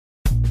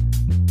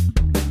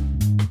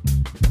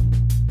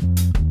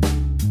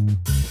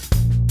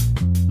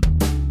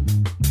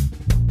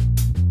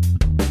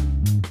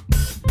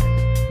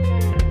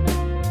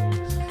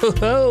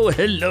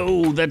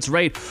Hello, that's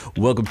right.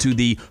 Welcome to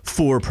the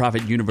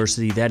For-Profit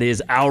University. That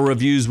is, Our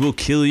Reviews Will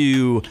Kill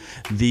You,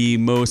 the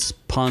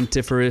most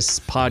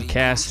pontiferous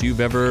podcast you've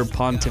ever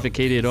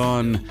pontificated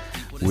on.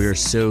 We're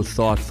so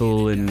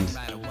thoughtful and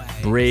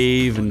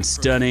brave and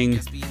stunning.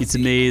 It's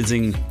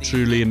amazing,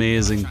 truly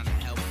amazing.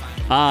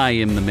 I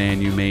am the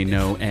man you may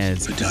know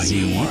as But don't Z.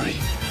 you worry,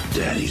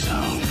 Daddy's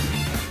home.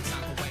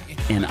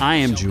 And I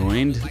am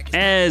joined,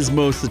 as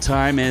most of the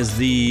time, as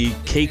the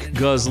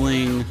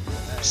cake-guzzling,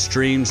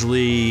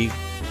 strangely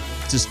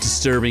just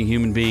disturbing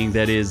human being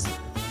that is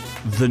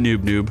the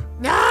Noob.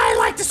 I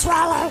like to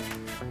swallow.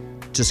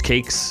 Just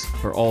cakes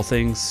or all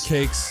things.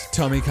 Cakes,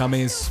 tummy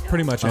cummies,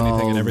 pretty much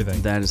anything and everything.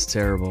 That is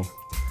terrible.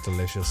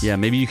 Delicious. Yeah,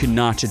 maybe you can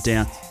notch it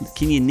down.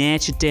 Can you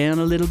natch it down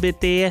a little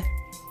bit there?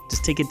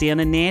 Just take it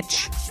down a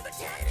notch.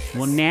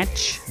 One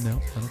natch? No, I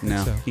don't think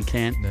No, so. you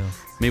can't. No.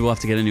 Maybe we'll have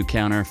to get a new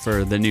counter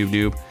for the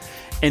Noob.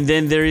 And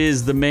then there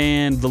is the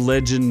man, the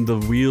legend, the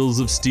wheels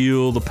of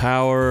steel, the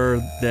power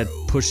that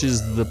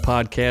pushes the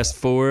podcast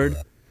forward.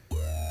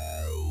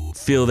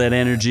 Feel that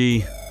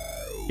energy.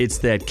 It's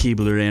that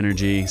Keebler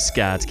energy,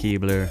 Scott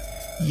Keebler.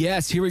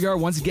 Yes, here we are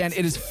once again.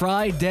 It is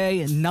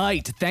Friday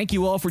night. Thank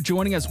you all for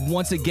joining us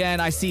once again.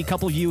 I see a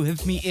couple of you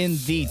hit me in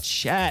the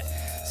chat.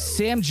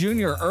 Sam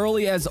Jr.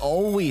 early as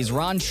always.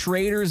 Ron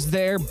Schrader's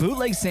there.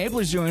 Bootleg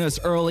Samplers joining us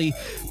early.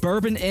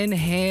 Bourbon in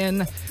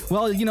hand.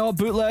 Well, you know,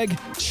 Bootleg,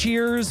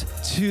 cheers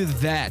to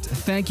that.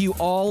 Thank you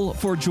all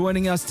for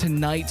joining us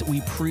tonight. We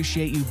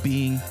appreciate you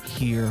being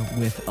here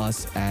with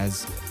us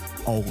as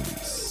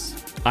always.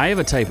 I have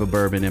a type of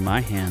bourbon in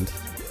my hand.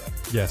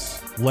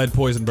 Yes. Lead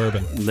poison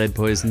bourbon. Lead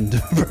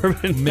poisoned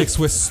bourbon. Mixed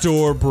with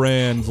store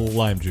brand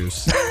lime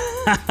juice.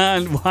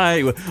 And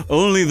why?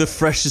 Only the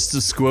freshest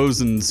of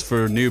squozens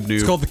for Noob.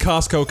 It's called the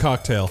Costco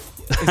cocktail.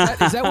 Is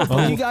that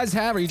what you guys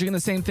have? Are you drinking the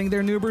same thing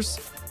there, Noobers?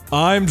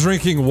 I'm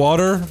drinking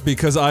water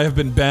because I have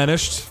been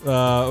banished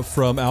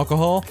from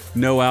alcohol.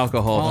 No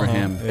alcohol for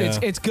him. Yeah.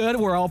 It's good.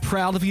 We're all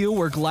proud of you.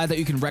 We're glad that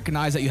you can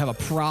recognize that you have a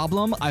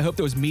problem. I hope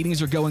those meetings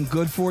are going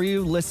good for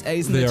you. List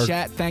A's in They the are-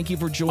 chat. Thank you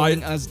for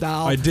joining us,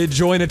 Dal. I did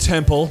join a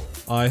temple.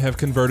 I have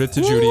converted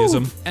to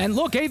Judaism. And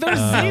look, hey, there's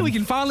Z. We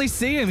can finally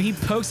see him. He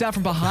pokes out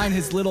from behind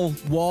his little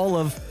wall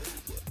of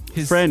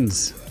his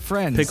Friends.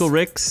 Pickle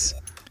Ricks.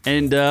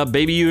 And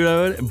Baby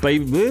Yoda,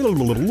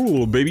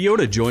 Baby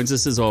Yoda joins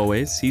us as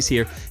always. He's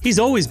here. He's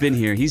always been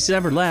here. He's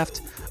never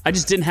left. I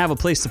just didn't have a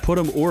place to put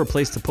him or a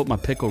place to put my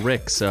Pickle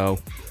Rick. So,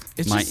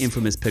 my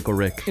infamous Pickle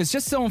Rick. It's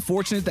just so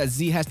unfortunate that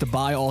Z has to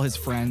buy all his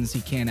friends.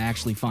 He can't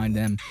actually find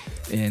them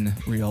in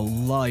real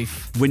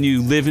life. When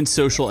you live in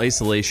social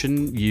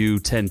isolation, you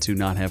tend to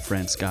not have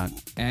friends, Scott.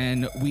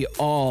 And we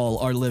all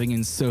are living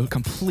in so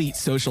complete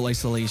social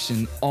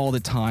isolation all the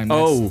time.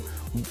 Oh,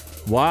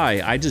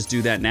 why? I just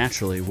do that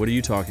naturally. What are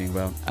you talking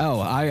about? Oh,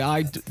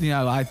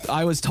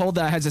 I was told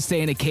that I had to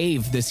stay in a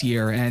cave this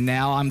year, and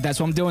now that's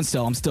what I'm doing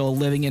still. I'm still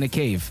living in a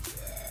cave.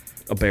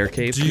 A bear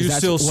cave? Do you That's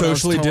still what I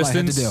was socially told I had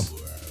to distance? do.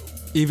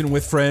 Even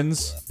with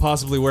friends?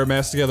 Possibly wear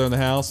masks together in the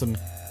house and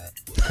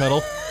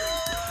cuddle?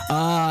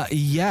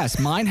 Yes,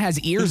 mine has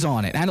ears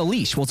on it and a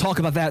leash. We'll talk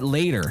about that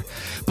later.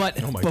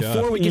 But my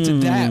before God. we get to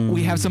that,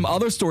 we have some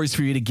other stories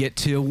for you to get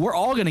to. We're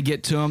all going to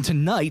get to them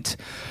tonight.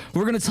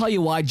 We're going to tell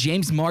you why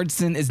James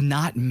Marsden is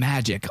not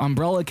magic.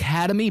 Umbrella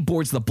Academy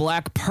boards the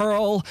Black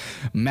Pearl.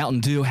 Mountain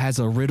Dew has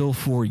a riddle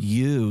for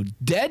you.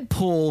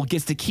 Deadpool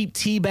gets to keep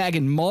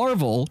teabagging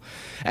Marvel.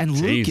 And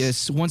Jeez.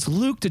 Lucas wants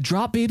Luke to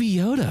drop Baby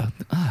Yoda.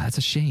 That's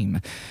a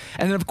shame.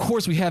 And then, of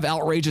course, we have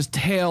outrageous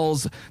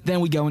tales. Then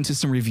we go into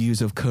some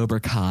reviews of Cobra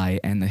Kai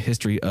and the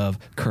history of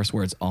curse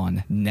words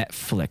on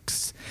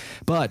Netflix.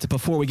 But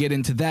before we get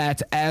into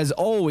that, as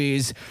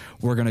always,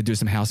 we're going to do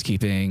some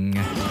housekeeping.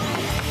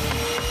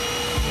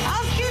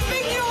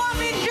 Housekeeping, you want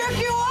me to jerk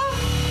you off?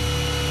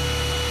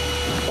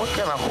 What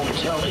kind of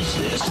hotel is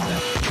this?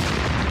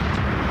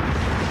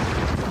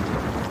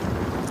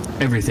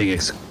 Everything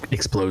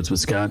explodes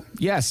with Scott.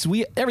 Yes,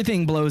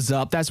 everything blows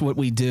up. That's what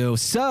we do.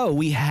 So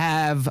we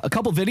have a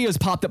couple videos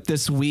popped up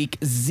this week.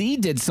 Z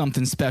did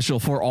something special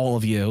for all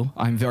of you.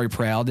 I'm very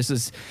proud. This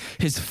is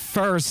his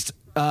first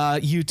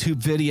YouTube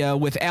video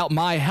without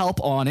my help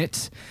on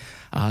it.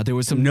 There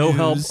was some No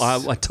news.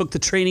 help. I took the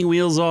training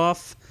wheels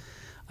off.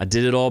 I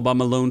did it all by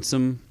my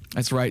lonesome.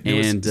 That's right. There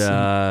was And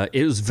some-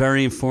 it was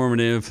very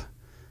informative.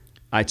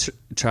 I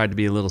tried to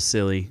be a little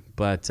silly,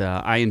 but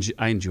I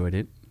enjoyed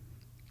it.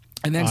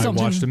 and then I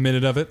something. watched a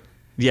minute of it.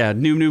 Yeah,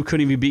 Noob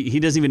couldn't even be. He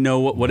doesn't even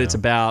know what it's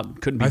about.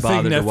 Couldn't be I think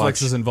bothered to watch.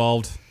 Netflix is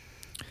involved.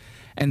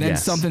 And then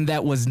Yes. something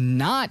that was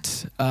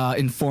not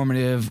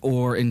informative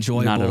or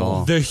enjoyable. Not at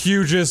all. The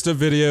hugest of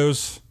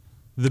videos.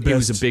 The best. It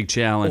was a big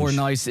challenge. Or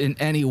nice in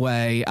any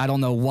way. I don't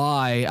know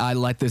why I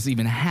let this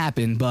even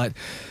happen, but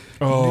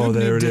Oh, Noob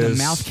there it did is.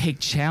 a mouth cake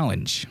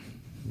challenge.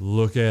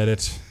 Look at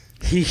it.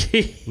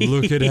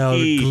 Look at how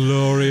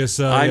glorious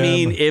I am. I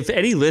mean, if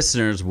any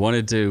listeners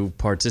wanted to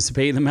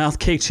participate in the mouth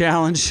cake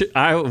challenge,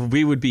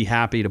 we would be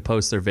happy to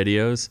post their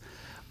videos.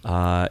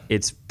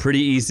 It's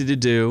pretty easy to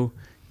do.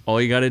 All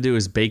you got to do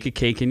is bake a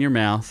cake in your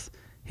mouth,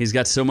 He's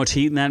got so much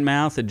heat in that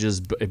mouth,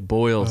 it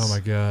boils. Oh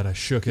my god, I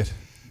shook it.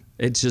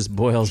 It just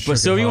boils. Shook But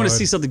so it if you want to hard.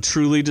 see something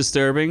truly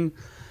disturbing,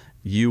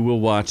 you will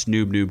watch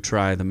Noob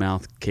try the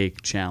mouth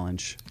cake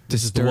challenge.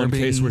 This is the one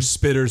case where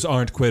spitters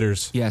aren't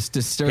quitters. Yes,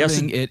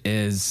 disturbing it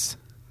is.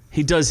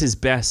 He does his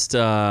best.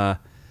 What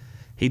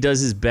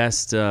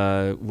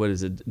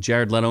is it?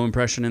 Jared Leto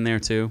impression in there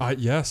too.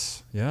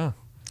 Yes, yeah.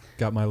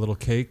 Got my little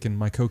cake and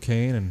my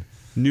cocaine and.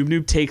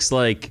 Noob takes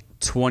like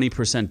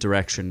 20%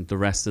 direction. The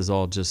rest is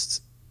all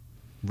just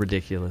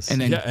ridiculous.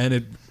 And then, Yeah,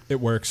 and it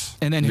works.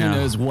 And then who No.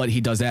 knows what he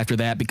does after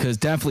that, because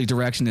definitely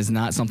direction is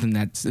not something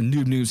that's a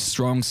Noob's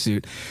strong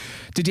suit.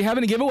 Did you have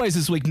any giveaways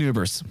this week,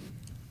 Noobers?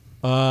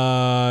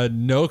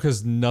 No,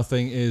 because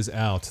nothing is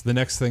out. The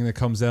next thing that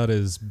comes out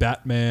is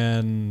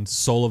Batman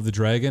Soul of the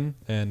Dragon,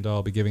 and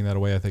I'll be giving that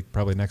away, I think,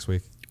 probably next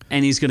week.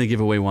 And he's going to give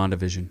away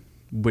WandaVision,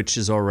 which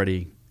is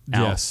already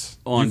out Yes.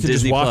 on You can just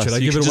Disney watch Plus. it. I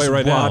You give it can away just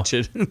right now. watch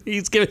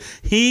it.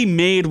 He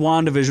made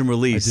WandaVision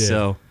release, I did.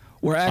 so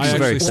We're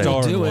actually actually star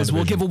what in we'll do is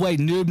we'll WandaVision. give away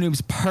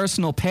Noob's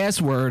personal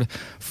password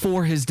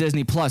for his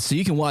Disney Plus, so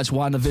you can watch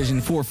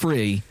WandaVision for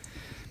free.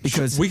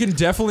 Because We can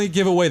definitely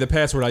give away the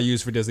password I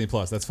use for Disney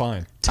Plus. That's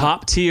fine.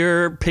 top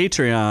tier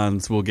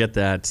Patreons will get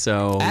that.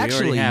 So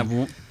Actually, we already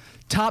have.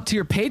 top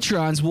tier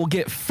patrons will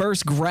get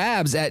first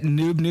grabs at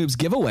Noob's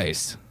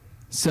giveaways.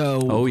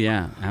 So Oh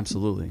yeah,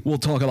 absolutely. we'll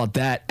talk about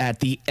that at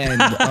the end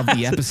of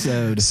the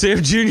episode.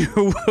 Sam Jr.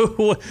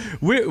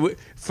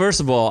 First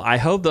of all, I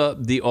hope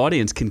the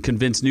audience can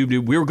convince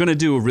Noob. We were going to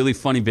do a really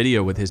funny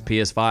video with his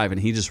PS5,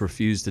 and he just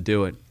refused to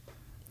do it.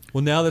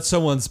 Well, now that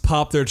someone's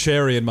popped their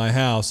cherry in my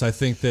house, I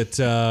think it's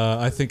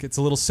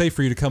a little safe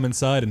for you to come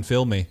inside and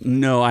film me.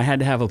 No, I had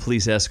to have a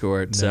police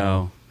escort.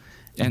 So,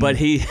 And- but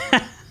he,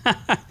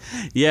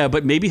 yeah,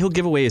 but maybe he'll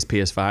give away his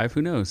PS5.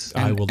 Who knows?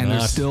 I will and not.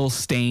 there's still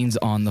stains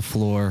on the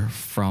floor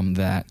from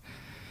that.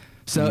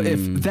 So if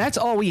that's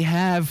all we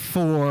have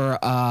for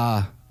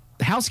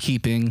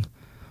housekeeping,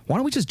 why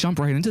don't we just jump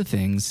right into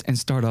things and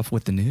start off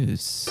with the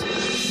news?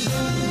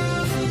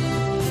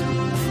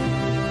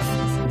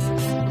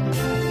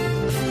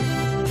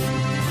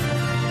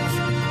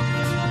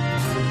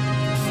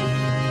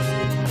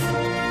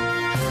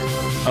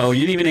 Oh,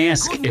 you didn't even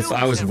ask if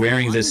I was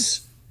wearing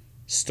this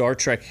Star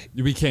Trek.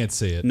 We can't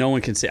see it. No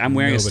one can see. I'm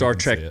wearing Nobody a Star can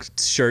Trek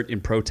see shirt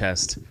in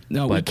protest.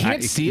 No, we but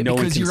can't see it no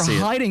one because can you're see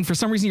it. hiding. For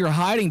some reason, you're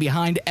hiding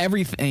behind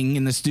everything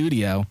in the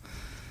studio.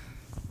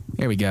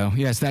 There we go.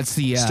 Yes, that's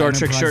the Star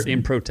Trek Enterprise- shirt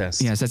in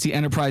protest. Yes, that's the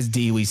Enterprise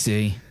D we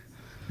see.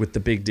 With the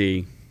big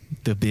D.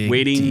 The big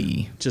Waiting,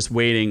 D. just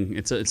waiting.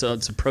 It's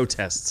a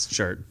protest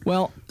shirt.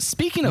 Well,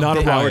 speaking of Not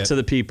a big, Power riot. to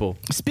the people.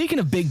 speaking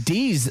of big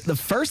D's, the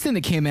first thing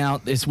that came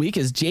out this week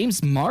is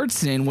James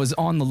Marsden was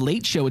on the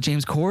Late Show with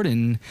James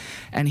Corden,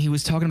 and he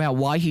was talking about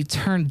why he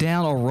turned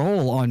down a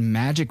role on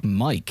Magic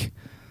Mike.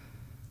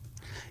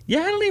 Yeah,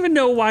 I don't even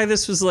know why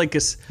this was like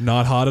a.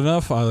 Not hot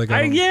enough? I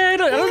don't- I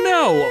don't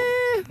know.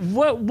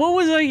 What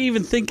was I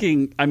even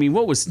thinking? I mean,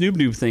 what was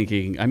Noob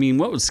thinking? I mean,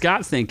 what was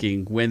Scott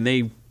thinking when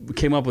they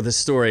came up with this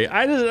story?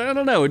 I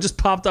don't know. It just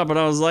popped up, and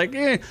I was like,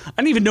 I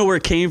didn't even know where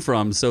it came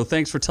from. So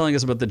thanks for telling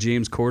us about the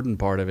James Corden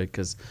part of it,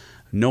 because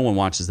no one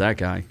watches that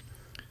guy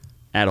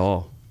at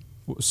all.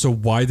 So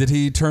why did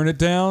he turn it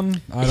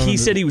down? He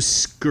said he was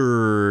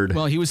scared.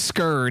 Well, he was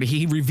scared.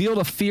 He revealed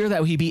a fear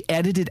that he'd be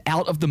edited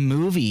out of the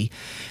movie.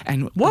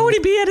 And Why would he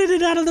be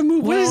edited out of the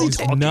movie? What is he Well,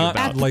 talking not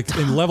about? like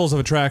in levels of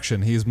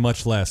attraction. He's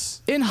much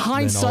less. in than all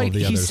hindsight, of the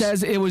he others.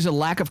 says it was a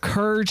lack of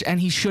courage and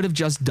he should have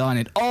just done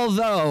it.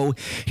 Although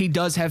he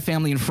does have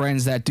family and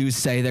friends that do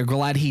say they're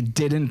glad he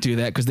didn't do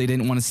that because they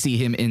didn't want to see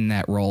him in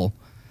that role.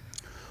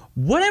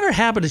 Whatever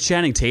happened to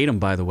Channing Tatum,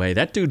 by the way?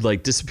 That dude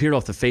like disappeared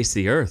off the face of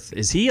the earth.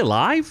 Is he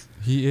alive?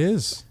 He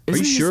is Are you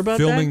Isn't he sure about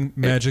filming that?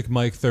 Magic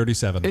Mike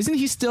 37. Isn't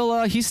he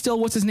still? He's still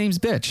what's his name's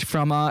bitch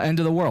from End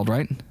of the World,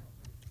 right?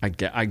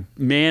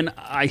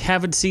 I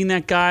haven't seen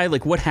that guy.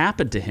 Like, what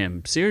happened to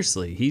him?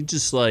 Seriously, he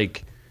just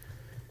like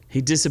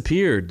he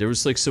disappeared. There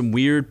was like some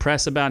weird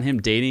press about him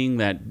dating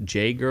that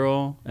J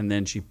girl, and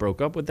then she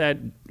broke up with that.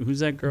 Who's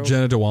that girl?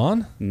 Jenna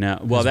Dewan? No,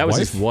 well, His that was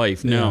wife? his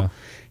wife. No, Yeah.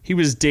 he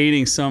was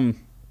dating some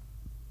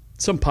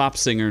pop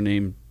singer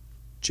named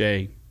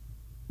Jay.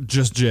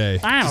 Just Jay.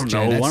 I don't Jay,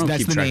 know. That's, I don't that's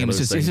keep the track name. of It's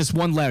those just, it's things. just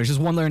one letter. It's just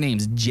one letter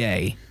name's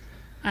J.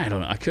 I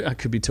don't know. I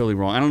could be totally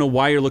wrong. I don't know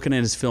why you're looking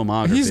at his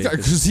filmography.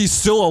 Because he's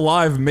still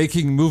alive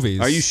making movies.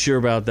 Are you sure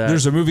about that?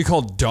 There's a movie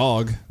called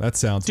Dog. That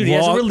sounds. Dude, he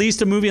hasn't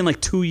released a movie in like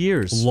 2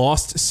 years.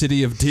 Lost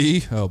City of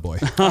D. Oh boy.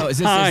 Oh, is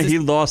this, He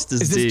lost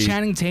his is D. this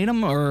Channing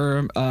Tatum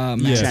or Yeah,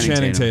 Matt?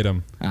 Channing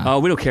Tatum. Oh,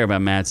 we don't care about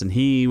Madsen.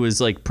 He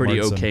was like pretty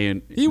Martin. okay.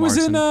 In He was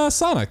in Martin.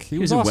 Sonic. He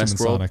was in awesome in Westworld.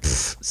 Sonic.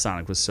 Pfft,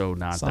 Sonic was so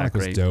not Sonic that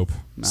was great. dope.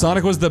 No.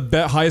 Sonic was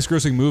the highest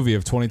grossing movie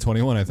of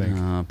 2021, I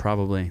think.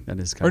 Probably that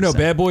is kind Or of no, sad.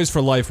 Bad Boys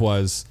for Life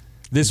was.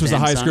 This was the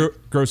Then highest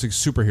Sonic? grossing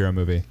superhero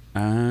movie.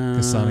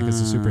 Because Sonic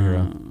is a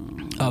superhero.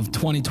 of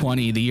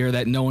 2020, the year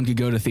that no one could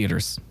go to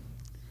theaters.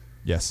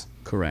 Yes.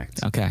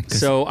 Correct. Okay. 'cause-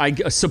 So I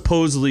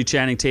supposedly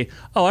Channing Tatum.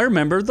 Oh, I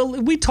remember.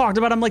 We talked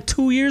about him like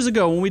 2 years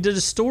ago when we did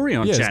a story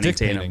on Yeah, it's Channing dick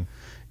Tatum. painting.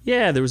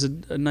 Yeah, there was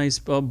a nice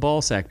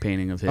ball sack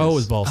painting of his. Oh, it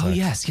was ball sack. Oh,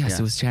 yes. Yeah. It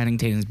was Channing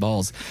Tatum's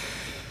balls.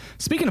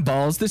 Speaking of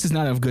balls, this is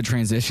not a good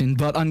transition,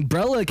 but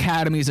Umbrella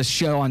Academy is a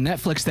show on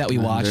Netflix that we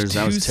watched.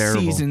 That was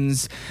terrible.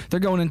 Seasons. They're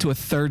going into a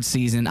third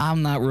season.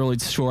 I'm not really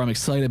sure I'm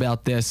excited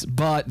about this,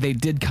 but they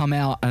did come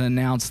out and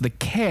announce the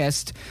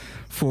cast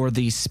for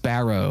the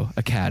Sparrow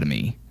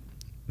Academy.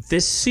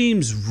 This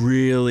seems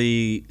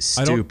really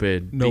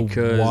stupid. I don't know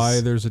because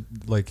why there's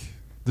they're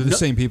the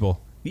same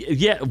people.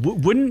 Yeah,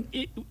 wouldn't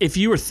if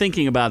you were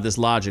thinking about this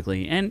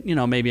logically, and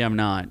maybe I'm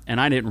not, and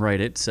I didn't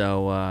write it,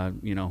 so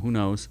who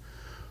knows.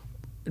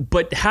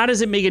 But how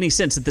does it make any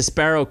sense that the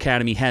Sparrow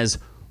Academy has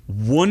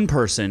one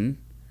person,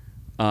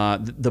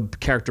 the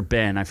character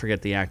Ben, I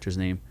forget the actor's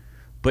name,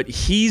 but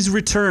he's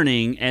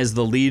returning as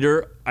the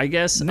leader, I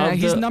guess,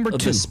 he's number of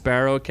 2. the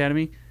Sparrow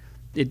Academy.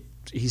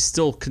 He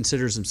still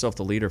considers himself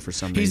the leader for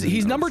some reason.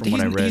 He's number from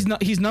what I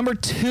read. he's number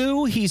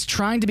 2. He's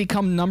trying to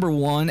become number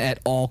 1 at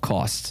all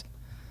costs.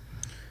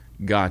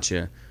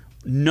 Gotcha.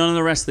 None of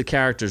the rest of the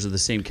characters are the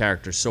same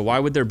characters. So why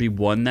would there be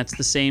one that's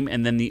the same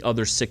and then the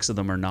other 6 of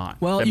them are not?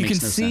 Well, That you can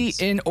makes no see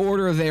sense. in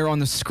order there on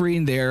the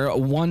screen there.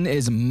 1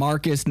 is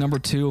Marcus. Number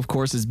 2, of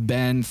course, is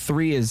Ben.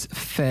 3 is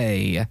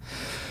Faye.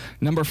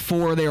 Number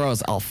 4 there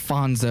is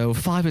Alfonso.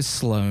 5 is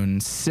Sloan.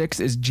 6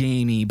 is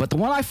Jamie. But the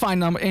one I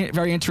find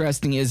very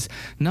interesting is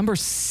number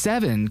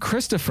 7,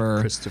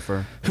 Christopher,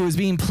 who is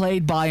being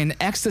played by an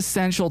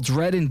existential,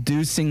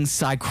 dread-inducing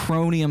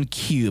Psychronium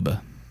cube.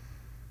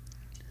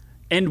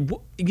 And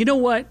you know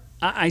what?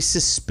 I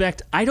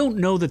suspect, I don't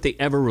know that they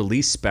ever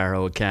released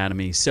Sparrow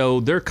Academy, so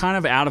they're kind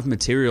of out of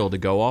material to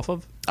go off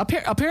of.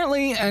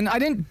 Apparently, and I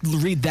didn't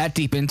read that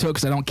deep into it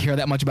because I don't care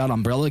that much about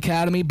Umbrella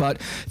Academy,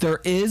 but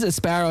there is a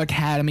Sparrow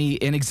Academy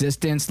in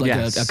existence, like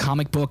Yes. a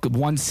comic book.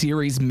 One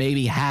series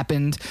maybe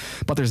happened,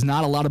 but there's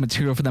not a lot of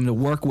material for them to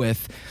work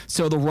with.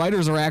 So the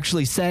writers are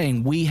actually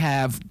saying, we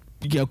have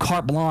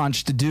carte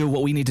blanche to do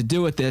what we need to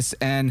do with this,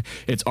 and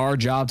it's our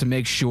job to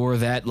make sure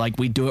that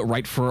we do it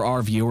right for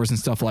our viewers and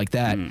stuff like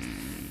that.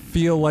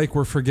 Feel like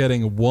we're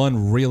forgetting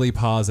one really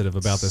positive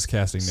about this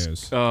casting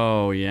news.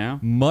 Oh, yeah?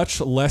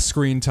 Much less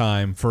screen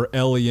time for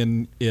Ellie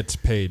and It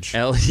Page.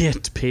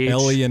 Elliot Page.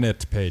 Ellie and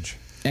It Page.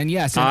 And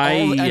yes,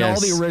 all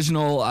the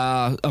original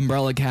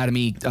Umbrella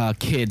Academy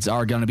kids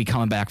are going to be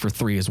coming back for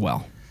 3 as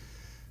well.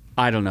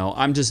 I don't know.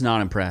 I'm just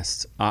not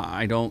impressed.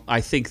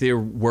 I think they're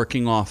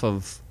working off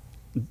of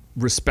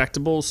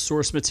respectable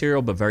source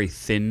material, but very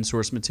thin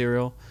source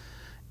material.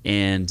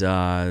 And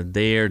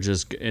they are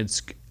just...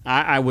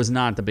 I was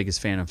not the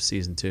biggest fan of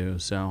season 2,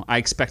 so I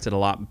expected a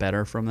lot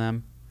better from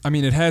them. I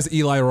mean, it has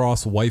Eli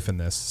Roth's wife in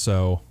this,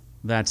 so...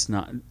 That's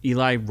not...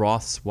 Eli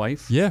Roth's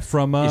wife? Yeah,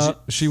 from...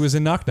 she was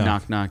in Knock Knock.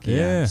 Knock Knock,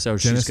 yeah. So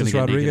she's going to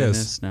get naked in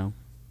this? No.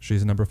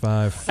 She's number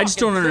 5. I just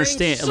don't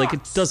understand.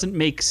 It doesn't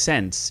make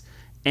sense.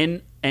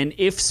 And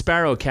if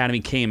Sparrow Academy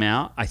came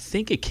out, I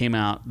think it came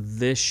out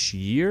this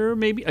year,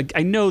 maybe.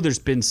 I know there's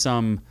been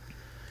some...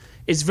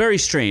 It's very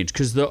strange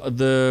because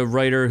the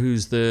writer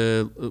who's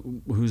the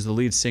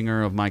lead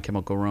singer of My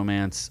Chemical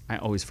Romance, I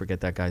always forget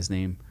that guy's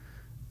name,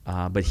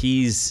 but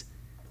he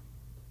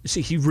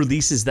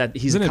releases that.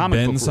 He's Isn't a comic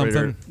it Ben book writer.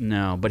 something?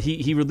 No, but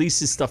he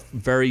releases stuff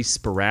very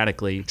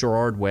sporadically.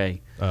 Gerard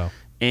Way. Oh.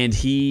 And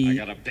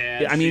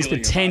it's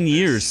been 10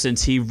 years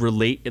since he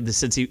released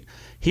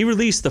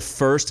the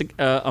first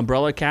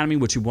Umbrella Academy,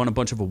 which he won a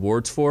bunch of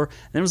awards for.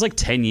 And it was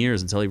 10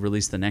 years until he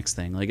released the next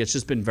thing. It's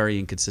just been very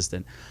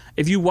inconsistent.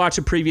 If you watch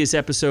a previous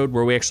episode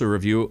where we actually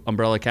review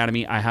Umbrella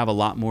Academy, I have a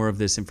lot more of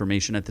this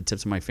information at the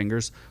tips of my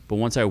fingers. But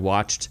once I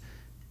watched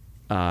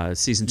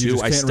season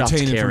 2, I stopped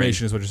retain caring.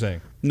 information is what you're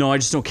saying. No, I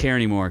just don't care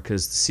anymore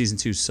because season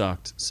 2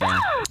 sucked. So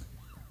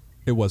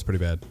It was pretty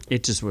bad.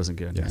 it just wasn't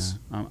good. Yes.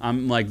 Yeah.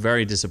 I'm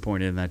very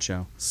disappointed in that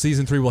show.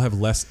 Season 3 will have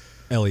less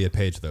Elliot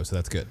Page, though, so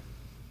that's good.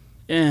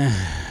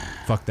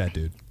 Fuck that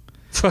dude.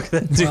 Fuck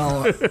that dude.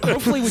 Well,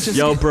 hopefully we just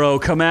Yo, bro,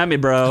 come at me,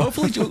 bro.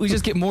 hopefully we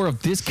just get more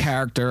of this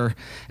character,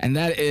 and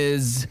that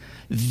is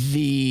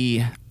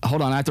the.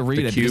 Hold on, I have to read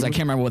it because I cube?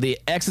 can't remember what the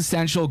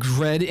existential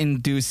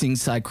dread-inducing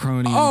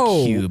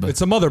Psychronium cube.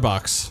 It's a mother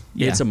box.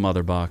 Yeah, it's a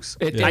mother box.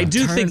 It I do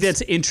think turns-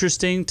 that's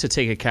interesting to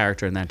take a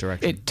character in that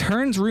direction. It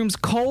turns rooms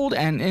cold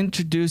and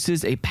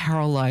introduces a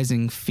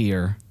paralyzing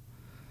fear.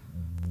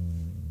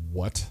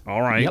 What?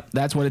 All right. Yep,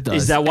 that's what it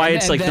does. Is that why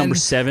it's then- number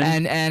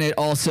 7? And it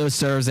also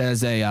serves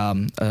as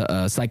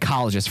a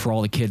psychologist for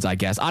all the kids, I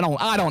guess. I don't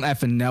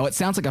effing know. It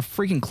sounds like a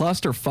freaking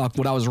clusterfuck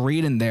what I was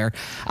reading there.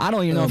 I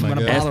don't even know if I'm my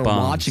going to God. bother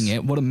F-bombs. watching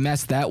it. What a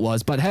mess that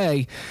was. But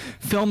hey,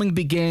 filming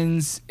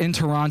begins in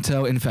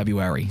Toronto in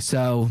February.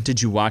 So Did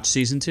you watch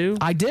season 2?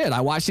 I did. I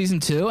watched season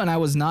 2 and I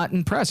was not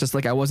impressed, just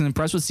like I wasn't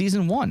impressed with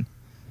season 1.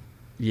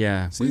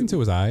 Yeah. Season 2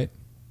 was alright.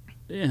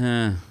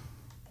 It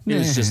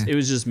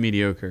was just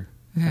mediocre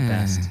at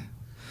best.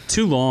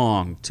 Too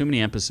long. Too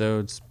many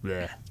episodes.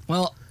 Blech.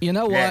 Well, you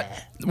know what?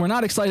 We're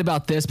not excited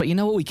about this, but you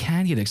know what we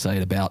can get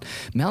excited about?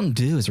 Mountain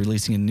Dew is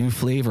releasing a new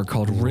flavor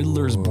called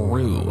Riddler's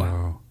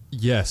Brew.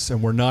 Yes,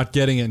 and we're not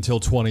getting it until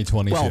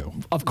 2022. Well,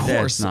 of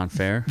course. That's not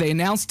fair. They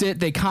announced it,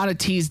 they kind of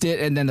teased it,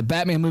 and then the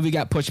Batman movie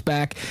got pushed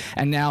back,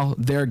 and now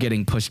they're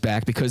getting pushed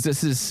back because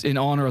this is in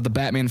honor of the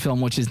Batman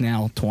film, which is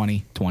now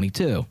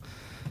 2022.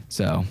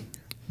 So,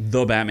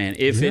 The Batman.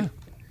 If it,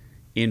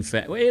 in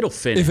fact, it'll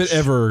finish. if it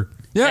ever,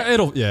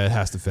 it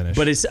has to finish.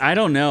 But I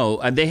don't know.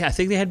 I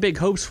think they had big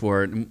hopes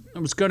for it. I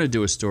was going to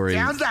do a story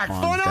Sounds like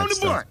on fun that on the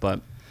stuff, book.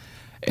 but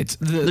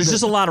there's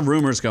just a lot of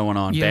rumors going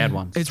on, Yeah, bad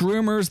ones. It's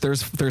rumors.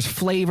 There's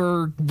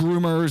flavor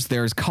rumors.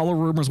 There's color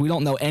rumors. We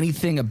don't know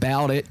anything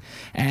about it,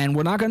 and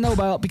we're not gonna know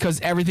about it because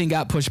everything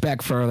got pushed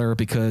back further.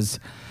 Because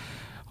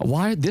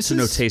why this So is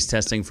no taste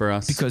testing for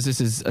us. because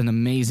this is an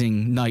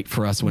amazing night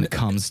for us when it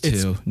comes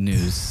to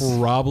news.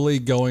 probably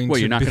going Well, to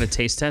you're not be, going to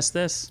taste test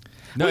this?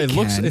 No, We it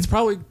looks. can.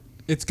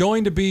 It's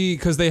going to be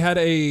because they had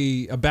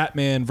a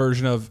Batman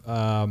version of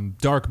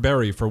Dark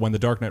Berry for when The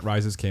Dark Knight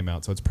Rises came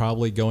out, so it's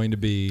probably going to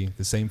be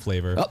the same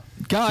flavor. Oh,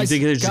 guys, You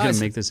think they're just going guys,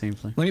 to make the same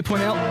thing? let me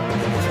point out.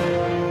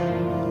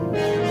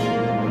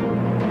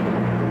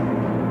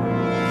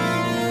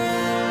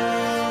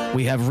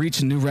 We have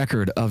reached a new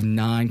record of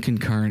 9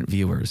 concurrent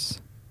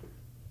viewers.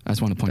 I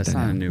just want to point That's that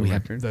not out. a new We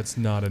have- record. That's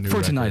not a new For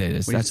record. tonight, it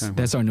is. What are you That's talking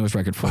that's our newest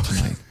record for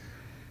tonight.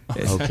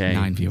 It's Okay.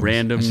 9 viewers.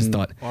 Random I just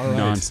thought,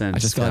 nonsense. I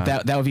just thought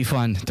Scott. that would be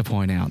fun to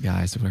point out,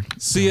 guys. We're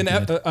See, doing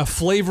good. a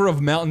flavor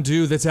of Mountain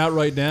Dew that's out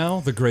right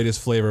now, the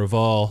greatest flavor of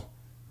all,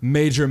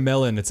 Major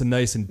Melon. It's a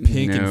nice and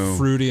pink No. and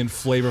fruity and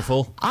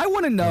flavorful. I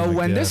want to know my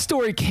when God. this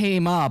story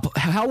came up,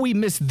 how we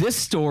missed this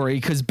story,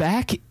 because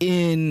back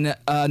in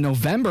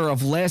November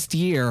of last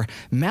year,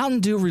 Mountain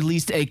Dew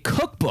released a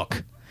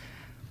cookbook.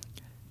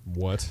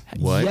 What?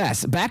 What?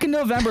 Yes, back in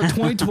November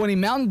 2020,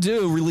 Mountain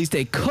Dew released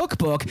a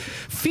cookbook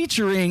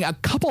featuring a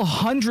couple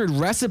hundred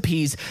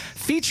recipes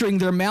featuring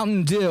their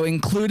Mountain Dew,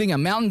 including a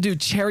Mountain Dew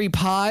cherry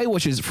pie,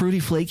 which is fruity,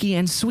 flaky,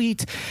 and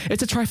sweet.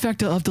 It's a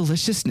trifecta of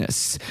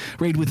deliciousness,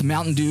 rated with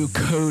Mountain Dew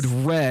Code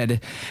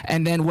Red.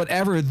 And then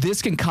whatever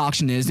this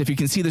concoction is, if you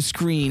can see the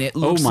screen, it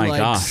looks my like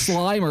gosh.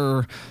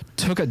 Slimer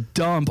took a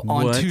dump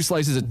on What? 2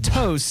 slices of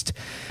toast.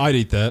 I'd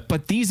eat that.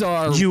 But these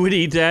are You would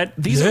eat that?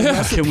 these are Yeah.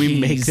 recipes Can we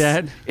make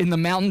that? in the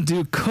Mountain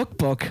Dew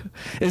cookbook.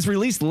 It was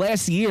released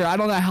last year. I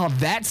don't know how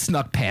that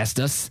snuck past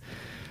us.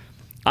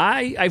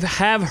 I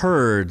have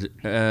heard,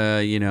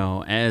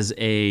 as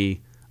a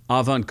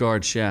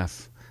avant-garde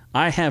chef,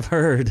 I have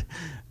heard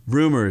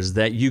rumors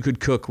that you could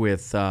cook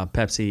with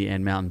Pepsi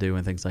and Mountain Dew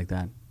and things like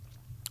that.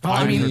 Well,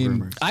 I I've heard mean,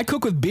 rumors. I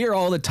cook with beer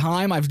all the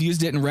time. I've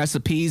used it in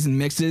recipes and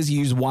mixes.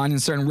 Use wine in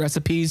certain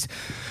recipes.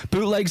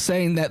 Bootleg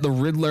saying that the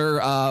Riddler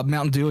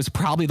Mountain Dew is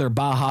probably their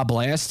Baja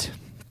Blast.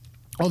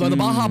 Although the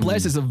Baja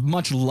Blast is a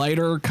much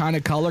lighter kind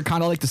of color,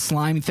 kind of like the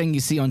slime thing you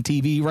see on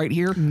TV right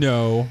here.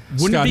 No.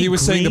 Wouldn't it Scott, be he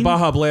was saying the green?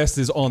 Baja Blast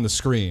is on the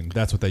screen.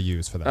 That's what they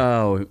use for that.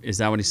 Oh, is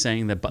that what he's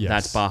saying? That's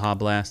Yes. Baja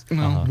Blast?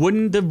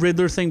 Wouldn't the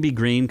Riddler thing be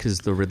green because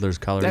the Riddler's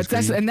color is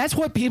green?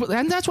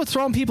 That's what's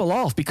throwing people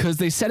off because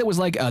they said it was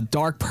like a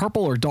dark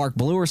purple or dark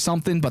blue or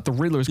something, but the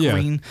Riddler's Yeah.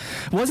 green.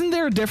 Wasn't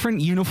there a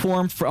different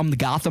uniform from the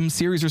Gotham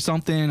series or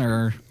something,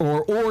 or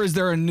is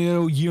there a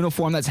new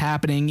uniform that's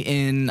happening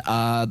in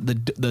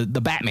the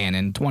Batman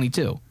in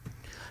 22?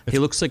 He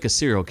looks like a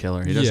serial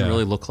killer. He doesn't Yeah.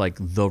 really look like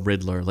the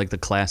Riddler, like the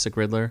classic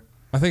Riddler.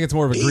 I think it's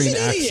more of a green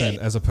accent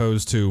as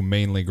opposed to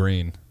mainly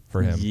green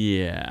for him.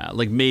 Yeah,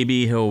 like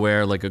maybe he'll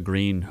wear like a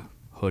green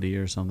hoodie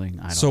or something.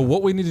 I don't So know.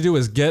 what we need to do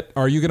is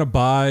are you going to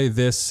buy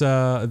this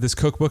this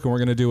cookbook and we're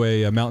going to do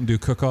a Mountain Dew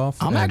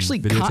cook-off? I'm and actually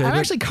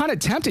videotape it? kind of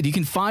tempted. You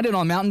can find it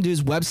on Mountain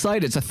Dew's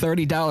website. It's a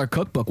 $30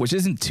 cookbook, which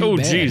isn't too Oh,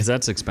 bad. geez,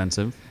 that's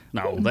expensive.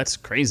 No, that's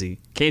crazy.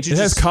 Can't you It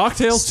has just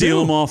cocktails,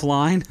 steal too. them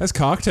offline? Has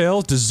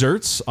cocktails,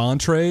 desserts,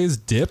 entrees,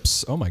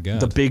 dips. Oh my god.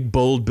 The big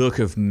bold book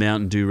of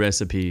Mountain Dew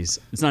recipes.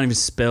 It's not even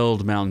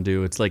spelled Mountain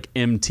Dew. It's like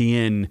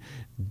MTNDW.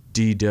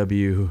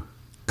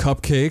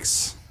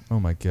 Cupcakes.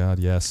 Oh my god,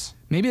 yes.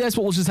 Maybe that's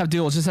what we'll just have to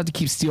do. We'll just have to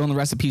keep stealing the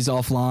recipes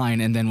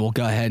offline, and then we'll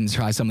go ahead and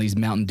try some of these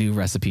Mountain Dew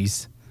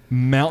recipes.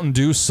 Mountain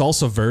Dew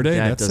salsa verde.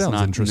 That does sounds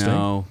not, interesting.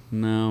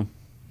 No.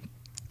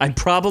 I'd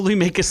probably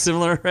make a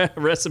similar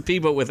recipe,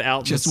 but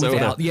without Just the soda.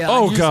 without, yeah.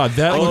 Oh I'd use- god,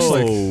 that looks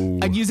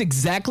like I'd use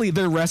exactly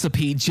their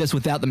recipe just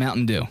without the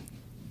Mountain Dew.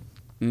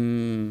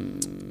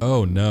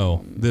 oh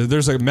no.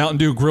 There's a Mountain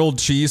Dew grilled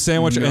cheese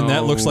sandwich and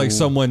that looks like No.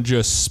 someone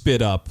just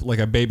spit up, like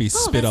a baby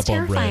spit up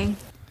on bread.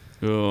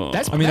 Ugh.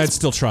 That's, I mean, that's, I'd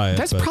still try it.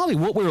 That's but probably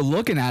what we were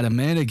looking at a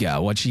minute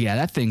ago. Which, yeah,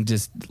 that thing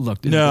just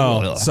looked.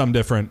 no, some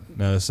different.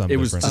 No, some It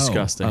was different.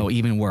 disgusting. Oh,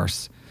 even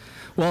worse.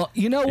 Well,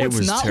 you know what's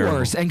was not terrible.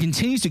 worse and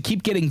continues to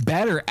keep getting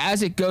better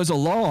as it goes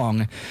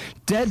along?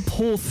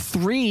 Deadpool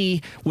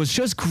 3 was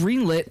just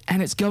greenlit,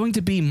 and it's going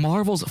to be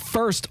Marvel's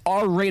first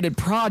R-rated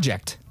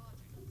project.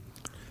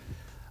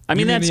 I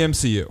mean, You that's the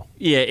MCU.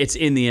 yeah, it's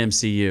in the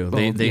MCU.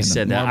 Well, They yeah,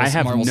 said that. Marvel's- I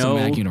have Marvel no.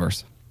 Cinematic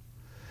Universe.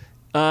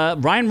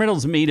 Ryan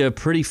Reynolds made a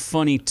pretty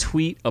funny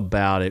tweet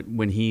about it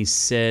when he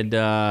said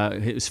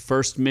his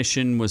first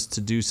mission was to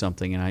do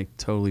something, and I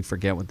totally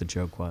forget what the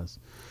joke was.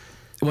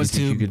 was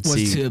You think you could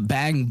see- to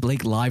bang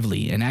Blake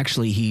Lively, and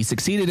actually he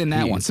succeeded in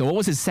that one. So what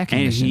was his second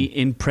And mission? he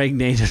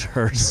impregnated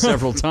her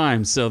several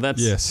times, so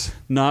that's Yes.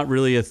 not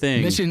really a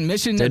thing. mission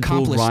Deadpool,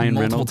 accomplished Ryan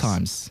multiple Reynolds.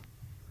 times.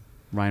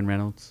 Ryan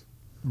Reynolds.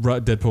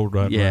 Deadpool,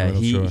 right? Yeah,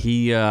 Reynolds, sure.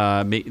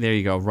 there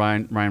you go.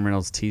 Ryan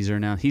Reynolds teaser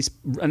now. He's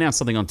announced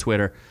something on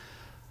Twitter.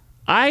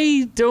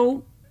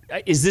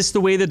 Is this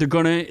the way that they're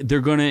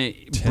gonna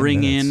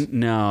bring minutes. in?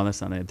 No,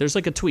 that's not it. There's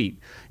like a tweet.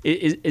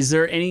 Is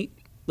there any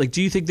do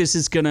you think this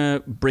is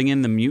gonna bring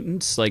in the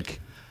mutants?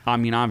 Like, I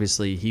mean,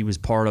 obviously he was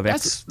part of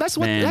That's what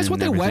X-Men they and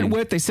went everything.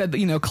 with. They said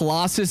that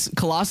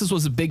Colossus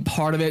was a big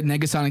part of it,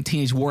 Negasonic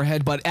Teenage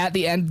Warhead. But at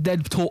the end,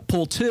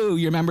 Deadpool 2,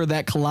 you remember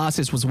that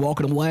Colossus was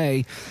walking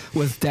away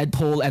with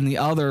Deadpool and the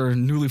other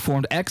newly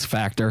formed X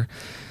Factor.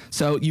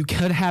 So you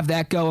could have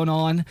that going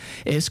on.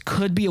 This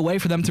could be a way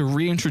for them to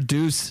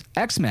reintroduce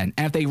X-Men.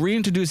 And if they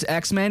reintroduce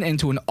X-Men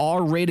into an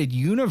R-rated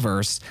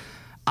universe,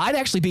 I'd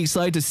actually be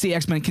excited to see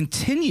X-Men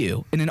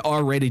continue in an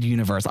R-rated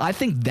universe. I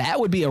think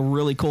that would be a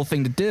really cool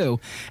thing to do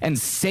and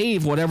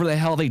save whatever the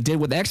hell they did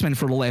with X-Men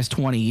for the last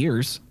 20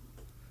 years.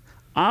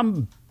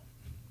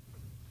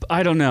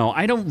 I don't know.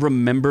 I don't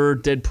remember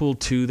Deadpool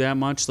 2 that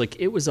much. Like,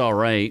 it was all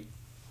right.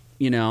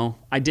 You know,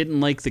 I didn't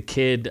like the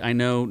kid. I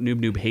know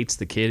Noob hates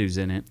the kid who's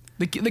in it.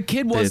 The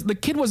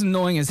kid was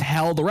annoying as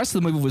hell. The rest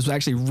of the movie was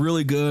actually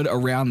really good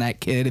around that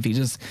kid if you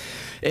just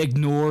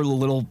ignore the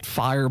little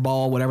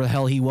fireball, whatever the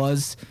hell he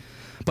was.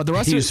 But the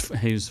rest He of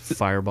was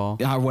Fireball.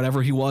 or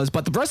whatever he was.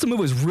 But the rest of the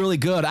movie was really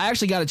good. I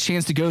actually got a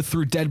chance to go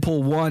through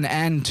Deadpool 1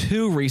 and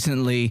 2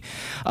 recently.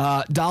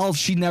 Doll,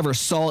 she never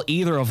saw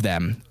either of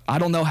them. I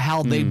don't know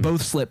how they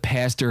both slipped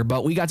past her,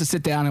 but we got to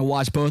sit down and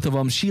watch both of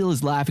them.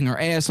 Sheila's laughing her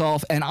ass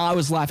off, and I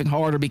was laughing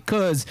harder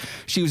because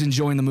she was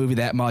enjoying the movie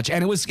that much.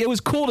 And it was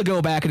cool to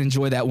go back and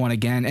enjoy that one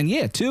again. And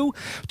yeah, two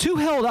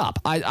held up.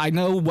 I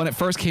know when it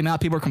first came out,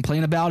 people were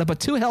complaining about it, but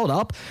 2 held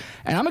up.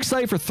 And I'm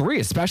excited for 3,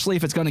 especially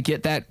if it's going to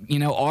get that,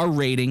 R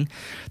rating.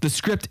 The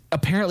script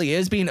apparently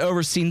is being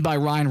overseen by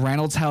Ryan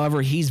Reynolds.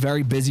 However, he's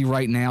very busy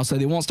right now, so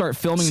they won't start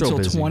filming So until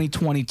busy.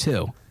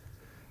 2022.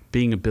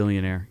 Being a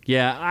billionaire.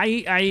 Yeah,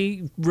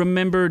 I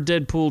remember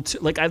Deadpool 2.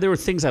 Like, there were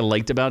things I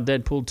liked about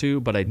Deadpool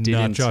 2, but I didn't.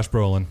 Not Josh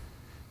Brolin.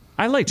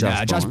 I like Josh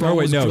Nah, Brolin. Josh Brolin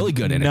was really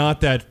good in it.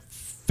 Not that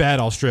fat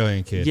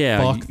Australian kid.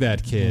 Yeah. Fuck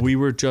that kid. We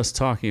were just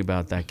talking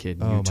about that kid.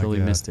 Oh You my totally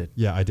God. missed it.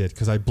 Yeah, I did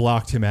because I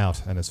blocked him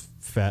out and his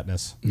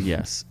fatness.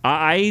 Yes.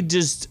 I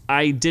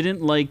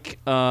didn't like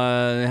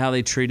how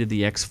they treated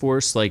the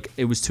X-Force. Like,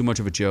 it was too much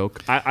of a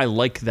joke. I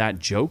like that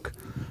joke,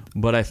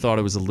 but I thought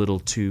it was a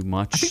little too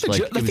much. I think the, like,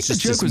 jo- it I think was the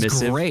just joke was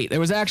dismissive. great. It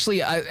was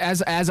actually,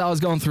 as I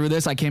was going through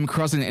this, I came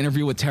across an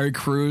interview with Terry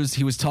Crews.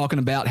 He was talking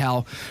about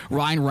how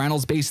Ryan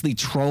Reynolds basically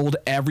trolled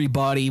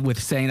everybody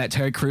with saying that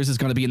Terry Crews is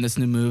going to be in this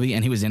new movie,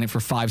 and he was in it for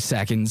 5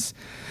 seconds.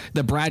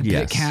 The Brad Pitt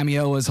Yes.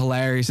 cameo was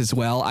hilarious as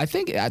well. I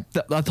think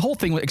the whole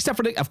thing, except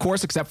for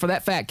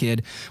that fat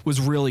kid, was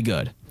really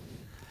good.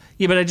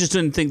 Yeah, but I just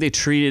didn't think they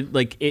treated,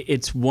 like,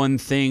 it's one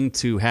thing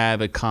to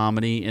have a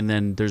comedy, and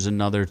then there's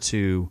another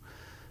to,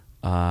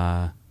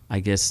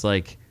 I guess,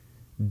 like,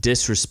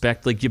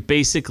 disrespect. Like, you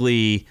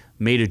basically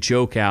made a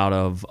joke out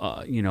of,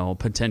 a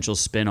potential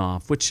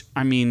spinoff, which,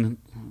 I mean,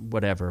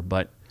 whatever,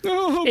 but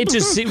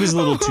it was a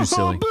little too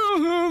silly.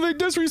 They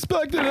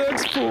disrespected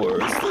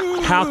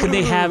X-Force. How can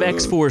they have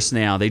X-Force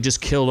now? They just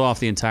killed off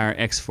the entire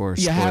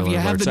X-Force. So how are they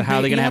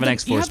going to have an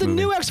X-Force You have the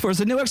movie? new X-Force.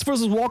 The new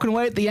X-Force was walking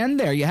away at the end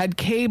there. You had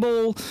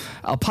Cable,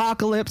 not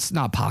Apocalypse.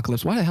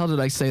 Why the hell did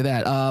I say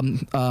that?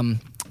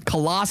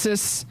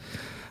 Colossus.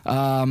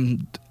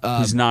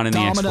 Who's not in the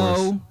Domino.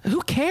 X-Force?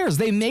 Who cares?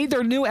 They made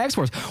their new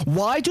X-Force.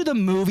 Why do the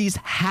movies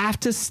have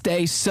to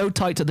stay so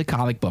tight to the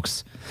comic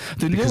books?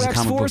 The Because new the comic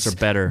X-Force books are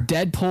better.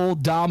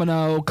 Deadpool,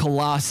 Domino,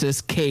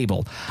 Colossus,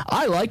 Cable.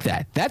 I like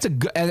that. That's a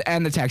good,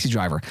 and the Taxi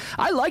Driver.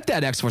 I like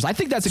that X-Force. I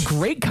think that's a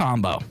great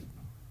combo.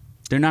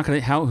 They're not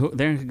going to.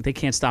 They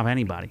can't stop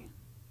anybody.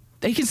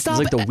 They can stop.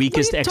 like the what are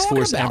weakest you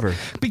X-Force talking about?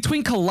 ever.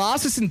 Between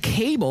Colossus and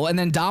Cable, and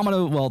then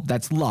Domino, well,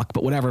 that's luck,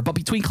 but whatever. But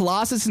between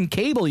Colossus and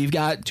Cable, you've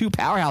got 2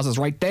 powerhouses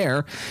right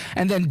there.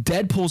 And then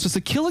Deadpool's just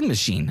a killing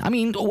machine. I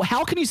mean,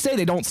 how can you say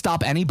they don't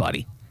stop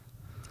anybody?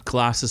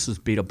 Colossus was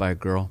beat up by a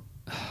girl.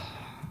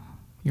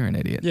 You're an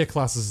idiot. Yeah,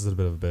 Colossus is a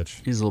bit of a bitch.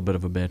 He's a little bit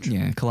of a bitch.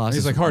 Yeah, Colossus.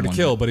 He's like is hard to one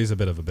kill, guy. but he's a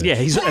bit of a bitch.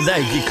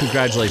 Yeah,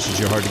 congratulations,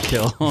 you're hard to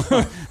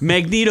kill.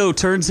 Magneto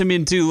turns him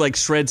into, like,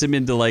 shreds him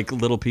into, like,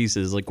 little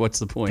pieces. Like, what's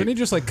the point? Didn't he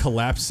just like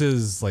collapse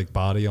his like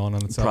body on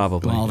itself?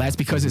 Probably. Well, that's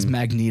because it's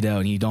Magneto,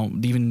 and you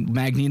don't even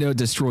Magneto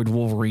destroyed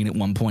Wolverine at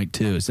one point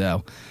too.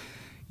 So,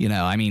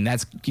 I mean,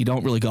 you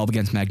don't really go up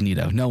against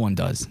Magneto. No one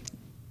does.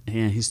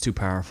 Yeah, he's too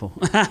powerful.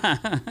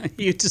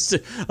 You just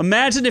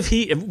imagine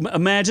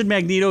imagine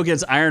Magneto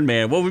against Iron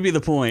Man. What would be the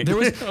point? There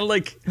was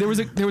like there was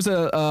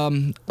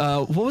a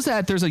what was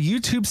that? There's a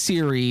YouTube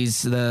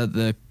series,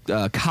 the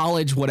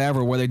college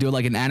whatever, where they do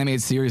like an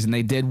animated series, and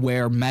they did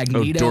where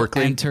Magneto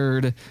Dorkly?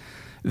 entered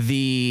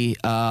the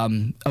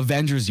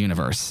Avengers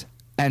universe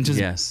and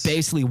just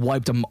basically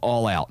wiped them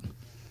all out.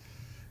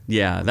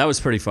 yeah, that was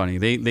pretty funny.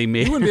 They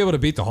made He wouldn't be able to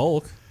beat the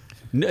Hulk.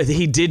 No,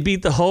 he did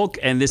beat the Hulk,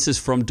 and this is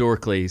from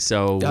Dorkly,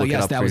 so look it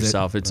up for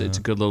yourself. It's a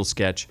good little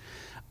sketch.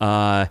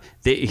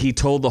 He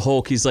told the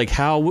Hulk, he's like,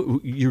 how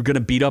you're going to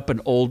beat up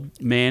an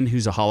old man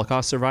who's a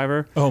Holocaust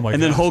survivor? Oh, my God.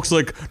 And then Hulk's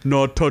like,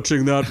 not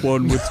touching that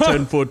one with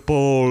 10-foot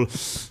pole.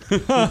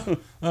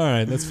 All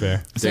right, that's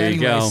fair. There you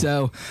go.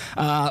 So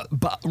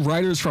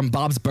writers from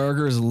Bob's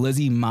Burgers,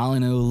 Lizzie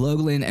Molyneux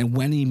Loughlin, and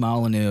Wendy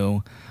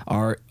Molyneux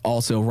are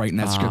also writing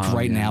that script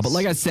now. But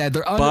like I said,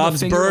 they're under Bob's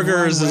the finger of Burgers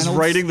Ryan is Reynolds.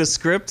 writing the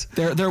script.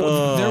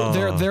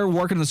 They're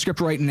working the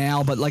script right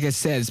now. But like I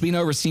said, it's being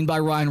overseen by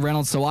Ryan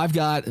Reynolds, so I've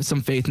got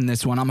some faith in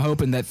this one. I'm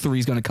hoping that 3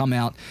 is going to come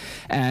out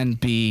and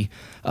be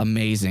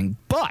amazing.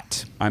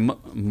 But I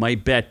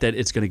might bet that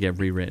it's going to get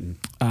rewritten.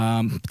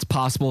 it's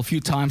possible a few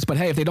times. But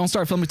hey, if they don't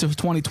start filming until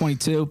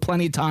 2022,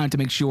 plenty of time to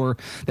make sure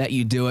that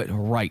you do it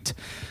right.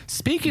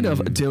 Speaking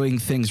of doing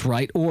things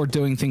right, or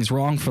doing things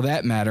wrong for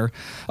that matter,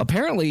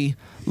 apparently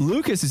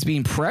Lucas is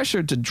being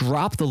pressured to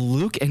drop the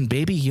Luke and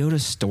Baby Yoda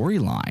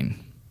storyline.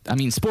 I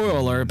mean, spoiler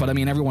alert, but I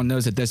mean, everyone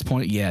knows at this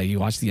point, yeah, you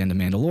watch the end of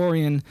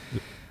Mandalorian.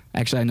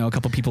 Actually, I know a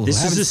couple people who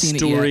haven't seen it yet. This is a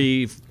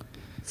story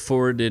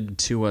forwarded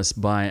to us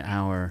by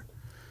our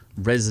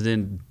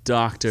resident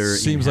doctor.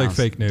 Seems like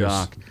fake news.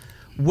 Doc.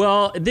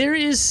 Well, there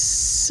is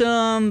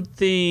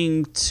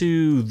something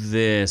to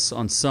this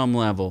on some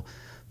level.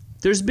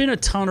 There's been a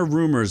ton of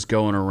rumors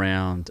going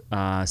around.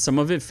 Some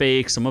of it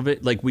fake, some of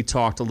it, like we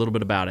talked a little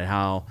bit about it,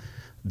 how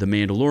the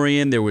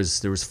Mandalorian, there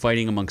was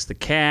fighting amongst the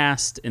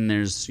cast, and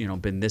there's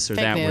been this or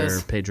Fake that news.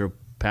 where Pedro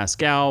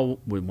Pascal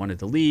wanted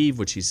to leave,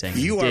 which he's saying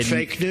You he are didn't.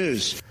 fake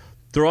news.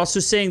 They're also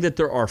saying that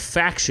there are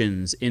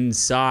factions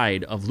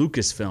inside of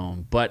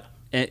Lucasfilm, but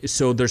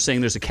so they're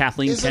saying there's a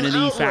Kathleen It's an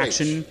Kennedy outrage.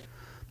 faction,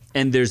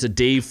 and there's a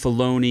Dave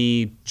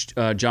Filoni,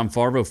 Jon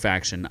Favreau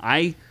faction.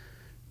 I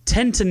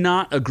tend to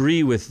not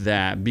agree with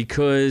that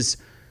because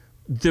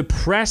the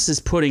press is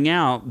putting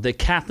out that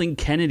Kathleen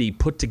Kennedy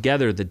put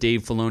together the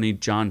Dave Filoni,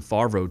 Jon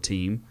Favreau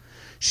team.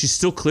 She's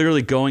still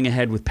clearly going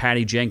ahead with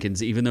Patty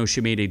Jenkins, even though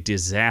she made a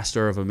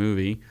disaster of a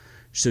movie.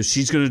 So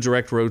she's going to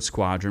direct Rogue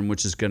Squadron,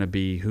 which is going to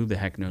be, who the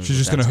heck knows? She's what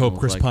just going to that's hope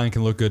look Chris like. Pine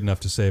can look good enough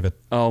to save it.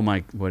 Oh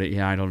my,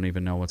 yeah, I don't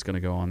even know what's going to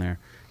go on there.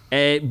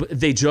 But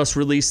they just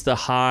released the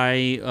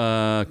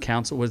High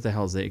Council. What the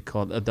hell is it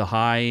called? The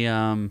High.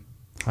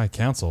 High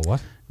Council,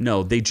 what?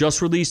 No, they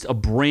just released a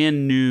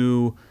brand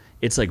new.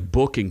 It's like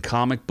book and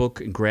comic book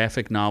and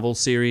graphic novel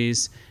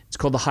series. It's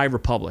called The High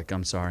Republic.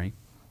 I'm sorry.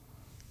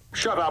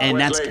 Shut up, And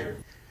Wesley.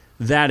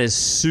 that is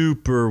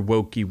super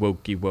wokey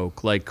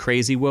woke, like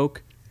crazy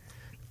woke.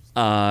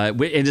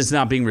 It is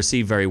not being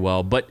received very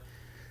well. But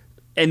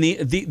and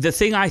the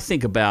thing I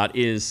think about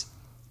is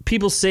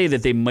people say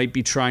that they might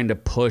be trying to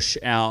push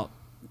out.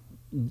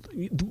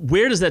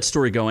 Where does that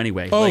story go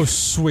anyway? Oh, Like,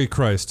 sweet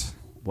Christ.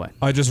 what?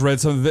 I just read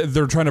something.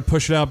 They're trying to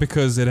push it out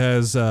because it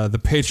has the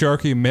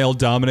patriarchy,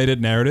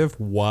 male-dominated narrative.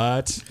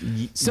 What?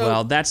 So-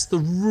 Well, that's the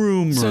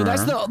rumor. So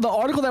that's the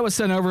article that was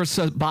sent over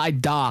by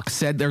Doc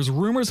said there's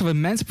rumors of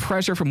immense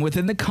pressure from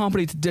within the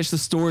company to ditch the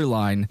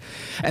storyline.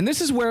 And this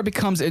is where it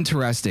becomes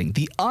interesting.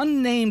 The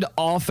unnamed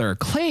author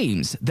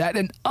claims that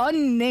an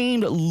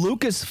unnamed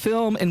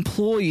Lucasfilm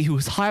employee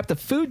who's high up the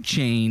food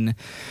chain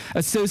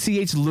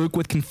associates Luke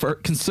with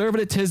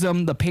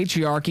conservatism, the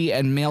patriarchy,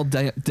 and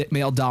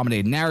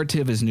male-dominated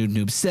narrative, as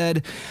Noob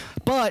said.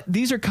 But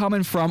these are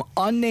coming from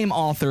unnamed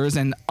authors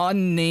and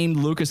unnamed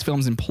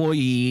Lucasfilm's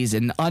employees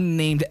and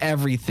unnamed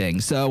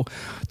everything. So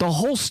the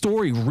whole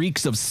story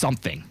reeks of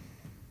something.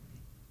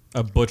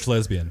 A butch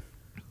lesbian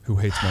who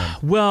hates men.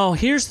 Well,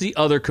 here's the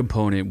other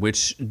component,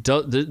 which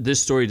this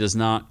story does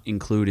not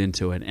include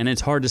into it, and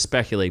it's hard to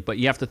speculate. But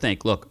you have to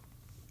think. Look,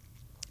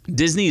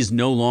 Disney is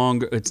no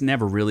longer. It's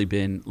never really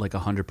been like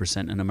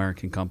 100% an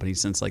American company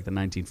since like the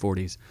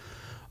 1940s.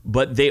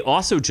 But they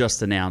also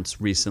just announced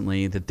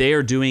recently that they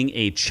are doing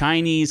a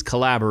Chinese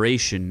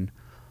collaboration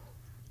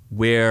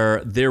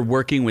where they're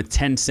working with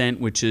Tencent,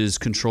 which is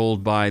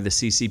controlled by the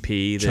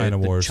CCP, China the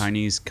Wars.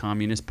 Chinese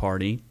Communist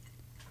Party,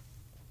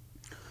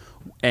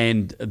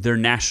 and their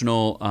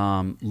National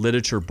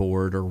Literature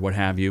Board or what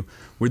have you,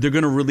 where they're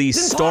going to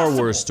release Star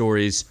Wars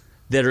stories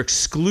that are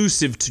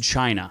exclusive to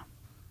China.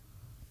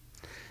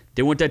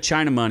 They want that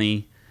China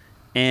money.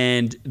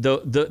 And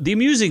the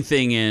amusing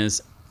thing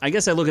is, I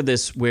guess I look at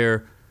this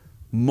where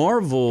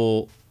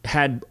Marvel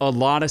had a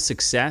lot of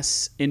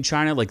success in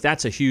China. Like,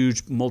 that's a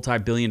huge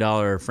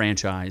multi-billion-dollar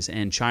franchise,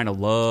 and China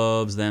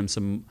loves them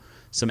some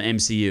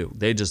MCU.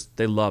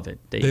 They love it.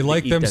 They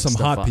like eat them that some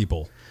stuff hot up.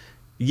 people.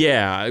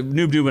 Yeah,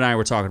 Noob and I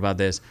were talking about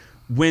this.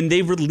 When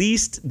they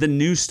released the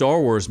new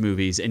Star Wars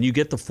movies and you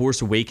get The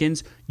Force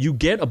Awakens, you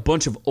get a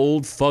bunch of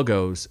old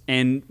fuggos,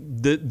 and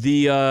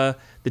the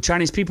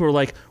Chinese people are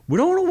like, we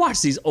don't want to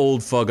watch these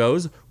old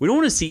fuggos. We don't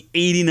want to see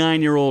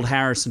 89-year-old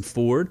Harrison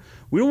Ford.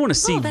 We don't want to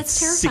see that's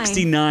terrifying.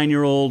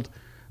 69-year-old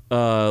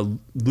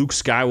Luke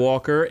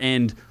Skywalker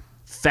and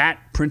fat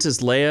Princess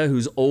Leia,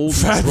 who's old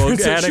Fat drug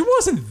princess. addict. She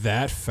wasn't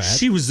that fat.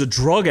 She was a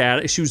drug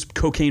addict. She was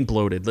cocaine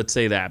bloated. Let's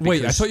say that. Wait, I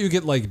because- thought you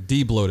get like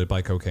de-bloated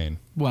by cocaine.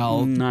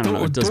 Well, I don't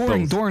know. It does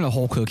both. during the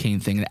whole cocaine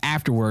thing, and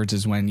afterwards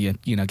is when you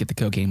get the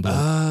cocaine blow.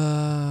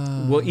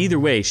 Well, either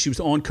way, she was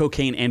on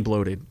cocaine and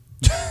bloated.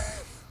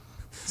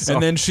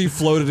 And then she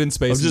floated in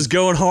space. I'm just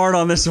going hard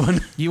on this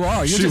one. You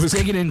are. You're just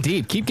digging in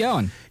deep. Keep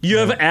going. You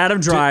have Adam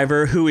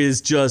Driver, who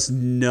is just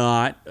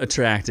not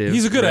attractive.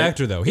 He's a good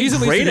actor, though. He's at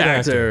least great a good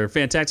actor.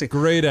 Fantastic.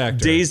 Great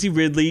actor. Daisy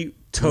Ridley,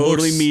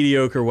 totally Looks-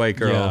 mediocre white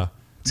girl. Yeah.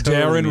 Totally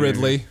Darren mediocre.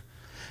 Ridley.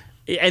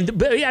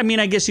 But I mean,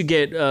 I guess you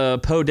get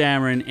Poe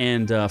Dameron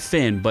and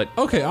Finn, but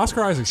Okay,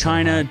 Oscar Isaac's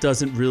China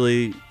doesn't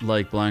really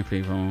like black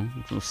people.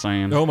 Just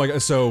saying. Oh my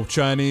god! So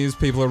Chinese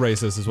people are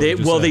racist, is what you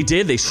just Well, said. they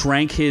did. They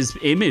shrank his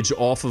image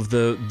off of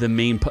the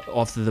main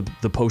off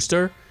the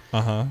poster.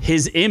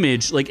 His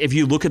image, like if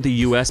you look at the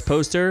U.S.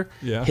 poster,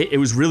 Yeah. it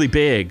was really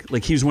big.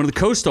 Like he was one of the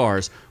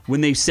co-stars when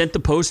they sent the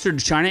poster to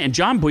China. And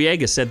John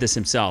Boyega said this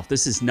himself.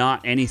 This is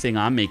not anything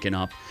I'm making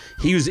up.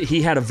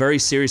 He had a very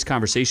serious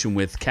conversation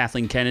with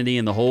Kathleen Kennedy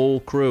and the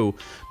whole crew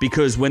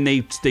because when they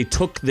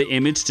took the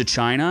image to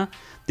China,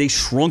 they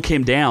shrunk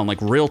him down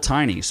like real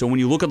tiny. So when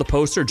you look at the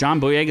poster,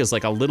 John Boyega is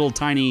like a little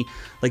tiny,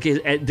 like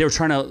they're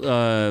trying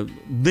to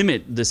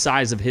limit the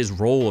size of his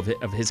role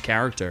of his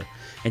character.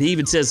 And he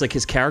even says like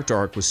his character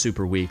arc was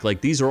super weak.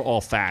 Like these are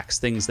all facts,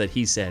 things that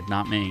he said,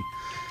 not me.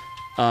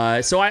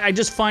 So I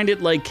just find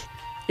it like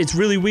it's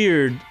really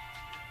weird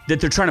that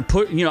they're trying to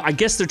put, I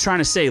guess they're trying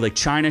to say like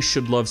China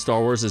should love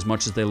Star Wars as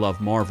much as they love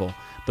Marvel,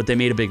 but they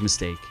made a big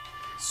mistake.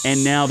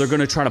 And now they're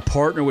going to try to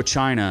partner with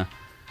China.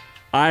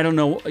 I don't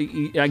know.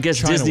 I guess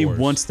China Disney Wars.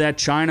 wants that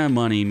China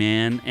money,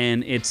 man,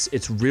 and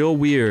it's real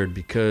weird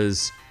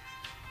because,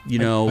 I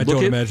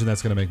don't imagine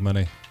that's going to make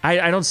money.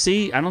 I don't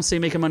see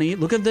making money.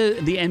 Look at the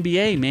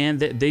NBA, man.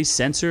 They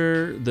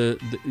censor the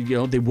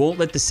they won't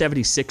let the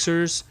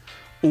 76ers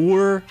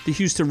or the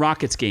Houston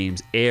Rockets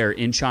games air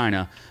in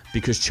China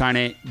because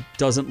China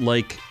doesn't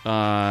like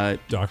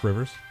Doc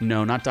Rivers?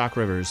 no, not Doc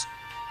Rivers.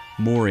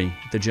 Morey,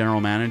 the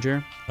general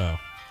manager. Oh.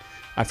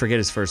 I forget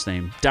his first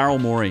name. Daryl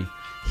Morey.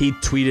 He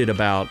tweeted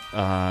about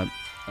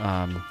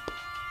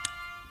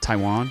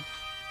Taiwan.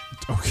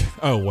 Okay.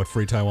 Oh, what,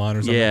 Free Taiwan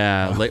or something?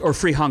 Yeah, or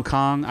Free Hong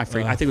Kong. I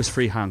think it was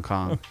Free Hong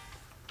Kong.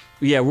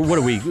 Yeah, what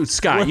are we?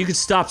 Scott, you could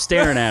stop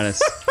staring at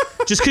us.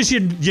 Just because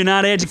you're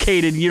not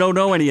educated, you don't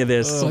know any of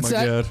this. Oh, What's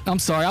my that? God. I'm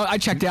sorry. I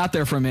checked out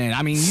there for a minute.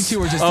 I mean, you two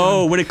were just.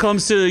 Oh, when it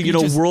comes to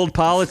just- world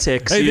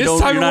politics, Hey, you're this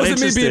time it not wasn't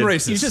interested. me being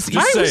racist. You just-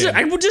 saying.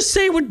 I would just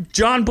say what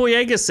John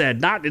Boyega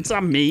said. It's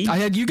not me. I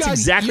had you guys.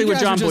 It's exactly you what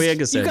guys John were just-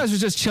 Boyega said. You guys were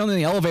just chilling in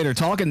the elevator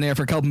talking there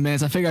for a couple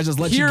minutes. I figured I'd just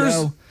let you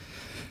go.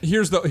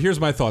 Here's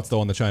my thoughts though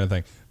on the China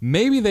thing.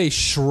 Maybe they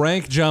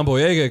shrank John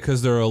Boyega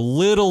because they're a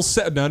little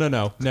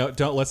no,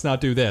 don't, let's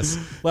not do this.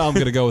 Well, I'm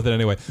gonna go with it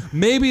anyway.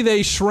 Maybe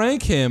they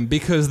shrank him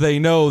because they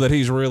know that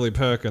he's really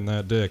packing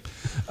that dick.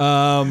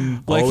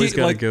 Always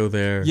gotta go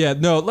there. Yeah,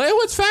 no,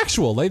 it's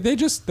factual.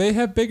 They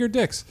have bigger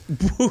dicks.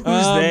 Who's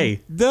they?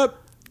 The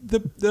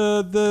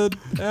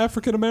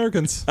African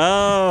Americans.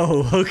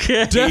 Oh,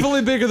 okay.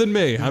 Definitely bigger than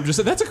me. I'm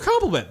just that's a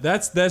compliment.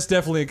 That's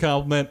definitely a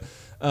compliment.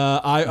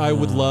 I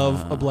would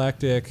love a black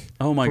dick.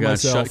 Oh my for God!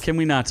 myself. Can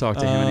we not talk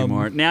to him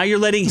anymore? Now you're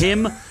letting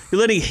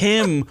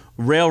him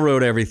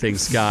railroad everything,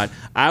 Scott.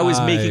 I was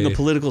making a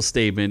political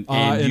statement,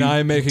 and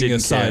I'm making didn't a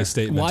size care.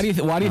 statement. Why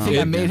do you think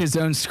I made his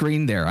own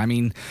screen there? I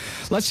mean,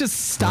 let's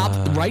just stop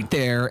right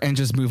there and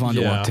just move on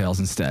to yeah. Work Tales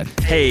instead.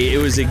 Hey, it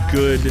was a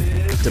good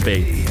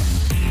debate.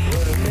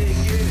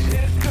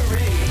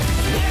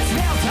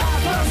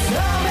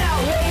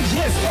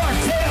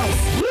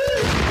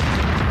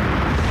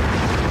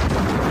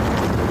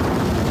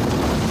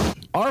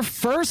 Our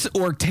first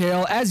Orc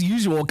Tale, as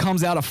usual,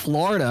 comes out of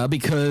Florida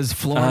because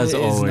Florida As is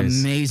an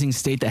always. amazing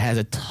state that has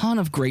a ton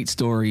of great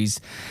stories.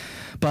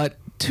 But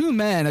two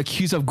men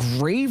accused of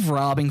grave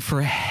robbing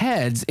for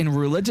heads in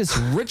religious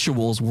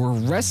rituals were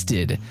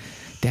arrested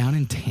down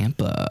in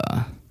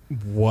Tampa.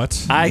 What?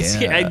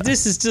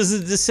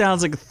 This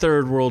sounds like a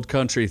third world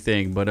country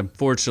thing, but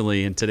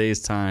unfortunately, in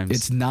today's times,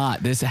 It's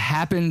not. This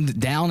happened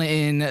down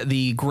in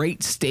the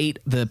great state,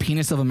 the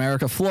penis of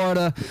America,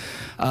 Florida.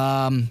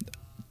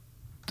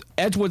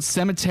 Edgewood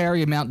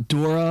Cemetery of Mount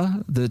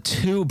Dora. The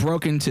two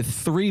broke into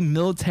 3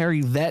 military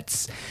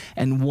vets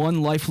and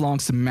 1 lifelong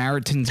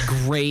Samaritan's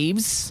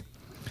graves.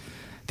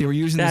 They were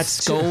using the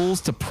skulls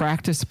to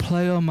practice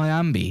Pleo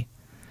Mayambi,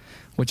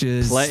 which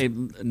is not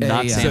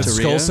Is that Santeria.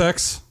 skull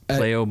sex?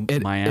 Pleo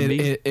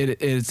Mayambi.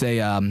 It's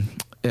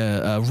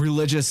a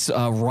religious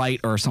rite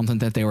or something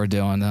that they were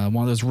doing. One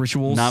of those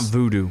rituals. Not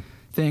voodoo.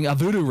 A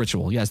voodoo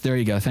ritual. Yes, there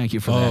you go. Thank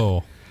you for Oh.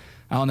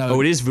 that. I don't know.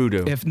 Oh, it is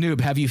voodoo. If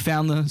Noob, have you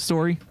found the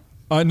story?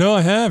 No,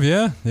 I have.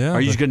 Yeah. Are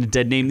you just going to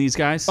dead name these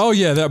guys? Oh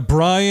yeah, that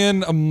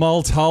Brian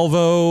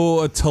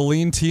Montalvo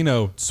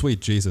Tolentino. Sweet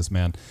Jesus,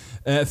 man.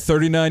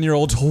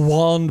 39-year-old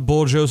Juan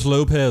Borjos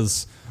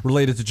Lopez,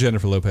 related to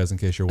Jennifer Lopez, in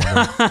case you're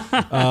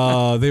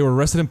wondering. They were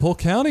arrested in Polk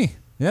County.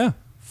 Yeah,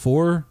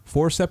 four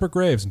separate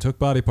graves and took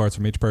body parts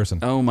from each person,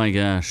 Oh my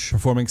gosh.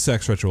 performing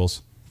sex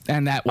rituals.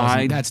 And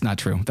that's not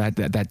true. That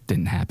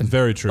didn't happen.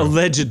 Very true.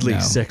 Allegedly No,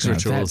 sex no,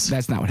 rituals.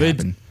 That's not what They-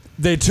 happened.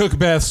 They took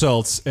bath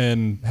salts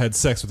and had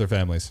sex with their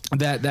families.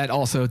 That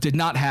also did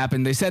not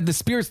happen. They said the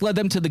spirits led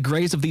them to the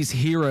graves of these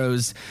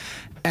heroes.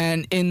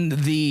 And in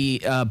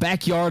the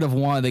backyard of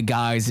one of the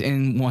guys,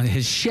 in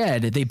his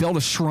shed, they built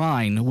a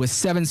shrine with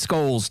 7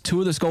 skulls. 2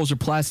 of the skulls are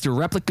plaster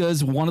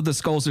replicas. One of the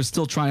skulls they're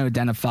still trying to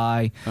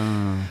identify.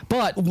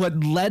 But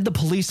what led the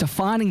police to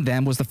finding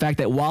them was the fact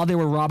that while they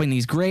were robbing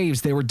these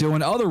graves, they were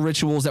doing other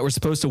rituals that were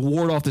supposed to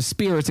ward off the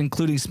spirits,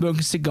 including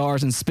smoking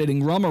cigars and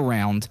spitting rum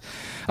around.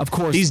 Of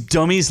course, These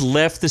dummies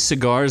left the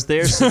cigars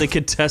there so they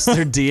could test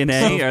their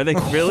DNA. Are they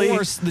really? Of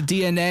course, the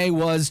DNA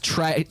was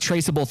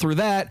traceable through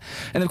that.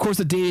 And of course,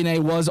 the DNA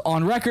was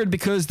on record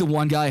because the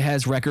one guy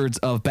has records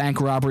of bank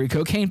robbery,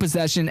 cocaine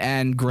possession,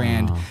 and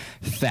grand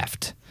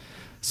theft.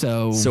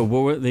 So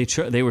what were they?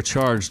 They were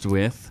charged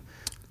with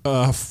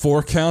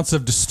 4 counts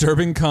of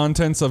disturbing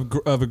contents of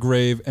a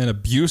grave and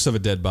abuse of a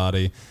dead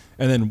body,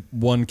 and then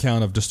 1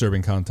 count of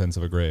disturbing contents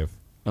of a grave.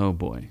 Oh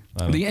boy.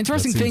 the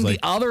interesting that thing, seems the like-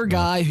 other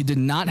guy who did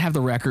not have the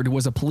record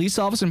was a police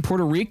officer in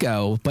Puerto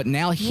Rico, but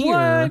now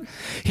here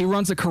he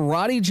runs a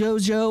karate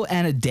dojo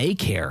and a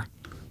daycare.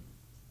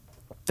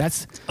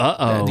 That's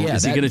yeah,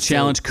 Is he going to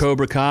challenge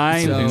Cobra Kai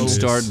and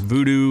start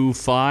Voodoo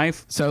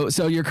 5? So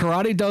your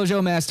karate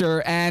dojo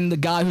master and the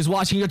guy who's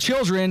watching your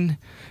children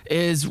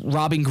is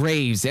robbing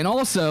graves. And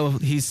also,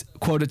 he's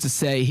quoted to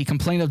say he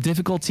complained of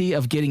difficulty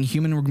of getting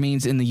human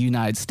remains in the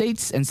United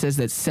States and says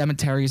that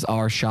cemeteries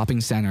are shopping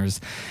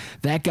centers.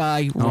 That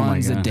guy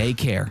runs a God.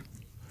 daycare.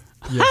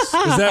 Yes.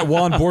 Is that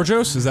Juan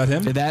Borjos? Is that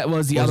him? That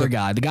was the other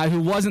guy, the guy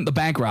who wasn't the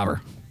bank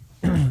robber.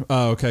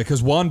 Oh, okay.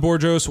 Because Juan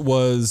Borjos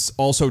was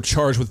also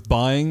charged with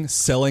buying,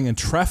 selling, and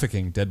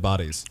trafficking dead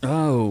bodies.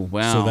 Oh,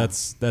 wow. So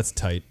that's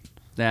tight.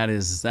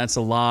 That's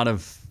a lot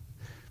of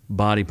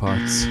body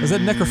parts. Is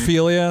that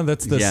necrophilia?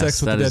 That's the Yes,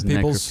 sex with that the is dead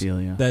peoples?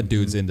 necrophilia. That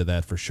dude's into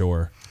that for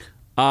sure.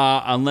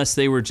 Unless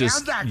they were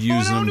just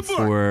using them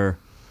for,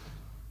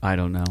 I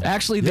don't know.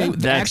 Actually,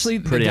 That's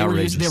pretty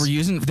outrageous. they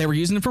were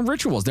using it from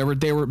rituals. They were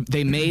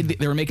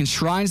making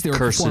shrines. They were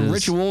Curses. performing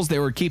rituals. They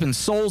were keeping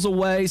souls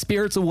away,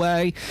 spirits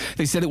away.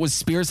 They said it was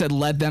spirits that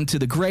led them to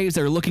the graves.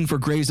 They were looking for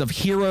graves of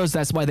heroes.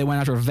 That's why they went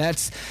after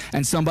vets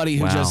and somebody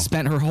who Wow. just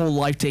spent her whole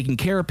life taking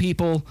care of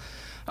people.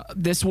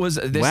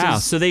 Wow.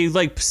 So they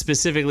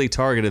specifically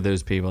targeted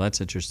those people. That's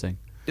interesting.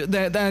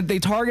 They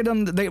target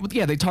them. They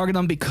target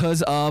them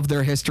because of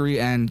their history,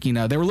 and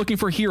they were looking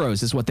for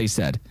heroes, is what they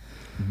said.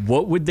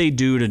 What would they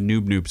do to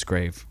Noob Noob's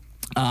grave?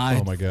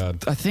 Oh my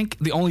God. I think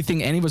the only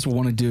thing any of us would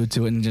want to do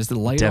to it and just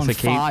light it on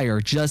Defecate? fire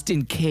just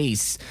in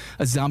case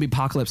a zombie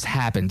apocalypse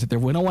happened.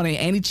 We don't want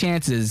any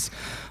chances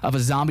of a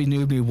zombie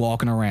noob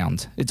walking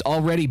around. It's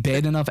already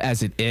bad enough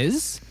as it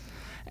is.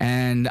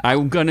 And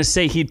I'm gonna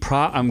say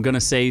I'm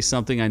gonna say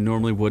something I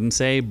normally wouldn't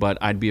say, but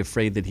I'd be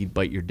afraid that he'd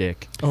bite your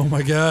dick. Oh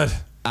my God.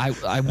 I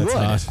would.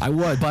 hot. I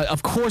would. But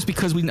of course,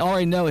 because we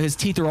already know his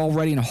teeth are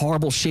already in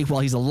horrible shape while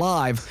he's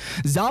alive,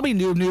 zombie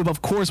noob,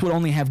 of course, would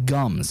only have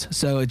gums.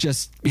 So it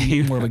just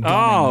be more of a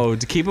gumming.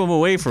 To keep him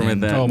away from it.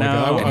 Then Oh my no.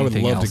 God. I would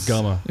anything love else. to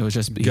gum It was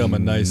just a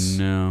nice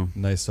No.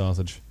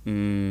 sausage.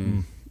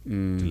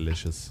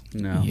 Delicious.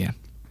 No. Yeah.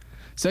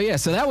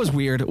 So that was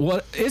weird.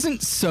 What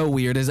isn't so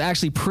weird is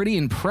actually pretty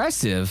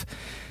impressive.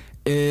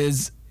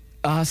 Is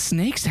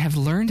snakes have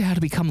learned how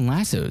to become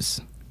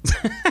lassos.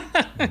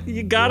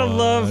 You gotta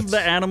love the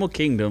animal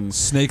kingdom.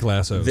 Snake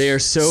lassos. They are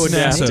so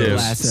Snassos. adaptive.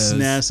 Lassos.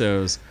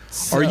 Snassos.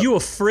 So- Are you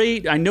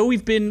afraid? I know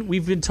we've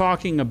been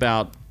talking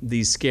about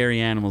these scary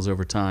animals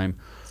over time.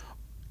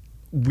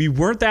 We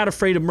weren't that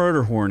afraid of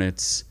murder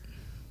hornets.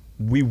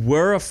 We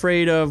were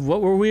afraid of,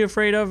 what were we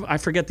afraid of? I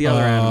forget the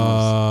other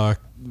animals.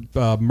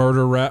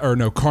 Murder rat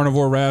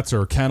carnivore rats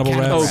or cannibal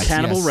Cannibal rats. Oh, rats,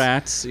 cannibal yes.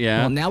 rats. Yeah.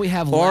 Well, now we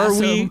have Are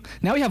lasso.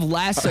 Now we have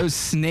lasso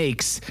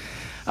snakes.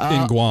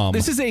 In Guam.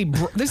 This is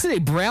a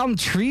brown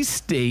tree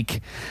snake.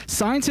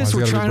 Scientists Why's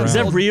were it gotta be trying to. brown? Is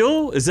that build-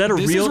 real? Is that a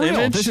This real is real.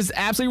 image? This is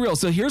absolutely real.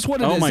 So here's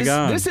what it is. Oh my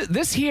God.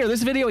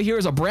 This video here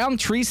is a brown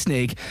tree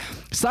snake.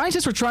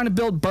 Scientists were trying to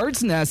build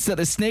birds' nests that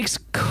the snakes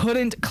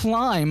couldn't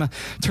climb.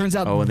 Turns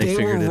out and they they were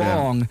figured it out.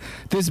 wrong.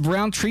 This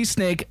brown tree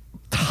snake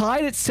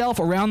tied itself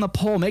around the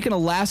pole, making a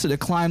lasso to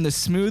climb the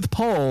smooth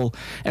pole,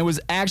 and was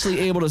actually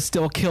able to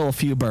still kill a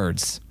few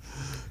birds.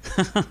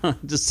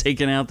 Just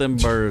taking out them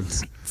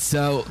birds.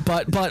 So,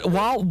 but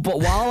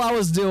while I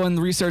was doing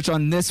research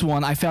on this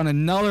one, I found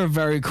another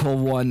very cool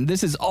one.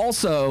 This is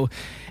also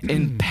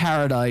in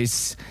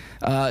Paradise.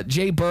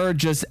 Jay Bird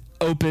just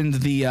opened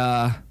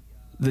the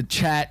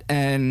chat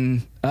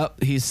and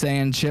he's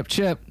saying chip.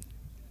 Chip,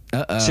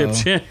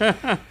 chip.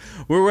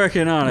 We're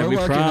working on it. We're We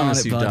working promise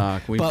on it, you, bud.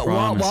 Doc. We but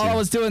promise while you. I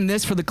was doing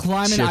this for the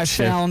climate, Chip, I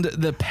chip. found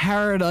the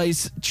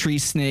Paradise tree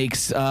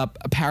snakes.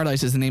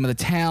 Paradise is the name of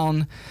the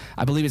town.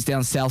 I believe it's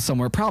down south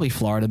somewhere, probably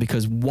Florida,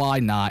 because why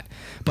not?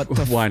 But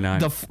Why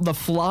not? The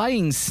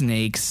flying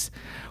snakes,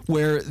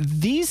 where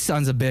these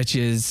sons of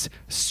bitches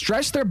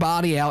stretch their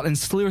body out and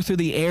slither through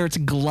the air to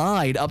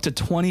glide up to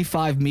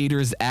 25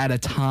 meters at a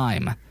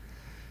time.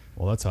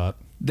 Well, that's hot.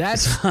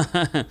 That's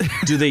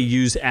Do they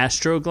use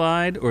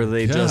Astroglide or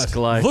they just God,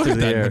 glide look through at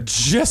the that air?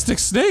 majestic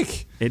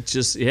snake. It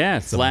just, it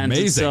flattens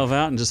amazing. itself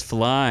out and just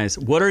flies.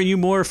 What are you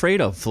more afraid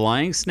of,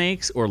 flying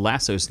snakes or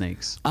lasso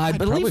snakes? I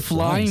probably believe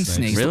flying flying snakes.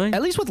 snakes. Really?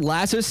 At least with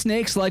lasso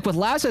snakes, like with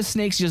lasso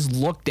snakes, you just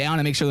look down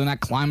and make sure they're not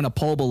climbing a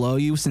pole below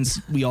you,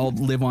 since we all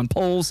live on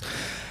poles.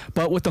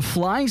 But with the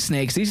flying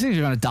snakes, these things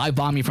are going to dive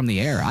bomb you from the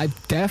air. I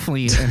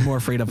definitely am more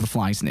afraid of the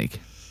flying snake.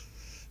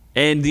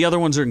 And the other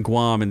ones are in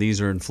Guam and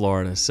these are in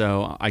Florida.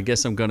 So I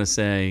guess I'm going to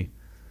say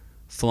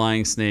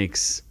flying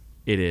snakes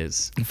it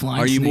is.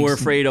 Flying are you more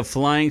snakes. afraid of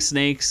flying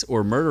snakes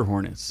or murder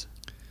hornets?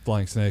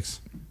 Flying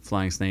snakes.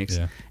 Flying snakes.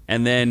 Yeah.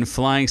 And then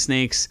flying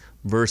snakes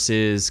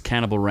versus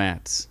cannibal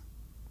rats.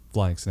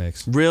 Flying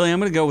snakes. Really,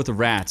 I'm going to go with the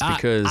rats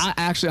because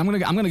I'm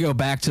gonna go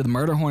back to the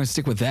murder hornet,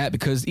 stick with that,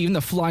 because even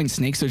the flying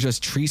snakes are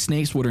just tree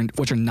snakes,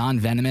 which are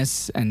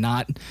non-venomous and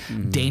not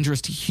dangerous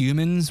to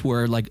humans.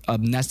 Where like a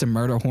nest of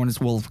murder hornets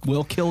will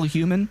kill a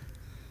human,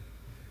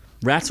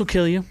 rats will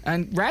kill you.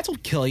 and rats will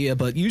kill you,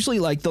 but usually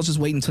like they'll just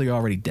wait until you're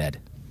already dead.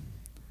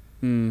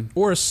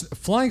 Or a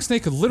flying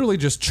snake could literally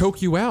just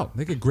choke you out.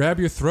 They could grab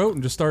your throat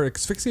and just start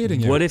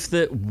asphyxiating you. What if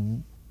the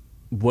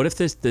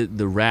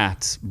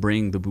rats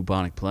bring the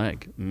bubonic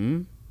plague?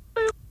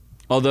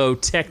 Although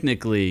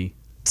technically,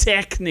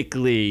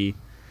 the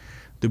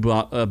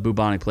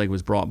bubonic plague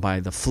was brought by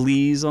the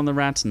fleas on the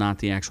rats, not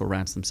the actual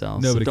rats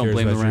themselves. Nobody so don't cares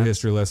blame about the your rats.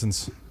 history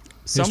lessons.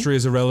 Some- History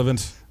is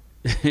irrelevant.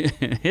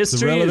 History It's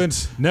is-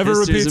 irrelevant. Never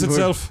history is repeats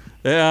important. itself.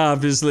 Yeah,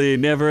 obviously,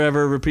 never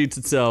ever repeats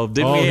itself.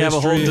 Didn't All we have a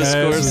whole history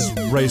has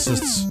discourse? is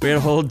racists. We had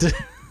a whole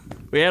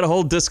we had a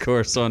whole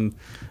discourse on.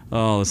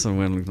 Oh, listen,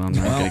 I'm not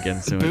gonna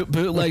get into it.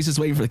 Bootlegs is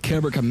waiting for the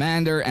Cobra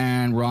Commander,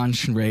 and Ron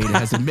Schneider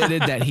has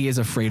admitted that he is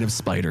afraid of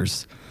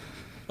spiders.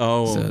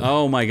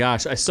 Oh my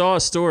gosh! I saw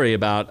a story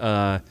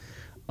about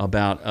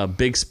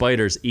big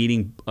spiders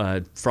eating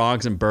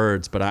frogs and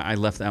birds, but I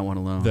left that one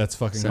alone. That's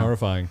fucking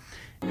horrifying.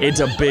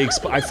 It's a big.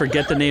 I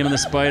forget the name of the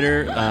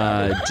spider.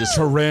 Just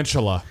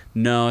Tarantula.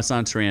 no, it's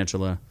not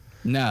tarantula.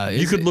 No,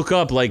 You could look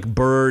up like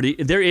bird.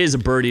 There is a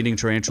bird-eating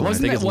tarantula. I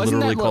think it's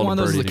literally called one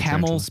a of those bird-eating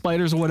camel tarantula.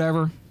 spiders or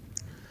whatever?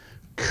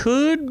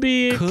 Could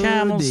be a Could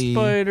camel be.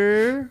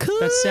 spider.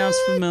 That sounds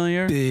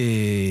familiar.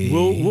 Big.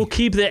 We'll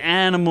keep the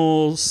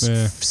animals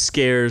Yeah.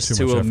 scares Too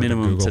to much a effort to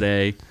minimum Google.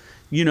 today.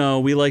 You know,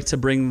 we like to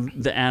bring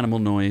the animal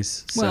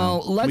noise. So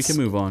Well, we can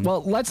move on.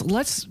 Well,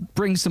 let's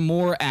bring some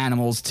more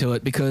animals to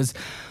it, because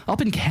up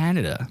in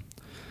Canada,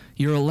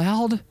 you're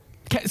allowed.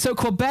 So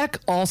Quebec,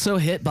 also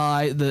hit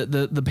by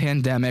the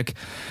pandemic,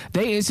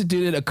 they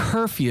instituted a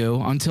curfew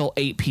until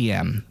 8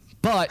 p.m.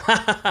 But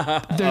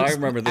I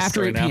remember this after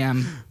story 8 now.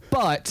 p.m.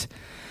 But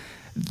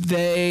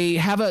they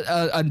have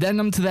a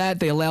addendum to that.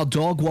 They allow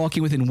dog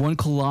walking within 1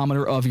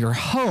 kilometer of your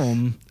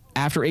home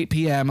after 8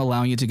 p.m.,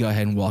 allowing you to go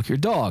ahead and walk your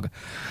dog.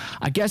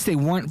 I guess they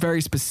weren't very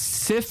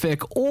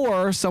specific,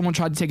 or someone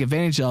tried to take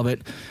advantage of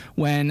it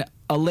when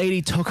a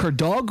lady took her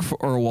dog for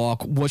a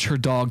walk, which her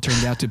dog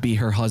turned out to be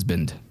her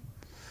husband.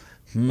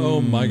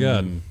 Oh my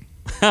god.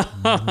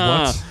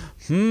 What?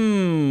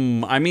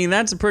 I mean,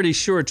 that's a pretty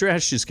short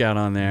dress you got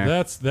on there.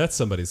 That's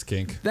somebody's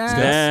kink.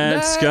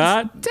 That's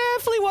Scott?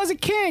 Definitely was a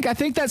kink. I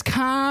think that's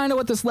kind of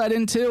what this led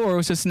into, or it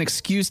was just an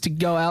excuse to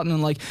go out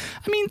and like.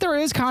 I mean, there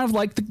is kind of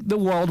like the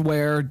world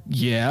where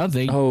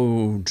they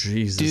Oh,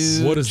 Jesus.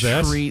 do What is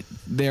that? treat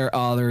their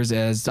others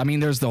as. I mean,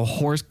 there's the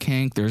horse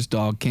kink, there's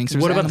dog kinks.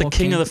 There's What about the animal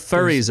king of the kink,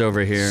 there's furries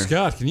over here?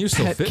 Scott, can you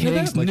still pet fit into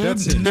kinks. that? Like that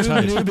seems Noob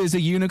tight. Noob is a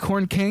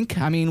unicorn kink.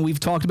 I mean, we've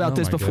talked about Oh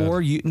this my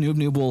before. Noob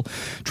Noob will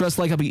dress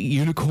like a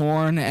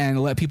unicorn and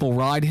let people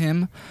ride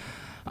him.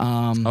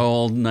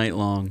 All night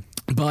long.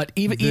 But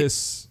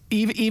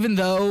even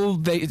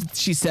though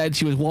she said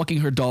she was walking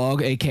her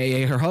dog,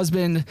 aka her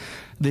husband,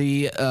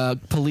 the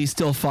police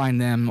still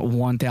fined them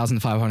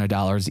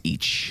 $1,500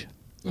 each.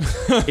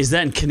 Is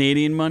that in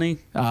Canadian money?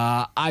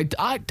 I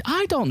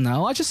don't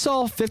know. I just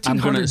saw I'm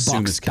gonna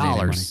assume $1,500 it's Canadian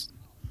dollars.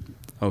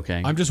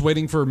 Okay. I'm just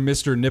waiting for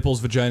Mr. Nipples,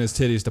 Vaginas,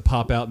 Titties to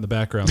pop out in the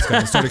background, Scott,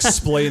 and start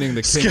explaining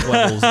the kink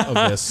levels of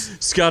this.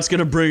 Scott's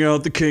gonna bring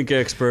out the kink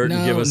expert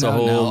and give us a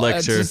whole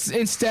lecture.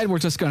 Instead, we're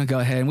just going to go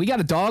ahead, and we got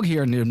a dog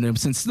here, Noob Noob.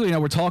 Since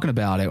we're talking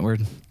about it,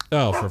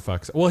 Oh, for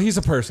fuck's sake. Well, he's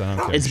a person. I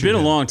don't care. It's Shoot been a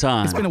him. long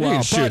time. it's been a You while.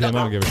 can shoot but- him. I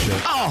don't give a shit.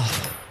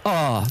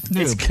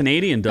 It's Noob.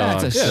 Canadian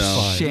dog. That's a Yeah, it's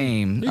fine.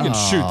 shame. You can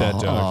shoot that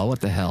dog. Oh, what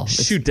the hell?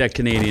 Shoot that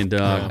Canadian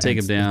dog. Take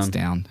him down. It's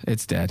down.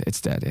 It's dead.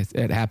 It's dead.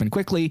 It happened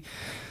quickly.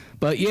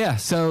 But yeah,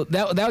 so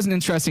that was an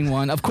interesting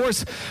one. Of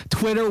course,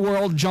 Twitter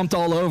world jumped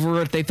all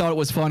over it. They thought it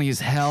was funny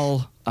as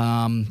hell.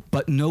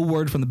 But no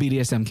word from the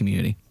BDSM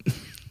community.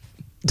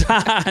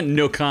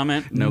 No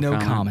comment. No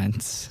comment.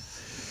 comments.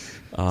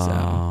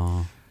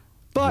 Oh.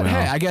 But Well.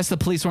 hey, I guess the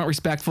police weren't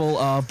respectful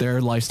of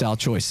their lifestyle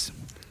choice.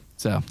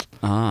 So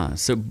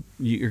So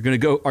you're gonna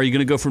go? Are you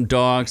gonna go from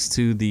dogs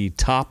to the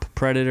top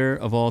predator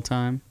of all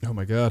time? Oh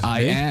my god.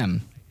 I Me?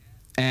 am.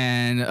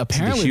 And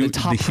apparently the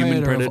top the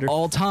human predator predator? of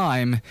all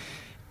time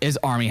is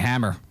Army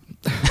Hammer.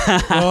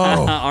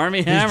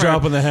 Army Hammer. He's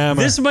dropping the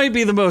hammer. This might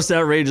be the most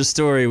outrageous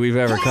story we've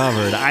ever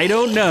covered. I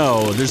don't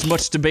know. There's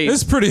much debate.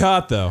 This is pretty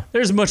hot, though.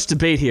 There's much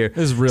debate here.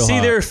 This is real See,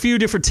 hot. there are a few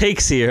different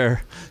takes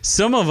here.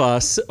 Some of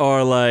us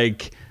are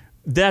like,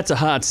 that's a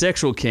hot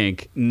sexual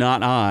kink,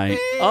 not I.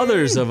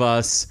 Others of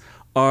us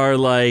are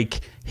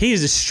like,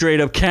 he's a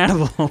straight up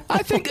cannibal.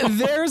 I think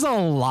there's a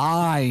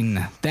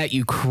line that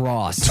you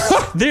cross.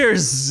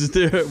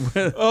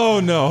 Oh,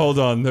 no, hold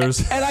on. There's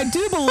And I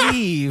do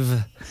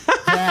believe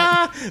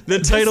that the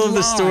title of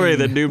the story line-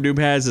 that Noob Noob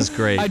has is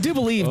great. I do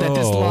believe that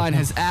this line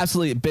has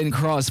absolutely been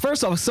crossed.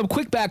 First off, some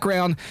quick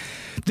background.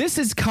 This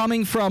is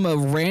coming from a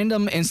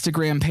random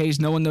Instagram page.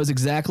 No one knows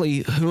exactly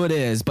who it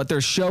is, but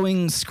they're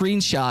showing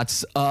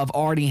screenshots of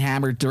Arnie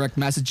Hammer direct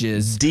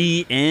messages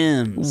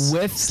DMs.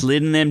 With-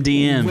 Slid in them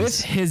DMs.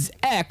 with his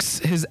ex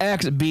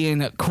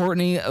being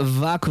Courtney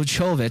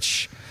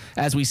Vakuchovich,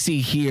 as we see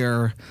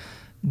here.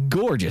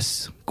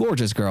 Gorgeous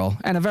girl.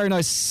 And a very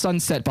nice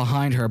sunset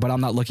behind her, but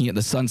I'm not looking at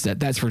the sunset.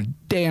 That's for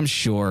damn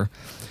sure.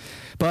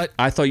 But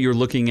I thought you were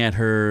looking at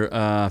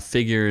her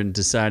figure and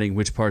deciding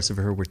which parts of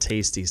her were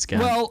tasty, Scott.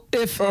 well,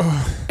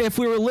 if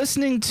we were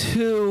listening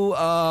to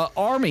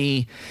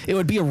Army, it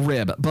would be a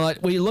rib.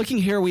 But when you're looking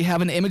here, we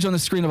have an image on the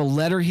screen of a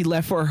letter he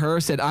left for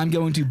her. Said, "I'm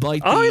going to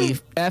bite the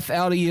F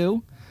out of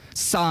you."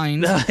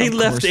 Signed. he of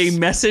left course. a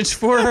message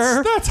for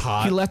her. that's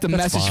hot. He left a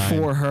That's message fine.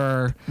 for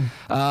her.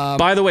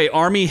 By the way,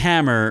 Army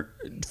Hammer,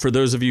 for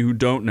those of you who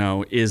don't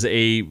know, is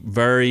a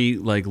very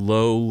like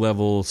low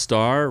level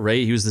star,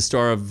 right? He was the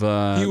star of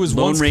He was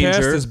Lone once Ranger.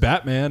 cast as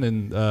Batman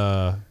and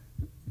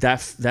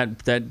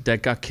That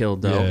got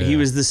killed though. Yeah. He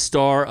was the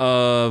star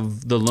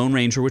of the Lone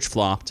Ranger, which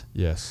flopped.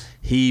 yes.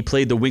 He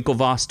played the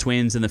Winklevoss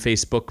twins in the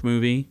Facebook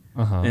movie,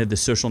 Uh-huh. The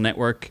Social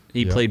Network.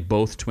 He Yep. played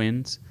both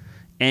twins,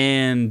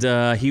 and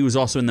he was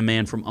also in The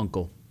Man from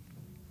U.N.C.L.E.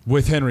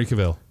 With Henry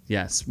Cavill.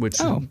 Yes, which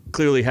Oh.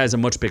 clearly has a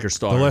much bigger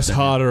star. The less than-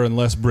 hotter and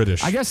less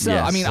British. I guess so.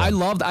 Yes. I mean, I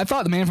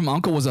thought The Man from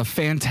U.N.C.L.E. was a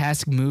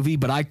fantastic movie,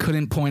 but I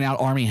couldn't point out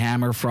Army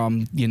Hammer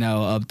from,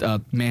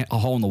 a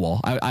hole in the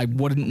wall. I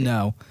wouldn't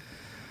know.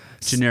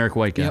 Generic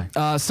white guy.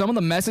 Yep. Some of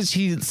the message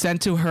he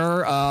sent to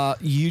her,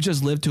 you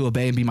just live to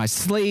obey and be my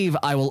slave.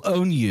 I will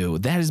own you.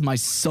 That is my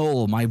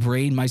soul, my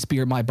brain, my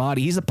spirit, my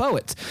body. He's a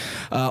poet.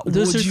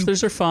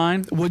 Those are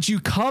fine. Would you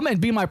come and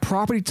be my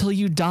property till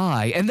you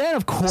die? And then,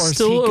 of course,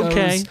 Still he goes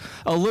okay.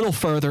 a little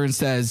further and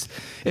says,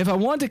 if I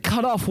wanted to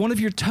cut off one of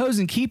your toes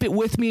and keep it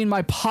with me in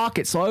my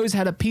pocket, so I always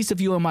had a piece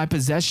of you in my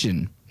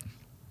possession.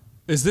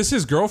 Is this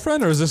his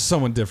girlfriend or is this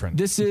someone different?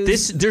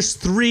 There's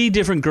three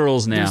different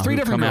girls now There's three who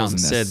different come out girls and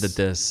in said this.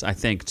 that this, I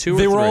think, two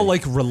They or were three. all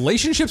like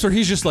relationships, or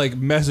he's just like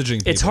messaging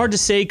people? It's hard to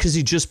say because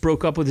he just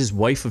broke up with his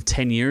wife of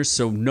 10 years,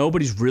 so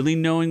nobody's really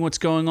knowing what's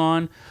going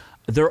on.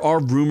 There are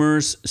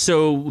rumors.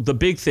 So the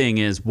big thing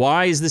is,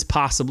 why is this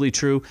possibly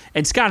true?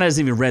 And Scott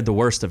hasn't even read the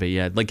worst of it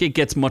yet. Like, it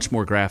gets much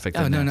more graphic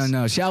Oh, than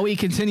no. this. Shall we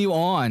continue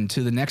on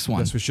to the next one?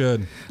 Yes, we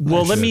should.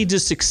 Well, let me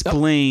just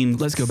explain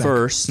Let's go back.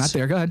 first. Not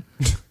there. Go ahead.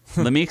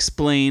 Let me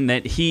explain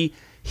that he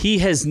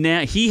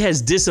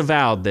has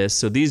disavowed this,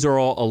 so these are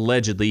all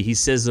allegedly. He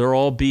says they're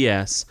all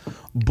BS,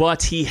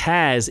 but he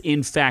has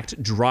in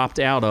fact dropped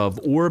out of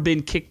or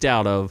been kicked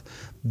out of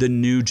the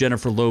new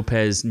Jennifer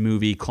Lopez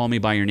movie, Call Me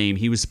by Your Name.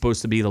 He was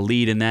supposed to be the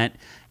lead in that.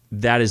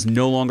 That is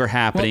no longer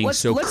happening. let's-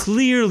 So let's-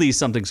 clearly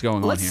something's going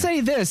on Let's here.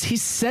 say this. He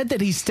said that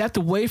he stepped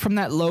away from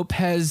that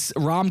Lopez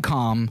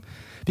rom-com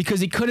because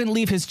he couldn't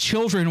leave his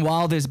children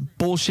while this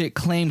bullshit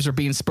claims are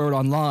being spurred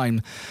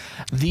online.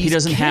 These He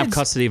doesn't have kids-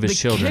 custody of his the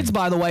children. kids,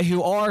 by the way,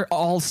 who are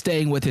all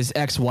staying with his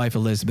ex-wife,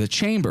 Elizabeth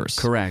Chambers.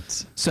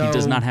 Correct. So- he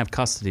does not have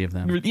custody of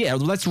them. Yeah,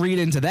 let's read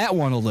into that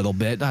one a little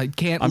bit. I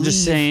can't. I'm just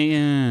leave-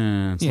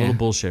 saying, it's a little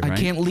bullshit, right?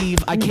 I can't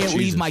leave. I can't leave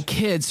Jesus. my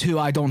kids who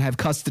I don't have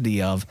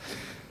custody of.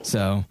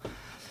 So,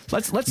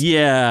 let's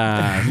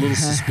Yeah, a little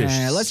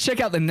suspicious. let's check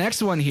out the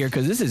next one here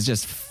because this is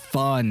just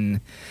fun.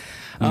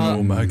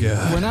 Oh my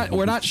god.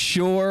 We're not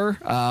sure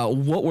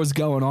what was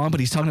going on, but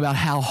he's talking about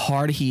how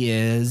hard he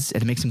is,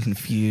 and it makes him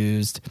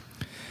confused.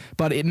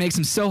 But it makes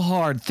him so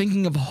hard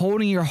thinking of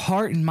holding your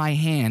heart in my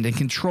hand and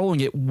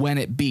controlling it when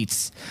it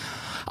beats.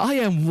 I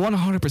am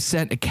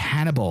 100% a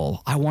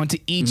cannibal. I want to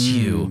eat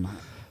you.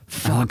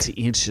 I want to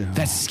eat you.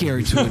 That's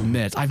scary to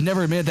admit. I've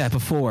never admitted that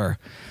before.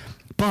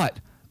 But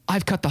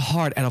I've cut the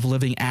heart out of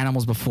living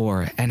animals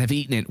before and have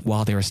eaten it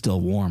while they were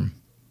still warm.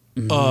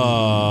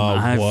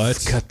 I've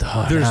what? cut the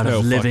heart There's out no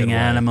of living fucking way.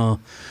 animal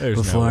There's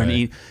no before and way.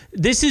 eat.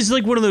 This is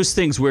like one of those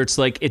things where it's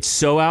like it's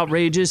so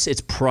outrageous,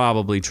 it's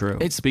probably true.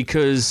 It's-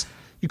 because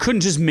you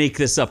couldn't just make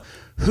this up.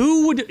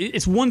 Who would?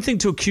 It's one thing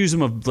to accuse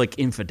him of like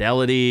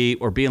infidelity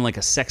or being like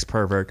a sex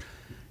pervert.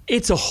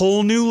 It's a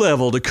whole new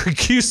level to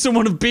accuse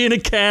someone of being a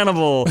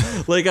cannibal.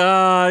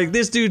 Like,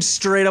 this dude's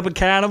straight up a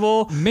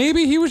cannibal.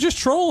 Maybe he was just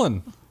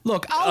trolling.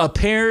 Look,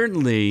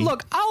 apparently.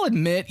 I'll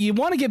admit, you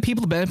want to give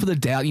people the benefit of the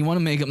doubt. You want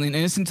to make them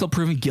innocent until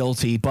proven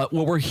guilty. But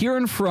what we're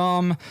hearing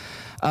from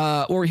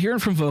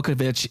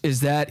Vukovic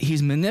is that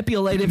he's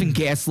manipulative and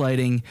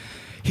gaslighting.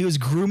 He was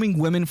grooming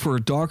women for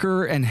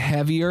darker and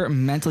heavier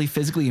mentally,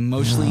 physically,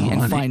 emotionally,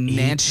 and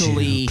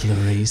financially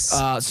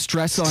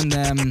stress on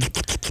them.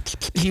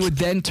 He would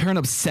then turn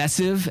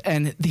obsessive,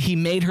 and he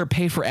made her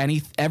pay for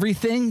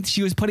everything.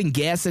 She was putting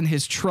gas in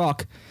his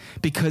truck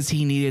because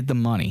he needed the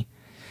money.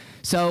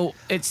 So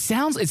it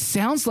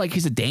sounds like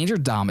he's a danger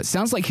dom. It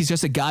sounds like he's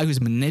just a guy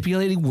who's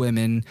manipulating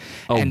women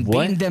and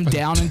beating them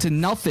down into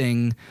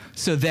nothing,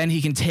 so then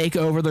he can take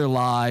over their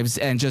lives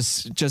and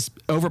just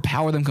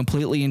overpower them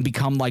completely and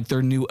become like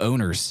their new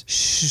owners.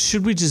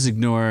 Should we just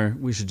ignore?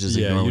 We should just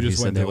ignore what he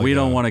said there. Like we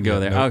don't want to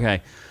go there. Nope.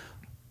 Okay.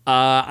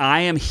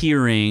 I am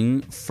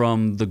hearing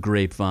from the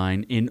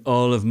grapevine in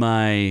all of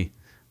my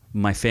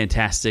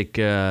fantastic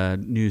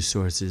news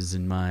sources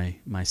and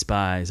my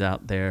spies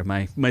out there,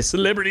 my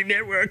celebrity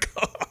network,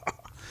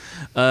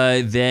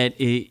 that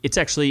it's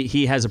actually,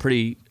 he has a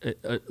pretty,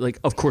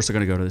 of course they're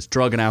going to go to this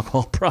drug and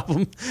alcohol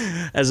problem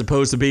as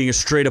opposed to being a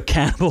straight up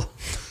cannibal.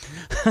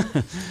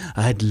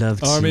 I'd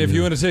love to. Army, if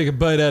you want to take a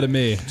bite out of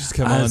me, just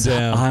come on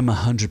down. I'm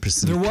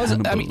 100%. There was,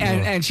 cannibal. I mean,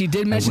 and she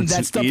did mention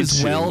that stuff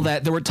as well.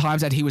 That there were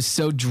times that he was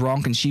so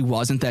drunk and she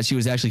wasn't, that she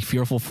was actually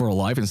fearful for her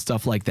life and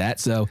stuff like that.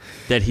 So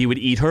that he would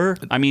eat her.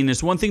 I mean,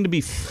 it's one thing to be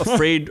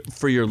afraid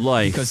for your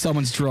life because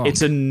someone's drunk.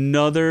 It's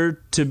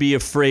another to be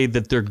afraid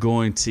that they're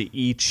going to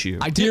eat you.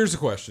 Here's a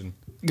question.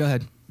 Go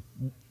ahead.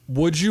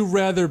 Would you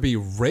rather be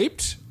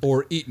raped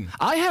or eaten?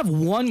 I have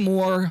one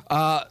more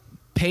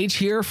page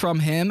here from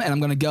him, and I'm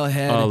going to go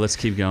ahead. Oh, let's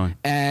keep going.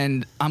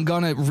 And I'm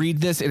going to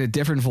read this in a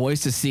different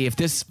voice to see if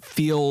this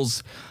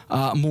feels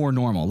more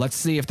normal. Let's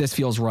see if this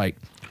feels right.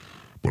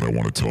 But I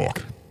want to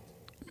talk.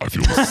 I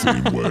feel the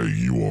same way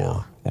you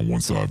are on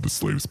one side of the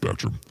slave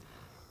spectrum.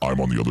 I'm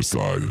on the other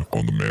side,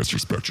 on the master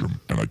spectrum,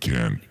 and I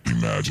can't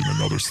imagine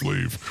another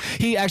slave.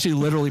 He actually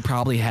literally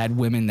probably had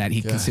women that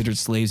he considered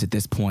slaves at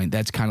this point.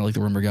 That's kind of like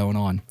the rumor going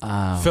on.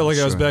 Felt like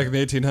I was back in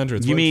the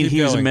 1800s. You mean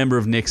he was a member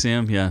of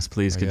NXIVM? Yes,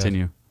 please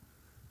continue.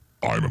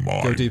 I'm a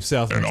mine, Go deep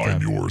south and next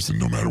I'm time. yours, and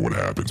no matter what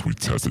happens, we've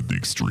tested the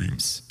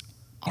extremes.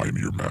 I am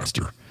your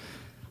master.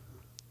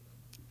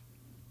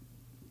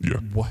 Yeah.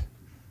 What?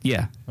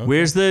 Yeah.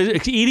 Where's the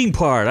eating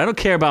part? I don't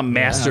care about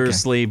master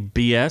slave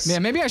BS. Yeah,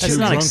 maybe I should. That's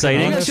not exciting.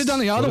 Maybe I should have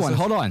done the other one.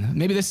 Hold on.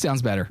 Maybe this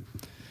sounds better.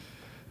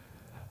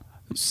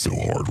 So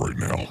hard right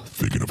now,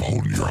 thinking of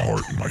holding your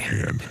heart in my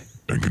hand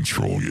and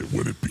controlling it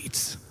when it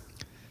beats.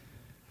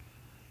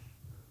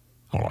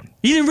 Hold on.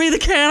 You didn't read the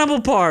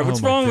cannibal part.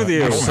 What's wrong with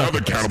you? I don't have the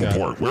cannibal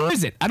part. Where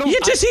is it? I don't. You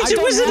just- I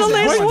don't was it have the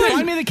that. last one?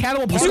 Find me the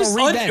cannibal part. I'll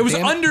read that. It was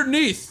damn it.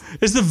 underneath.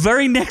 It's the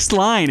very next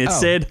line. It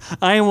said,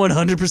 "I am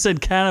 100%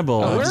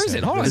 cannibal." Oh, where is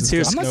it? Hold on. Let's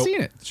hear I'm not Scott.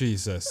 seeing it.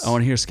 Jesus. I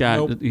want to hear Scott.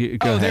 Nope.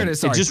 Go ahead. there it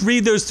is, sorry. Just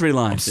read those three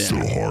lines. So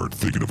hard,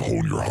 thinking of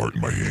holding your heart in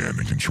my hand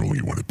and controlling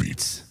it when it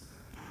beats.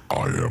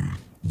 I am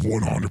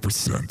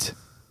 100%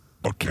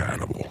 a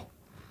cannibal.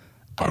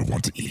 I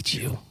want to eat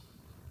you.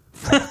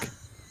 Fuck.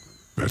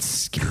 That's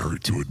scary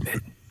to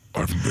admit.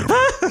 I've never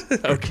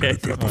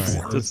admitted that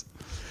before.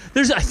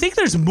 I think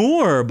there's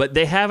more, but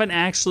they haven't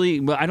actually.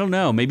 Well, I don't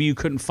know. Maybe you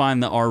couldn't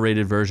find the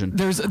R-rated version.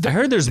 I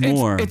heard there's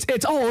more.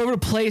 It's all over the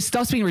place.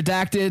 Stuff's being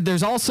redacted.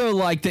 There's also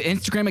like the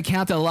Instagram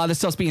account that a lot of this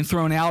stuff's being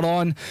thrown out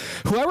on.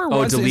 Whoever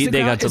runs the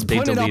Instagram is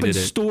putting it up in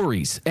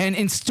stories, and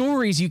in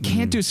stories you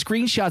can't do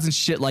screenshots and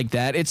shit like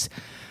that.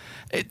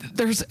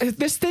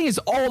 This thing is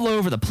all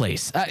over the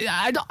place.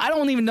 I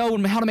don't even know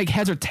how to make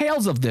heads or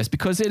tails of this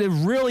because it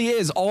really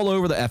is all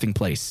over the effing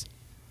place.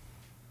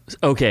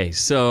 Okay,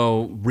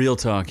 so real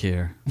talk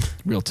here.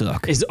 Real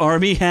talk. Is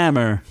Armie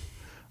Hammer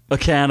a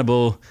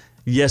cannibal?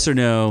 Yes or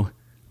no?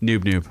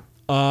 Noob.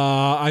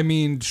 I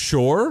mean,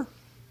 sure.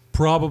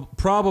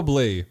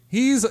 Probably.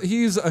 He's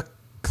a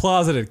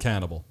closeted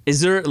cannibal.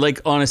 Is there,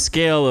 like, on a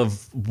scale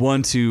of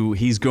 1 to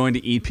he's going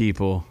to eat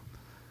people?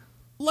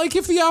 Like,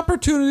 if the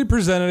opportunity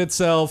presented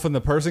itself and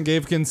the person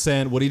gave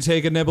consent, would he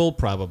take a nibble?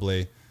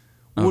 Probably.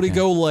 Would he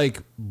go,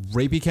 like,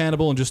 rapey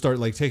cannibal and just start,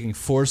 like, taking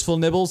forceful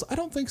nibbles? I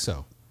don't think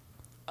so.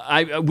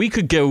 We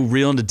could go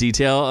real into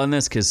detail on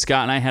this because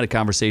Scott and I had a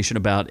conversation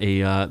about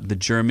the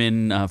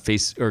German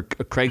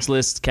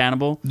Craigslist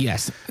cannibal.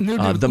 Yes,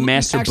 the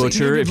Master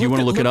Butcher. If you want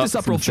to look it up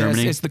from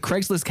Germany, it's the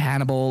Craigslist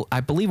cannibal.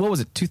 I believe, what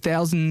was it,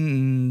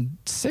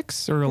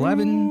 2006 or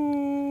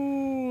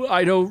 11?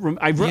 I don't.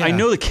 I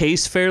know the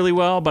case fairly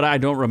well, but I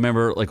don't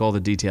remember like all the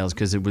details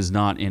because it was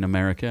not in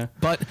America.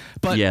 But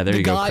yeah, there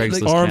you go.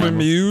 Craigslist Armin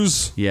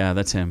Muse. Yeah,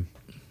 that's him.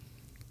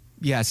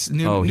 Yes.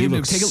 He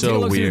looks take a so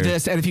look weird. through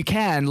this, and if you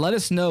can, let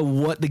us know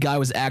what the guy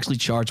was actually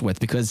charged with,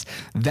 because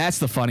that's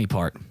the funny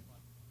part.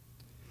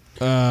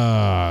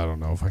 I don't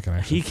know if I can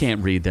actually. He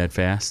can't read that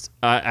fast.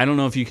 I don't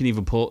know if you can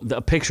even pull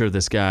a picture of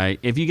this guy.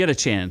 If you get a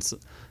chance,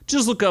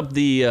 just look up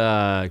the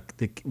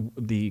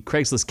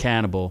Craigslist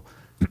cannibal,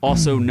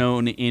 also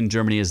known in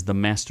Germany as the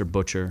Master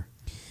Butcher.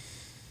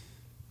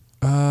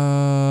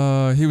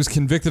 He was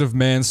convicted of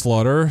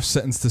manslaughter,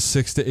 sentenced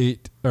to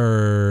 8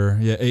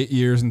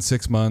 years and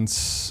 6 months.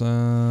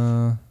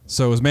 So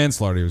it was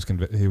manslaughter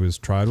he was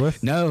tried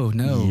with? No.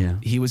 Yeah.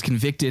 He was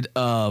convicted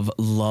of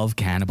love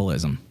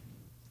cannibalism.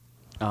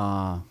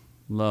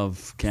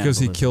 Love cannibalism. Because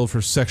he killed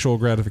for sexual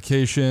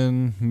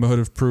gratification,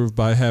 motive proved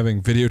by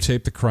having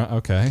videotaped the crime.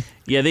 Okay.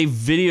 Yeah, they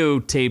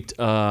videotaped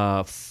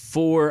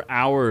 4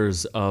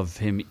 hours of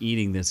him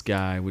eating this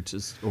guy,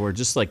 or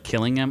just like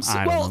killing him.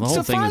 I don't know. The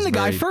whole thing is very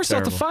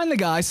terrible. To find the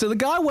guy, so the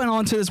guy went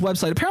onto this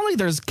website. Apparently,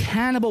 there's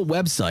cannibal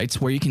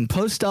websites where you can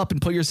post up and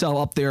put yourself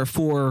up there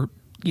for,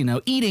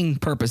 eating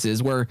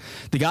purposes, where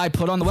the guy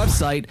put on the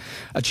website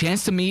a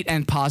chance to meet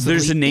and possibly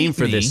There's a name eat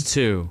for me. this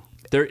too.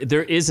 There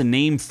is a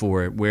name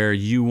for it where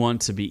you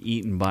want to be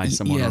eaten by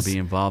someone yes. or be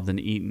involved in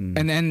eating.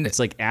 And then it's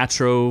like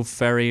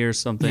atrophy or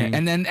something. Yeah,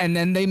 and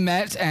then they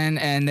met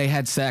and they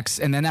had sex,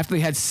 and then after they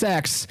had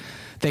sex,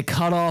 they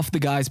cut off the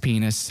guy's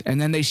penis, and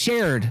then they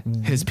shared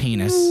his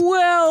penis.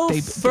 Well,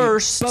 They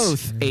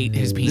both ate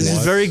his penis. This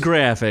is very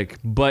graphic,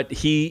 but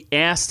he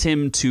asked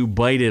him to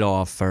bite it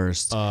off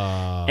first.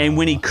 And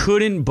when he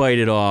couldn't bite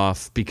it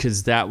off,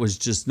 because that was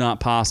just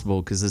not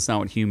possible, because that's not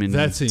what human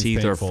That seems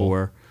teeth painful.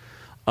 are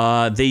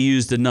for, they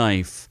used a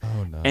knife.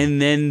 Oh, no. And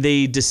then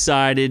they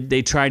tried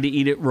to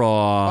eat it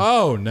raw.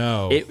 Oh,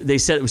 no. They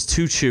said it was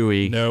too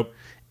chewy. Nope.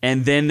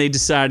 And then they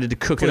decided to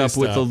cook it Please up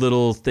with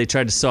stop. they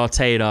tried to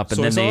saute it up, and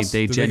Soy then sauce?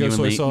 they Did they go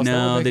soy genuinely, sauce? That would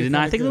no, make they it did not.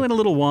 I kinda think they good. went a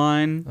little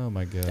wine. Oh,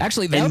 my God.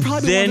 Actually, And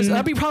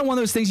that'd be probably one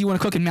of those things you want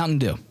to cook in Mountain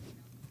Dew.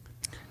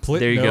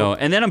 There you go.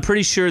 And then I'm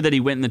pretty sure that he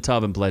went in the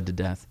tub and bled to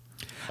death.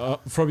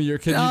 From your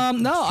kid?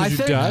 No, I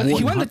think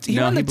he went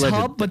in the bled to-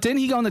 tub, but didn't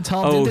he go in the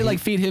tub? Didn't they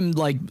feed him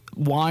like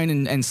wine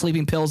and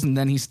sleeping pills, and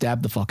then he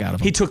stabbed the fuck out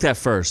of him? He took that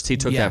first. He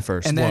took that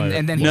first. And then Why?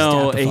 and then he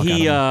no, stabbed the fuck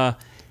he out of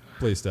him.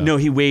 Please stop. no,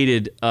 he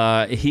waited.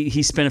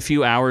 He spent a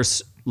few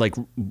hours like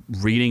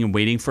reading and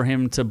waiting for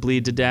him to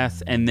bleed to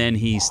death, and then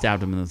he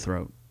stabbed him in the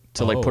throat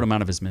to like put him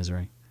out of his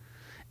misery.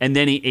 And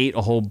then he ate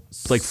a whole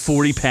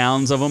 40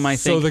 pounds of them. I think.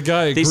 So the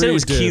guy They said it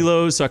was agreed to-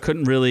 kilos, so I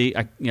couldn't really.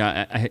 I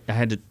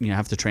had to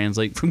have to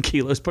translate from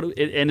kilos, but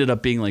it ended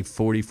up being like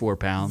 44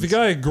 pounds. The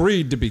guy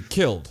agreed to be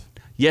killed.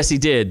 Yes, he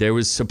did. There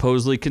was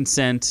supposedly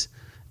consent,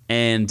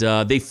 and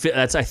I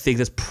think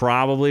that's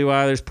probably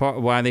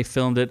why they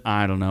filmed it.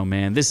 I don't know,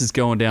 man. This is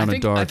going down a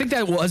dark. I think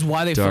that was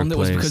why they dark filmed it,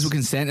 was because place. of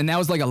consent, and that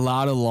was like a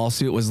lot of the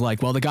lawsuit was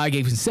like, well, the guy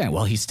gave consent,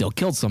 well, he still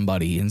killed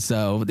somebody, and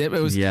so it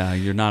was. Yeah,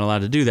 you're not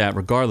allowed to do that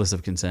regardless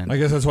of consent. I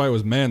guess that's why it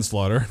was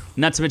manslaughter.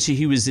 Not to mention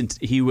he was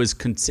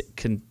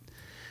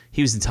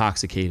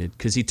intoxicated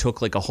because he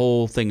took like a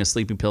whole thing of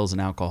sleeping pills and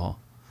alcohol.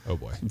 Oh,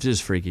 boy. Which is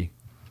freaky.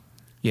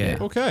 Yeah.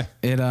 Okay.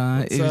 It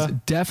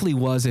definitely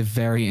was a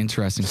very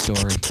interesting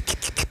story.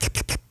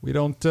 We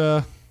don't,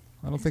 I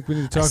don't think we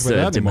need to talk about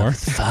that anymore.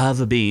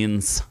 Fava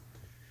beans.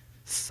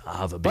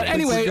 Fava beans. But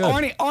anyway,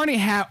 good. Armie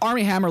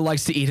Hammer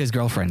likes to eat his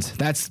girlfriends.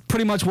 That's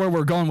pretty much where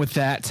we're going with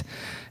that.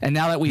 And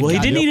now that we've Well, he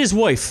got- didn't eat his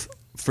wife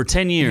for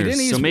 10 didn't years,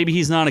 eat so his- maybe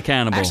he's not a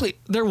cannibal. Actually,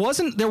 there was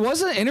an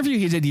interview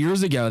he did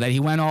years ago that he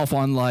went off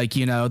on, like,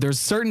 there's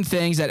certain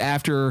things that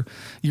after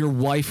your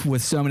wife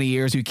with so many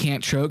years, you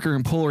can't choke her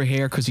and pull her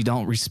hair because you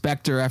don't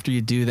respect her after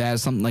you do that,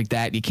 something like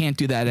that. You can't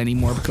do that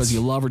anymore because you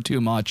love her too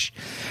much.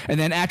 And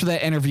then after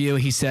that interview,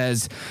 he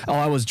says, "Oh,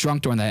 I was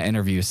drunk during that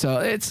interview." So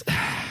it's.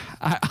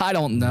 I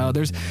don't know.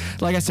 There's,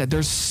 like I said,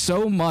 there's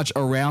so much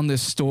around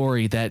this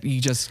story that I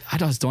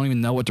just don't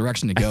even know what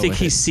direction to go. I think with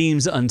he it.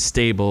 seems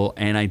unstable,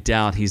 and I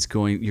doubt you're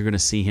going to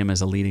see him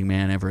as a leading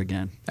man ever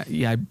again.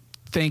 Yeah, I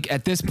think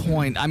at this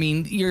point, I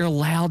mean, you're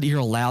allowed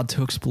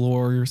to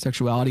explore your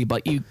sexuality,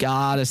 but you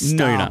gotta stop.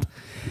 No, you're not.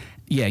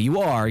 Yeah,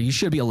 you are. You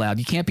should be allowed.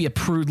 You can't be a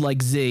prude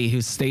like Z who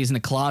stays in the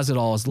closet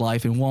all his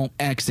life and won't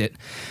exit,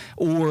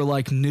 or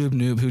like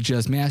Noob who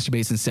just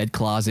masturbates in said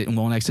closet and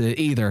won't exit it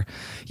either.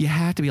 You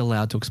have to be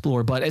allowed to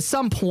explore, but at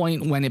some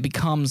point when it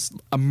becomes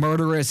a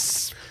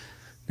murderous,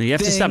 Now, you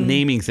have to stop thing,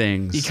 naming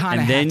things, you kinda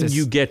and then have to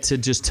you get to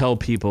just tell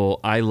people,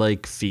 I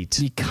like feet,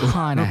 you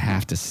kind of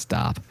have to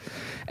stop.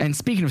 And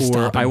speaking of or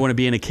stopping, I want to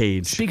be in a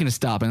cage. speaking of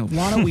stopping,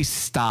 why don't we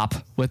stop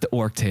with the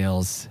Orc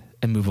Tales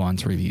and move on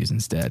to reviews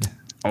instead?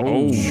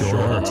 Oh,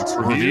 sure.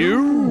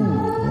 Reviews.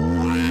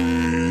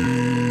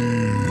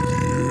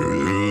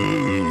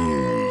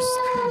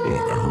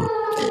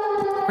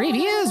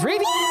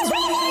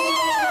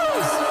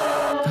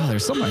 Oh,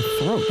 there's something in my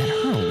throat. That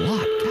hurt a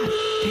lot. God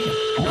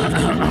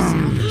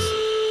damn.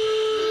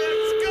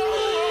 Let's go!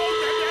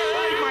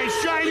 My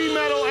shiny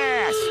metal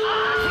ass!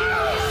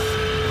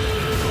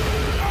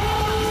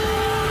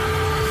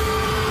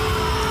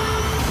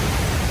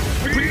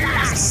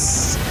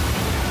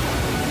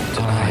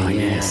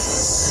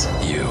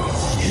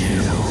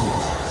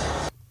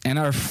 And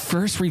our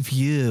first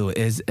review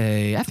is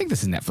I think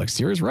this is a Netflix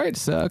series, right?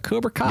 It's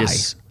Cobra Kai.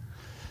 Yes.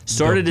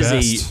 Started The as a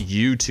best.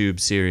 YouTube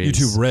series.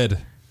 YouTube Red.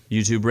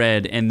 YouTube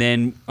Red, and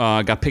then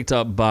got picked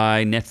up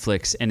by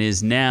Netflix and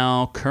is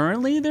now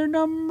currently their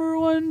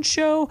 #1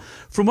 show.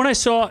 From what I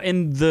saw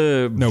in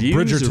the No, views,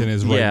 Bridgerton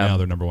is right now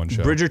their #1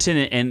 show.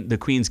 Bridgerton and The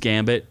Queen's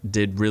Gambit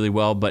did really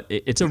well, but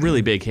it's a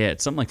really big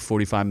hit. Something like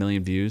 45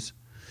 million views.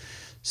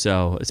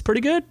 So it's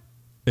pretty good.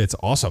 It's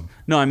awesome.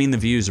 No, I mean the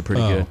views are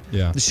pretty good.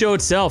 yeah. The show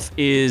itself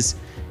is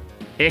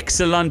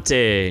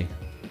excelente.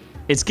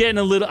 It's getting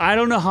a little. I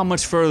don't know how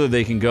much further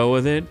they can go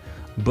with it,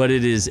 but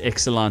it is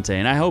excelente,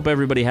 and I hope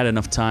everybody had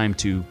enough time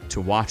to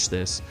watch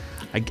this.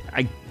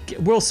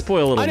 We'll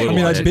spoil it a little. I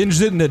mean, I bit.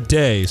 binged it in a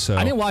day, so.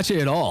 I didn't watch it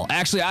at all.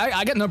 Actually,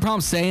 I got no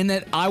problem saying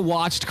that I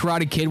watched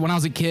Karate Kid when I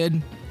was a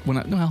kid.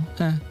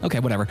 Okay,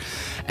 whatever.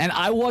 And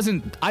I liked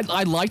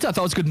it. I thought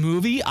it was a good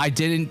movie. I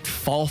didn't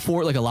fall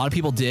for it like a lot of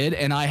people did,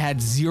 and I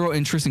had zero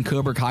interest in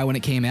Cobra Kai when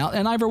it came out,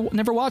 and I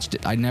never watched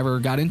it. I never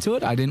got into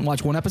it. I didn't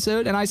watch one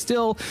episode, and I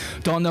still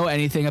don't know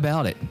anything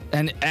about it.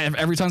 And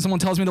every time someone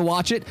tells me to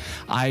watch it,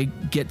 I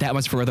get that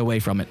much further away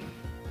from it.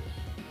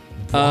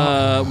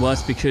 Well,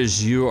 it's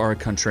because you are a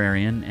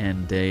contrarian,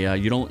 and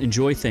you don't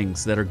enjoy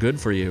things that are good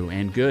for you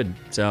and good.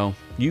 So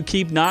you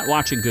keep not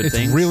watching good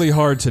things. It's really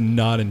hard to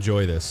not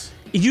enjoy this.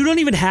 You don't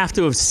even have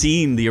to have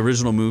seen the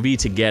original movie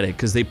to get it,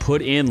 because they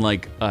put in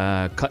like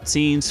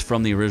cutscenes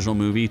from the original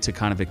movie to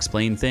kind of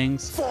explain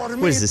things. What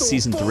is this,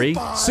 season 3?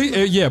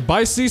 See,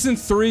 by season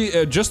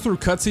 3, just through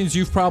cutscenes,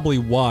 you've probably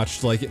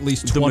watched like at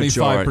least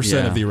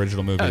 25% of the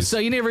original movies. So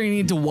you never even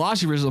need to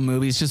watch the original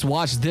movies. Just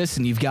watch this,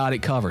 and you've got it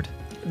covered.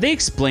 They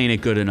explain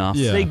it good enough.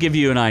 Yeah. They give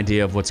you an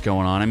idea of what's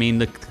going on. I mean,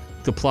 the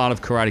plot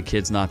of Karate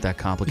Kid's not that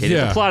complicated.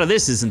 Yeah. The plot of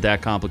this isn't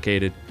that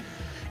complicated.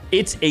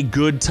 It's a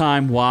good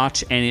time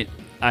watch, and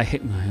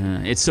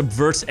it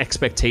subverts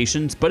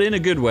expectations, but in a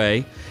good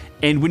way.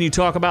 And when you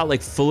talk about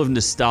like full of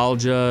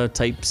nostalgia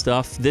type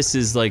stuff, this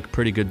is like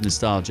pretty good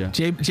nostalgia.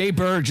 Jay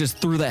Bird just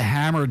threw the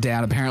hammer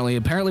down, apparently.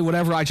 Apparently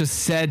whatever I just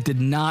said did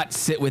not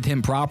sit with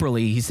him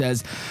properly. He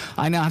says,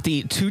 I now have to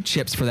eat 2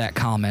 chips for that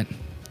comment.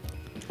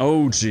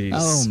 Oh, jeez.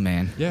 Oh,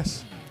 man.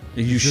 Yes.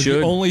 You You're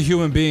should. the only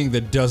human being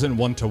that doesn't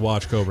want to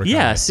watch Cobra Kai.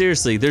 Yeah,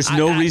 seriously. There's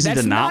no reason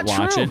to not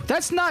watch true. it.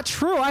 That's not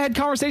true. I had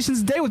conversations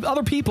today with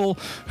other people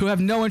who have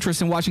no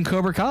interest in watching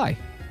Cobra Kai.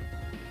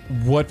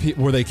 Were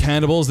they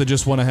cannibals that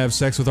just want to have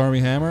sex with Armie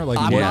Hammer? Like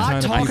I'm what not kind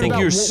of talking people? about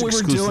you're what we were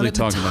exclusively doing at the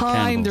talking about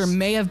time. There cannibals.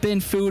 may have been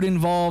food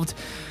involved.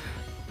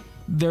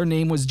 Their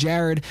name was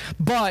Jared,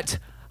 but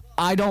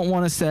I don't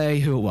want to say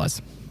who it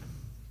was.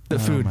 The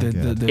food, my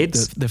God.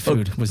 the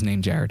food was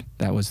named Jared.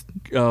 That was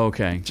Oh,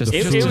 okay. just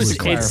It to was.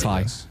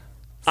 clarify.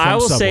 I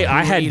will say Subway.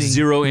 I had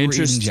zero You were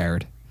interest. eating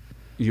Jared.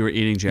 You were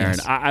eating Jared.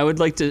 Yes. I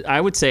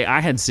would say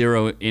I had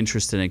zero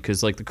interest in it,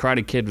 because like the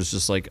Karate Kid was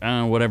just like,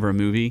 whatever, a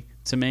movie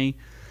to me.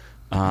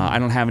 I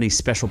don't have any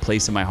special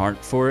place in my heart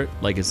for it.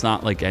 Like, it's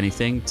not like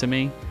anything to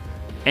me.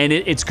 And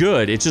it's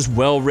good. It's just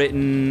well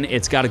written.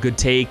 It's got a good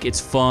take. It's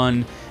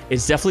fun.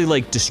 It's definitely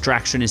like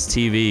distractionist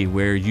TV,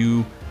 where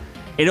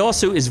it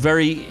also is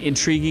very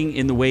intriguing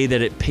in the way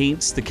that it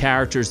paints the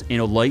characters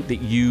in a light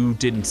that you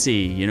didn't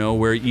see, you know,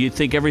 where you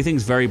think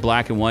everything's very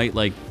black and white,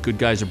 like good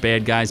guys or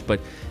bad guys, but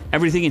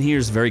everything in here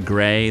is very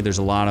gray. There's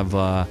a lot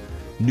of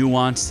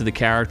nuance to the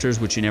characters,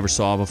 which you never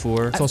saw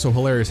before. It's also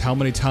hilarious how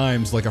many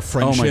times like a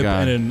friendship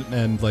God.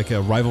 and like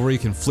a rivalry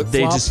can flip flop.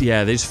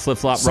 They just flip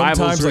flop.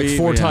 Sometimes like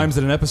 4 times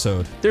in an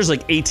episode. There's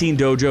like 18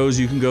 dojos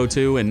you can go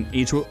to, and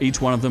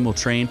each one of them will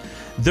train.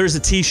 There's a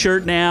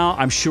T-shirt now,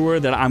 I'm sure,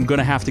 that I'm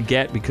gonna have to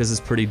get because it's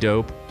pretty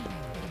dope.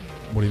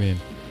 What do you mean?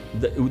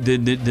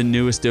 The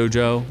newest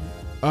dojo.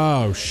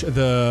 Oh,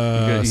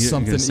 the You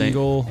something gonna say-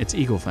 eagle. It's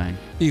Eagle Fang.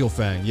 Eagle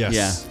Fang. Yes.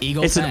 Yeah.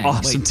 Eagle It's fang. an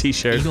awesome Wait,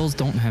 T-shirt. Eagles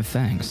don't have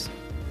fangs.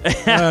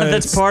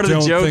 That's part of the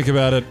don't joke. think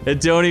about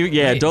it. Don't even.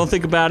 Yeah, Wait. don't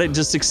think about it.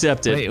 Just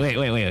accept it.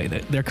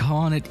 Wait. They're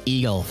calling it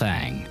Eagle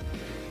Fang.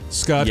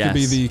 Scott could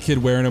be Yes. the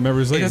kid wearing them.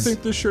 Everybody's like, Is- I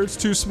think this shirt's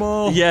too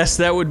small. Yes,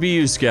 that would be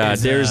you, Scott.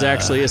 Is, There's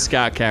actually a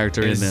Scott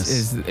character in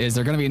this. Is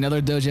there going to be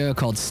another dojo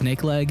called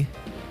Snake Leg?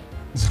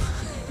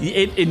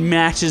 It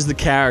matches the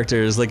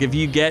characters. Like, if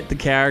you get the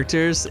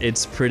characters,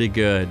 it's pretty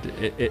good.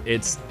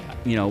 It's,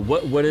 you know,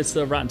 what does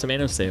the Rotten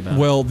Tomatoes say about it?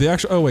 Well, the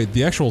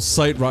actual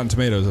site Rotten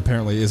Tomatoes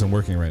apparently isn't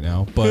working right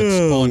now. But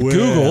on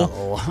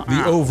Google,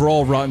 the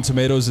overall Rotten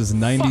Tomatoes is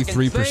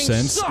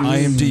 93%.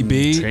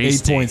 IMDb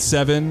tasty.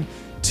 8.7.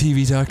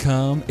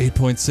 TV.com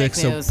 8.6.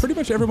 So pretty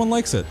much everyone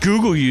likes it.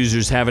 Google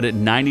users have it at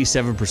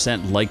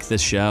 97% like this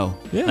show.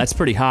 Yeah. That's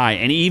pretty high.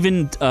 And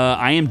even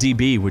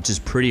IMDb, which is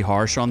pretty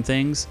harsh on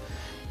things,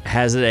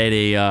 has it at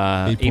a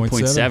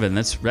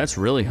 8.7. That's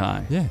really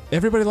high. Yeah,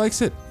 everybody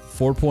likes it.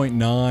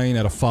 4.9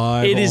 out of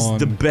 5. It is on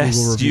the best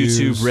Google reviews.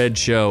 YouTube Red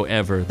show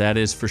ever. That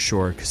is for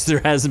sure, because there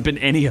hasn't been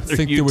any other I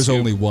think YouTube. there was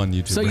only one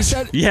YouTube. So you Red.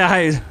 said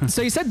Yeah,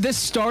 so you said this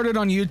started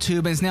on YouTube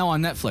and is now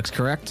on Netflix,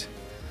 correct?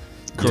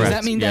 correct. Does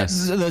that mean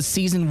yes. that the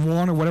season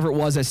 1 or whatever it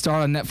was that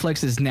started on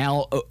Netflix is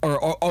now,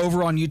 or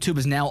over on YouTube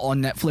is now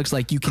on Netflix?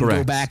 Like you can go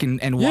Correct. back and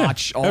Yeah,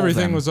 watch all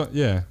everything of them. was on,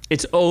 yeah.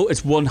 It's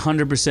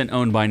 100%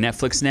 owned by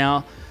Netflix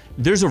now.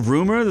 There's a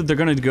rumor that they're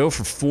going to go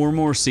for 4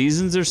 more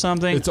seasons or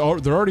something. They're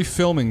already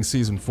filming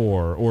season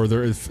 4, or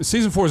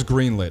season 4 is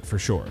greenlit for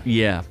sure.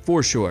 Yeah,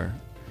 for sure.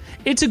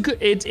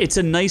 It's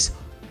a nice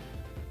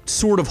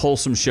sort of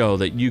wholesome show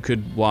that you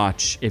could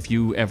watch if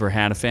you ever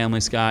had a family,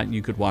 Scott.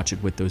 You could watch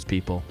it with those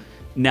people.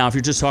 Now, if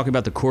you're just talking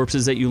about the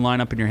corpses that you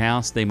line up in your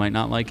house, they might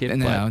not like it.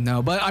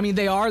 No, but I mean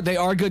they are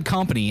good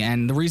company,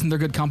 and the reason they're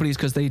good company is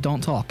because they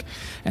don't talk,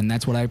 and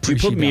that's what I Do you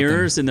appreciate. put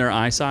mirrors in their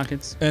eye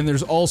sockets? And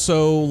there's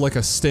also like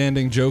a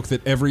standing joke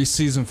that every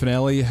season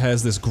finale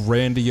has this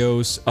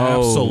grandiose,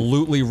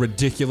 absolutely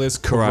ridiculous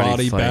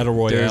karate fight. battle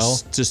royale.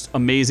 There's just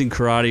amazing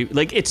karate.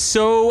 Like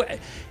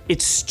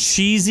it's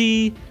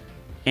cheesy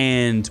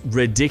and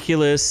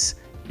ridiculous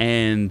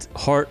and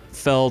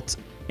heartfelt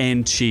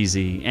and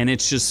cheesy, and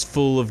it's just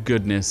full of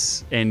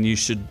goodness. And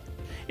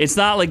it's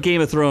not like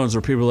Game of Thrones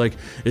where people are like,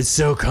 it's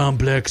so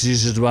complex, you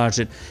should watch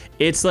it.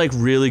 It's like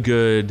really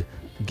good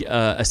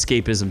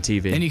escapism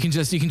TV. And you can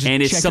just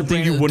and it's check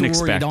something your brain you at the wouldn't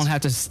door. expect. You don't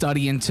have to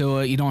study into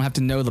it. You don't have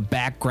to know the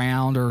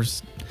background or.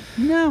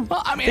 No,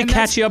 Well, I mean, they and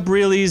catch you up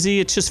real easy.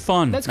 It's just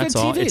fun. That's good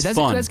all. TV. It's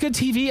fun. That's good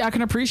TV. I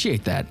can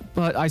appreciate that,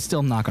 but I still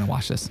am not going to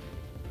watch this.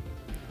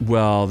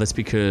 Well, that's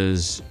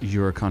because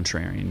you're a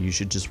contrarian. You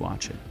should just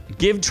watch it.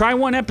 Try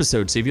one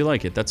episode, see if you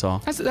like it. That's all.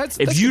 That's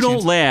if a you good don't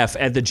chance. laugh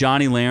at the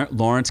Johnny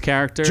Lawrence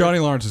character, Johnny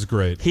Lawrence is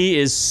great. he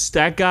is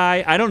that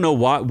guy. I don't know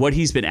what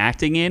he's been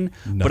acting in,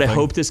 but I Nothing.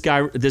 hope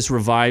this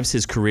revives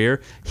his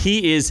career.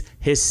 He is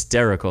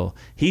hysterical.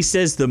 He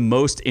says the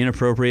most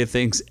inappropriate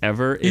things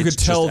ever. You It's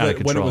could tell just out of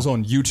that when it control. was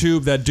on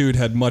YouTube, that dude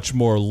had much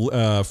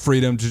more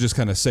freedom to just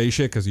kind of say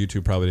shit because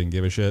YouTube probably didn't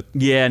give a shit.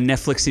 Yeah,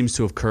 Netflix seems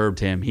to have curbed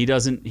him. He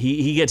doesn't.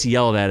 He gets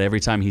yelled at every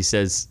time he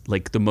says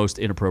like the most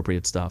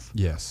inappropriate stuff.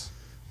 Yes.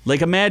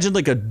 Like imagine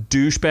like a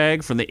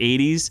douchebag from the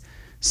 80s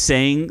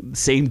saying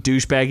same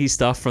douchebaggy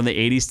stuff from the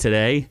 80s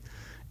today.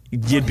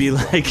 You'd be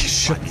like,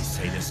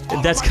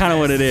 that's kind of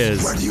what it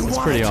is. Where do you It's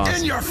want pretty it? awesome.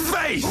 In your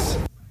face!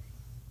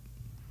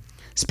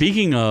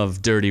 Speaking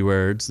of dirty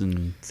words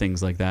and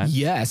things like that.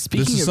 Yeah,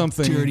 speaking is of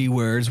something- dirty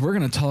words, we're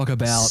going to talk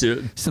about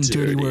So some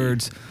dirty dirty.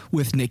 words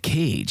with Nick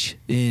Cage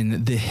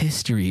in the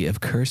history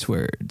of curse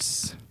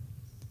words.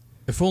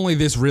 If only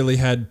this really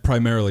had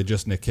primarily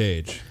just Nick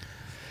Cage.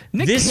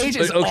 Nick This- Cage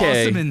is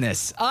okay. awesome in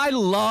this. I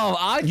You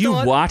thought you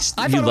it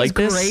was like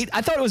this? great.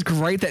 I thought it was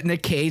great that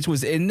Nick Cage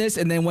was in this,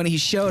 and then when he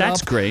showed up,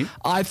 That's great.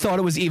 I thought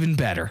it was even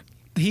better.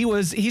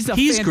 He's He's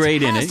fantastic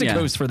great in it, yeah.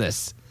 host for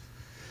this.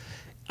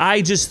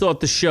 I just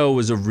thought the show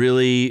was a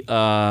really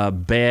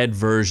bad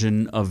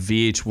version of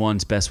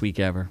VH1's Best Week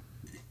Ever.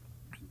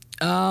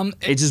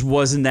 It just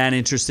wasn't that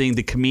interesting.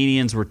 The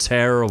comedians were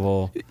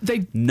terrible.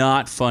 They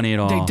Not funny at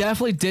all. They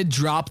definitely did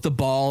drop the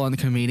ball on the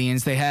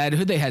comedians. They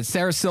had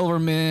Sarah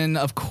Silverman,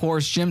 of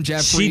course, Jim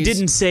Jeffries. She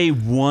didn't say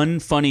one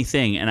funny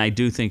thing, and I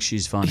do think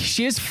she's funny.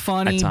 She is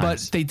funny, At but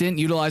times. they didn't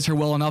utilize her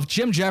well enough.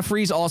 Jim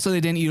Jeffries also,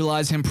 they didn't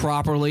utilize him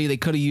properly. They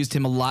could have used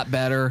him a lot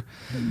better.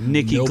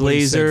 Nikki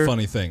Nobody said Glazer,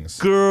 funny things.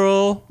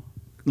 girl.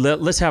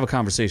 Let's have a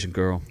conversation,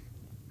 girl.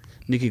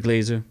 Nikki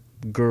Glazer,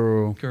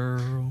 girl.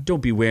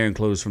 Don't be wearing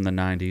clothes from the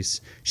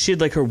 90s. She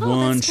had like her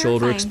one that's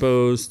shoulder terrifying.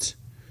 exposed,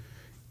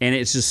 and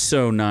it's just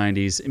so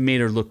 90s. It made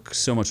her look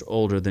so much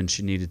older than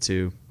she needed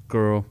to.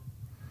 Girl,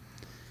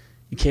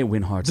 you can't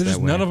win hearts They're that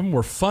just, way. none of them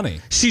were funny.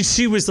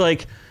 She was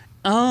like,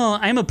 oh,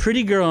 I'm a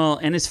pretty girl,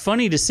 and it's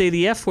funny to say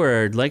the F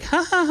word. Like,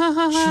 ha ha ha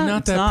ha. She's not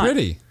It's that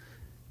pretty.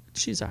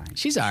 She's all right.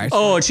 She's all right.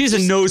 Oh, and she's a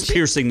nose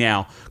piercing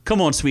now.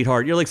 Come on,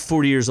 sweetheart. You're like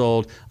 40 years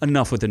old.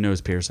 Enough with the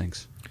nose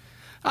piercings.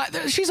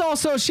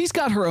 She's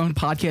got her own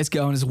podcast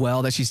going as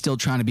well that she's still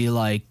trying to be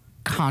like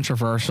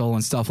controversial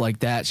and stuff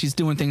like that. She's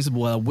doing things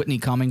with Whitney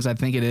Cummings, I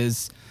think it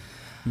is.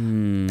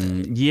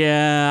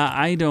 Yeah,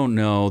 I don't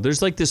know.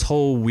 There's like this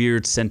whole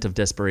weird scent of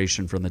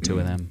desperation from the two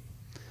of them.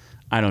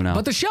 I don't know.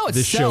 But the show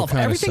This show itself,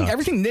 kinda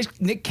everything sucked.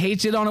 Nick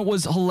Cage did on it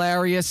was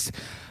hilarious.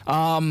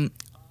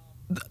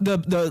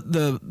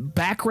 The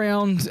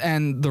background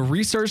and the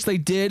research they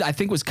did, I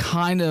think, was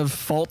kind of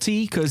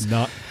faulty because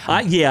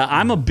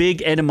I'm a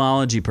big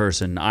etymology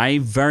person. I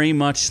very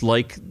much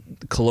like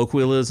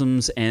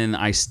colloquialisms, and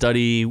I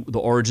study the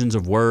origins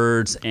of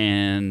words,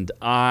 and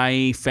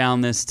I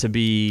found this to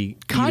be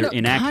either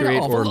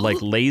inaccurate or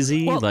like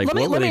lazy. Well, like, let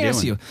me, what were let me they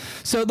ask doing? you.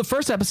 So the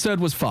first episode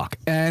was fuck,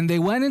 and they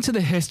went into the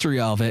history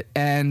of it,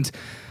 and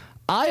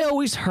I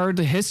always heard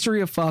the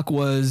history of fuck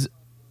was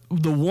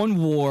the one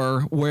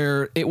war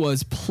where it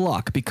was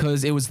pluck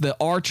because it was the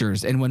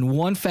archers, and when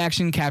one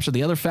faction captured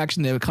the other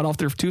faction, they would cut off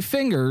their two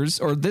fingers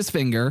or this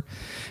finger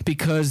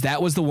because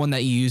that was the one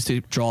that you used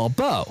to draw a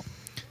bow.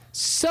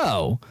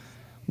 So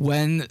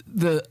when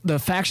the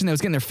faction that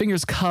was getting their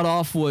fingers cut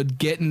off would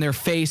get in their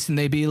face and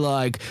they'd be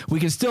like, we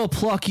can still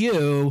pluck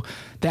you,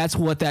 that's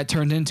what that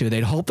turned into.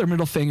 They'd hold their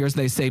middle fingers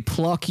and they say,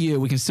 pluck you,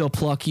 we can still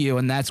pluck you,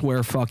 and that's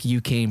where fuck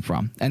you came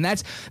from. And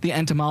that's the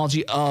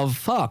etymology of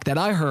fuck that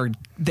I heard.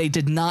 They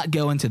did not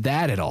go into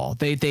that at all.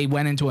 They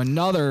went into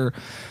another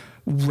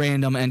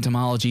random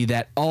etymology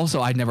that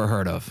also I'd never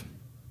heard of.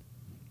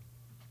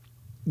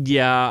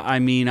 Yeah, I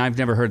mean, I've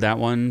never heard that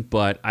one,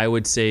 but I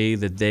would say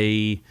that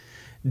they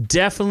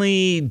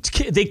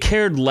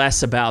cared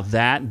less about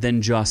that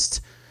than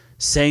just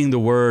saying the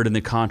word and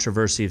the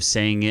controversy of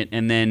saying it,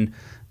 and then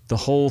the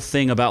whole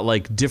thing about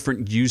like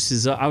different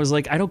uses. I was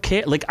like, I don't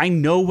care. Like, I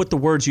know what the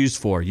word's used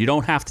for. You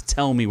don't have to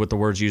tell me what the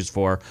word's used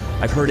for.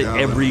 I've heard it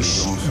every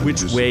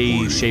which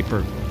way, shape,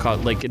 or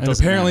like it And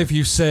doesn't apparently, matter. if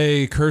you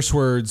say curse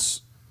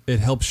words, it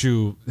helps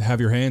you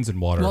have your hands in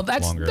water Well,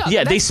 that's longer. no, Yeah,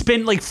 they that's-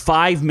 spent like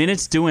 5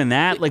 minutes doing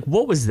that. Like,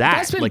 what was that?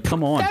 That's been, Like,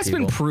 come on, That's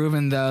people. been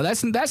proven though.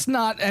 That's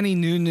not any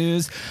new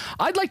news.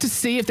 I'd like to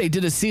see if they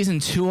did a season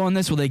 2 on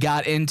this where they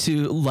got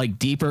into like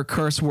deeper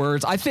curse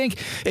words. I think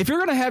if you're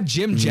gonna have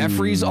Jim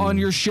Jeffries on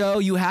your show,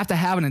 you have to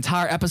have an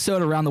entire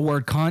episode around the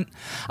word cunt.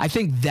 I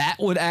think that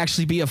would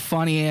actually be a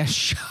funny ass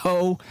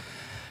show.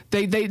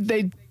 They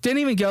didn't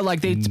even go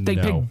like they No.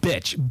 picked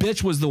bitch.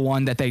 Bitch was the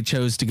one that they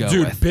chose to go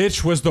Dude, with.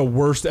 bitch was the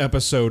worst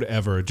episode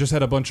ever. It just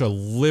had a bunch of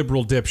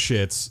liberal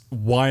dipshits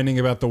whining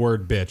about the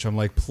word bitch. I'm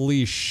like,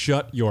 please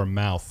shut your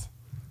mouth.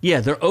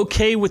 Yeah, they're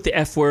okay with the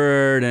F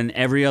word and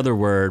every other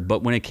word,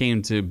 but when it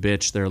came to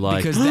bitch, they're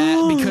like, Because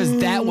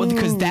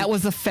that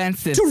was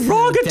offensive. to the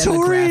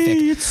Derogatory.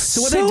 demographic. It's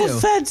So what so they do?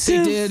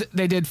 offensive.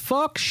 They did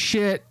fuck,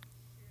 shit,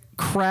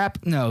 crap.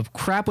 No,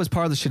 crap was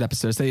part of the shit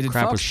episode. So they did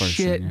Crap fuck, was part of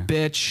shit, shit, yeah.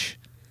 bitch.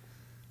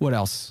 What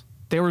else?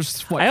 There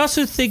was what? I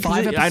also think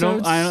 5 that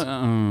episodes?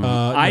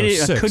 I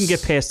 6. couldn't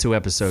get past 2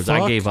 episodes. I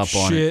Fuck, gave up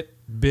on it. shit,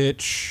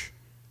 bitch.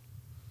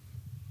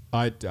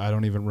 I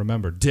don't even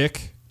remember.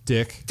 Dick.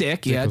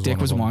 Dick. Yeah, Dick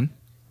was of them. one.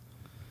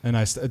 And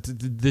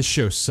this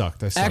show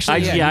sucked. I sucked.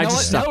 Actually, yeah. I you know just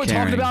what? Now stopped we're talking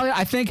caring. about it.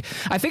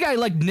 I think I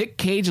like Nick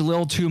Cage a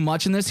little too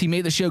much in this. He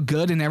made the show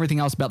good, and everything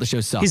else about the show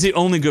sucked. He's the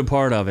only good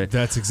part of it.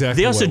 That's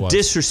exactly They also what it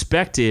was.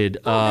 disrespected,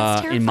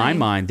 that's in my terrifying.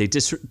 mind, they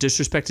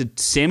disrespected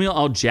Samuel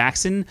L.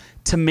 Jackson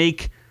to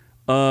make,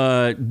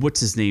 what's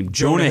his name?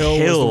 Jonah Hill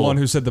Hill. was the one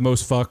who said the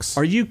most fucks.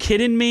 Are you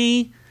kidding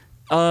me?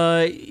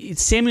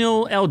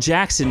 Samuel L.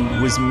 Jackson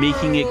was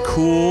making it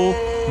cool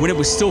when it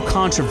was still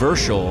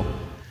controversial.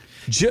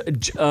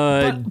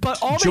 But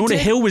all they Jonah did-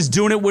 Hill was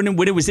doing it when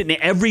it was in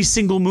every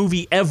single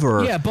movie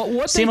ever. Yeah, but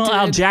what they Samuel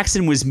L. did-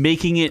 Jackson was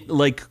making it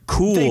like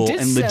cool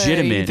and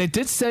legitimate. They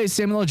did say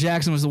Samuel L.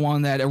 Jackson was the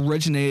one that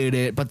originated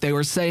it, but they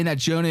were saying that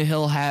Jonah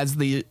Hill has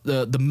the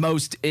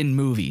most in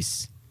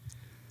movies.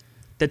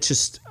 That's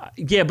just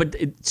but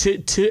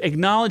to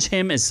acknowledge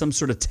him as some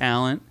sort of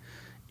talent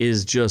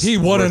is just He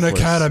won an worthless.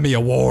 Academy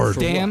Award.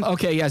 Damn.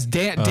 Okay. Yes.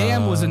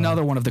 Damn was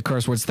another one of the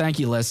curse words. Thank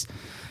you, Liz.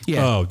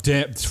 Yeah. Oh,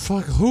 damn.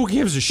 Fuck. Who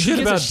gives a Who shit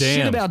gives about a damn?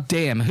 Shit about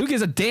damn. Who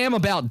gives a damn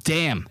about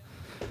damn?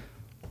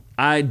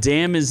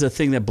 Damn is a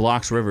thing that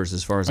blocks rivers,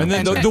 as far as And I'm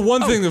then concerned. the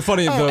one thing, the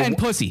funny, and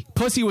pussy.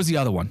 Pussy was the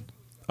other one.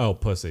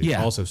 pussy.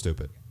 Yeah. Also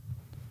stupid.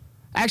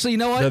 Actually, you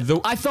know what?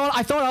 The- I thought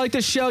I liked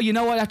this show. You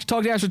know what? After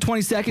talking to you for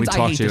 20 seconds, we I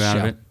talked hate you this out show.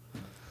 of it.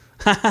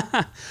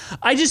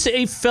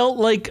 It felt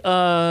like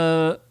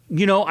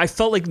I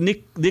felt like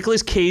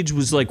Nicolas Cage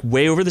was like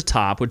way over the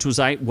top, which was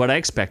what I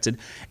expected,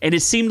 and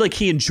it seemed like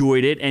he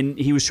enjoyed it and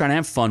he was trying to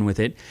have fun with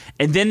it.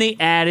 And then they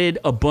added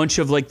a bunch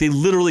of they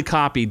literally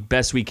copied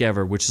Best Week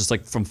Ever, which is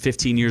like from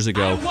 15 years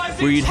ago,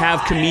 where you'd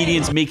have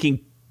comedians making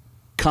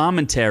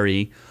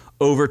commentary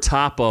over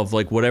top of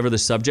like whatever the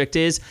subject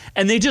is,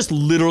 and they just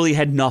literally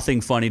had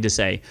nothing funny to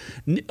say.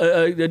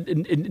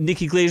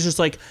 Nikki Glazer's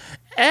like,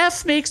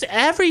 F makes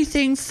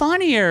everything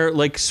funnier.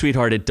 Like,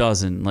 sweetheart, it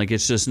doesn't. Like,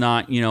 it's just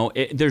not,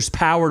 there's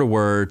power to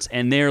words,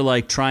 and they're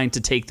like trying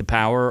to take the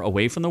power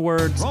away from the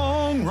words.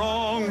 Wrong.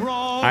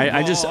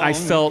 I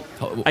felt,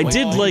 I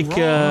did like,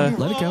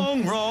 Let it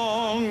go.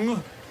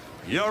 Wrong.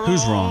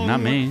 who's wrong? Not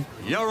me.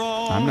 You're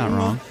wrong. I'm not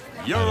wrong.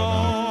 You're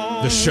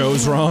wrong. The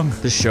show's wrong.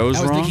 The show's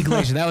That was wrong. Nikki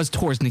Glazer. That was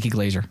towards Nikki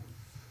Glazer.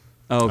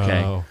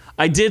 Okay. Oh.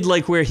 I did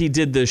like where he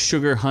did the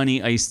sugar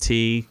honey iced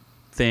tea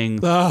thing.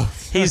 Oh,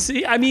 He's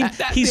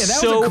that was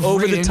so a great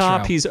over the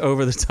top. intro. He's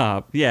over the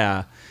top.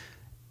 Yeah.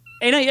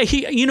 And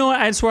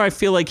that's where I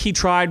feel like he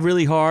tried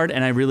really hard,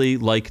 and I really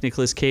like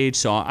Nicolas Cage.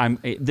 So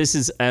this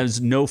is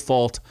as no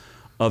fault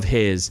of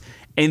his.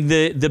 And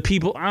the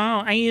people,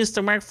 I used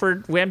to work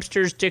for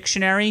Webster's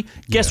Dictionary.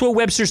 Guess what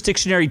Webster's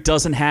Dictionary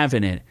doesn't have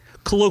in it?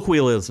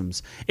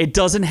 Colloquialisms. It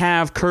doesn't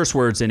have curse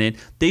words in it.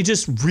 They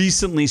just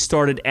recently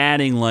started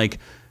adding like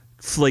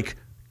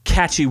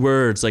catchy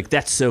words like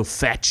that's so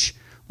fetch.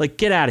 Like,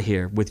 get out of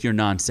here with your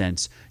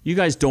nonsense. You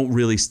guys don't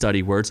really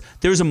study words.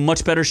 There's a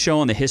much better show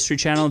on the History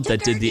Channel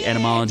that did the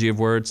etymology of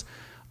words.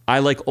 I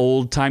like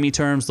old-timey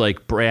terms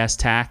like brass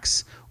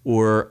tacks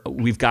or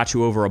we've got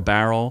you over a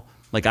barrel.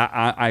 Like,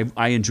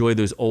 I enjoy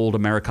those old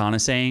Americana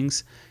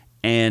sayings,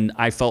 and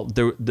I felt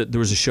there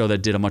was a show that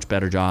did a much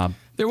better job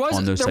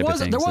on those type of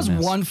things. There was than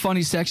this. one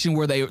funny section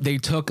where they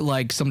took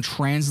like some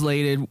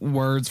translated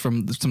words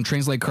from some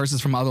translated curses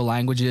from other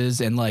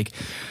languages, and like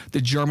the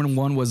German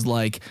one was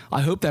like,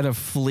 I hope that a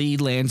flea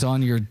lands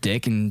on your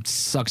dick and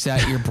sucks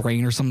out your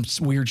brain or some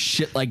weird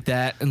shit like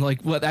that, and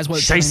like that's what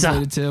it Scheisse.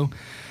 translated to.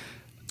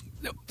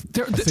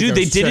 Dude, I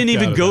they was didn't checked out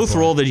even at go that through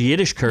point. all the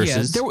Yiddish Yeah,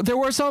 curses. there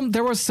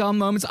were some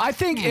moments. I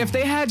think if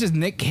they had just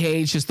Nick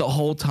Cage just the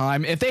whole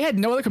time, if they had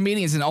no other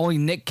comedians and only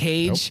Nick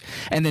Cage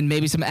and then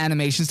maybe some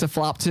animations to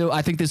flop to,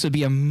 I think this would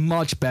be a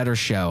much better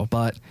show.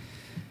 But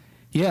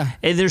yeah,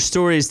 And their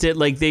stories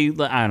did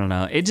I don't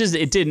know. It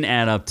didn't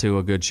add up to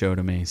a good show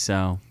to me.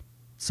 So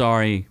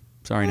sorry,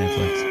 Sorry,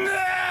 Netflix.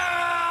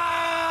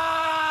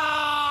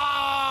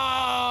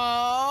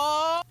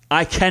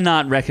 I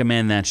cannot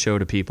recommend that show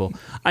to people.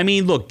 I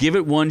mean, look, give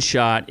it one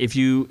shot if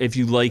you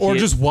like it. Or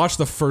just watch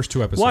the first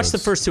 2 episodes. Watch the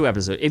first 2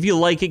 episodes. If you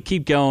like it,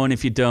 keep going.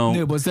 If you don't,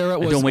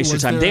 Noob, don't waste your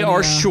time. They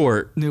are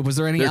short. Noob, was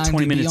there any They're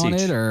 20 IMDb minutes on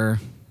each. it or?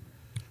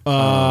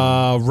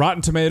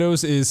 Rotten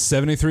Tomatoes is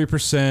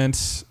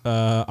 73%.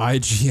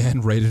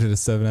 IGN rated it a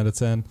 7 out of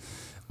 10.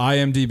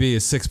 IMDb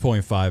is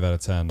 6.5 out of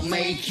 10.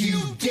 Make you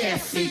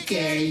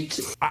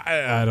defecate.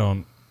 I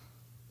don't.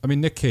 I mean,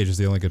 Nick Cage is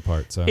the only good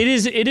part. So It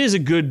is a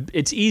good.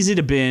 It's easy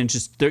to binge.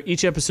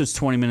 Each episode's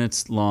 20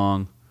 minutes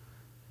long.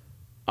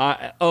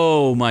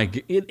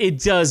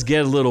 It does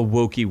get a little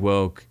wokey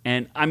woke,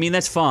 and I mean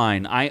that's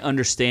fine. I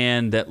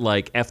understand that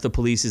like F the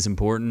police is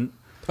important,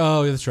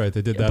 Oh, that's right.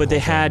 They did that. but they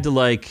whole thing. had to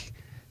like.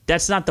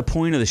 That's not the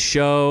point of the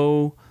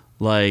show.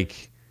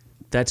 Like,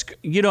 that's,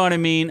 you know what I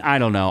mean. I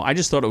don't know. I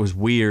just thought it was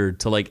weird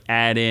to like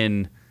add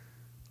in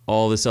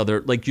all this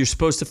other, like, you're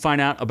supposed to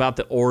find out about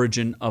the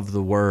origin of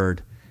the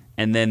word.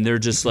 And then they're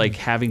just like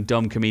having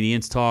dumb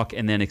comedians talk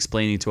and then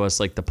explaining to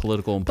us like the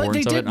political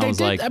importance of it. And I was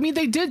like, I mean,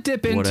 they did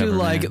dip into whatever,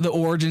 like man. the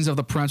origins of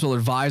the parental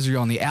advisory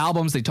on the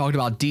albums. They talked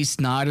about Dee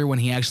Snider when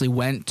he actually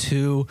went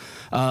to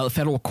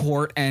federal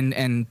court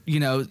and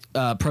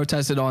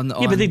protested on.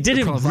 yeah, but they the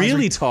didn't parental advisory.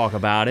 really talk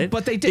about it.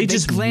 But they did. They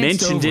just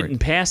glanced mentioned over it in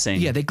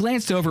passing. Yeah, they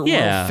glanced over it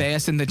Yeah. real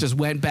fast and then just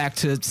went back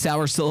to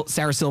Sarah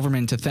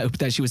Silverman to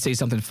that she would say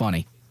something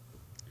funny.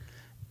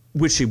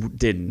 Which she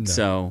didn't.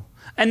 So,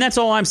 and that's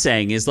all I'm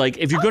saying is like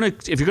if you're gonna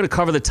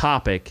cover the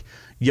topic,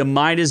 you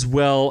might as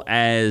well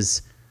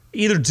as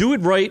either do it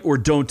right or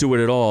don't do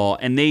it at all.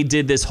 And they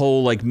did this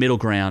whole like middle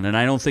ground, and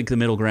I don't think the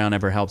middle ground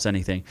ever helps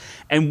anything.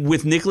 And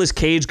with Nicolas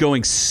Cage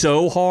going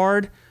so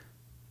hard,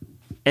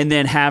 and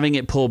then having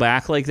it pull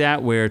back like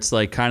that, where it's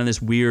like kind of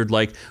this weird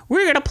like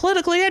we're gonna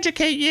politically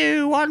educate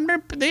you on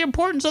the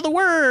importance of the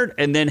word,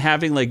 and then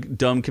having like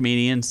dumb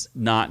comedians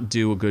not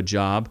do a good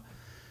job.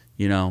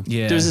 You know,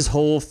 Yeah. There's this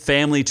whole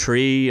family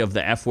tree of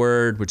the F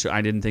word, which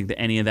I didn't think that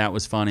any of that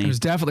was funny. There was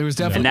definitely,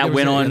 and that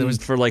went on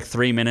for like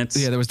 3 minutes.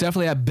 Yeah, there was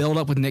definitely that build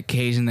up with Nick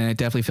Cage, and then it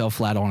definitely fell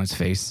flat on his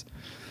face.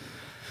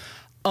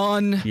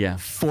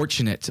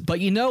 Unfortunate, but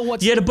you know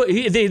what's But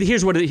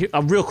here's what.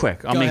 Real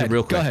quick, I'll make ahead, it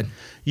real quick. go ahead.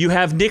 You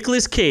have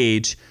Nicolas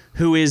Cage,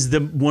 who is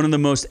one of the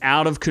most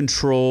out of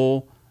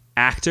control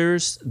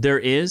actors there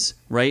is,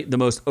 right? The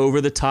most over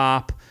the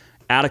top,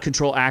 out of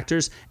control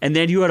actors, and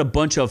then you had a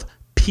bunch of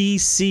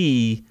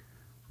PC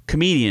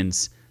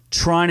comedians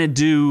trying to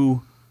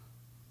do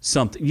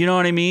something. You know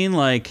what I mean?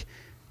 Like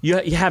you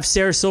have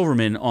Sarah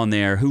Silverman on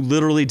there who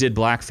literally did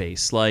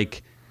blackface,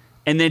 like,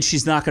 and then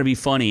she's not going to be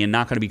funny and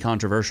not going to be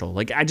controversial.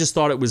 Like I just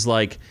thought it was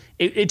like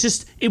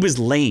it was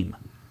lame.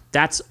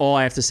 That's all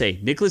I have to say.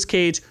 Nicolas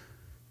Cage,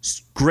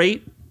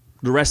 great.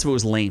 The rest of it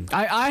was lame.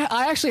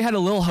 I actually had a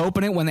little hope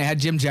in it when they had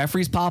Jim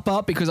Jeffries pop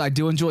up because I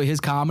do enjoy his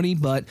comedy,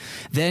 but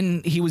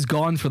then he was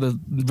gone for the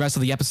rest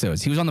of the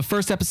episodes. He was on the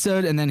first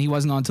episode and then he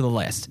wasn't on to the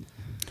last.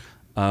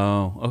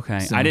 Oh, okay.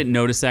 So- I didn't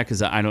notice that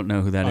because I don't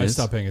know who that I is.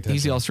 stopped paying attention.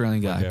 He's the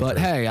Australian guy. Okay, But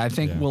first. hey, I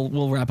think Yeah.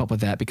 we'll wrap up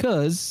with that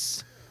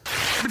because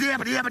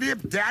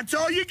That's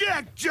all you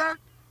get,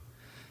 jerk.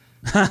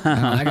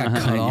 I got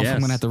cut off. Yes. I'm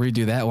going to have to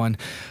redo that one.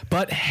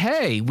 But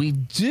hey, we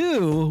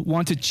do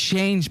want to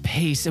change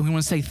pace and we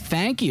want to say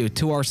thank you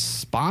to our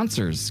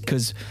sponsors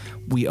because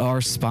we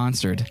are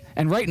sponsored.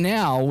 And right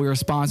now we are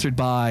sponsored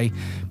by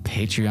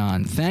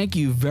Patreon. Thank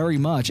you very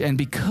much. And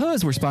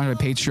because we're sponsored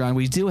by Patreon,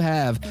 we do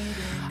have,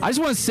 I just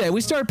want to say,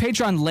 we started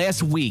Patreon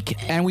last week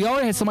and we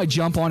already had somebody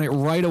jump on it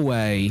right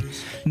away.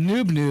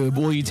 Noob,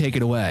 will you take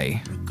it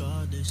away?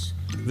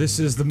 This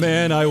is the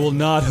man I will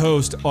not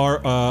host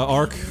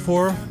ARC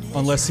for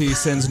unless he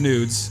sends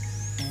nudes.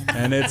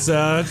 And it's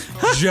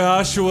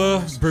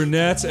Joshua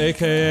Burnett,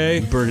 a.k.a.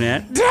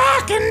 Burnett.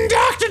 Doc and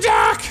Dr.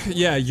 Doc!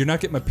 Yeah, you're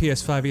not getting my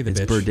PS5 either, It's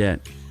bitch.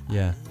 Burnett.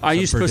 Yeah. Are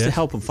you So supposed to Burnett?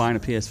 help him find a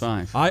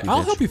PS5?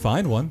 I'll help you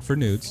find one for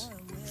nudes.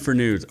 For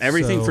nudes.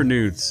 Everything So- for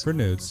nudes. For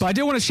nudes. But I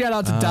do want to shout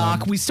out to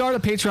Doc. We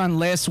started Patreon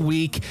last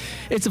week.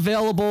 It's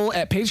available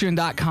at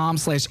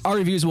patreon.com/Our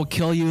Reviews Will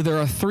Kill You. There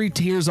are 3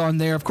 tiers on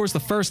there. Of course, the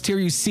first tier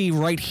you see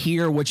right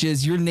here, which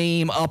is your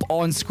name up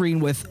on screen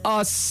with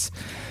us.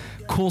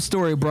 Cool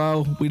story,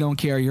 bro. We don't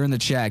care. You're in the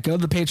chat. Go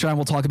to the Patreon.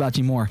 We'll talk about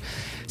you more.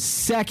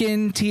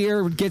 Second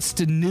tier gets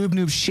to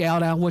Noob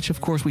shout out, which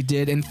of course we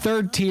did. And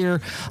third tier,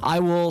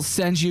 I will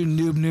send you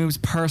Noob's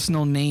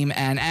personal name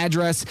and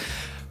address.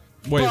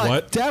 Wait, But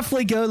what?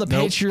 definitely go to the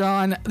Nope.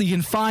 Patreon. You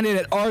can find it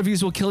at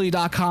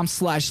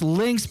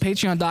ourreviewswillkillyou.com/links,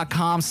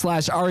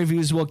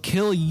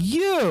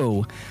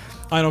 patreon.com/ourreviewswillkillyou.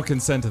 I don't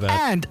consent to that.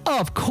 And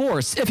of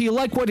course, if you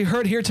like what you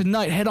heard here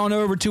tonight, head on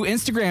over to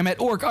Instagram at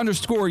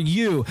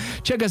orc_you.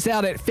 Check us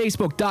out at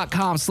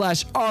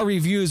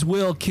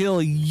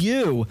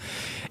facebook.com/ourreviewswillkillyou.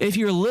 If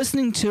you're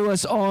listening to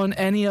us on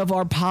any of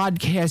our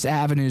podcast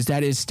avenues,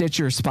 that is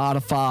Stitcher,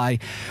 Spotify,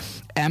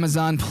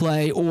 Amazon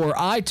Play, or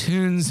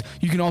iTunes.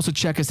 You can also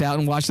check us out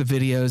and watch the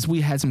videos.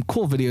 We had some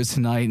cool videos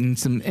tonight and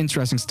some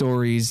interesting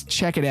stories.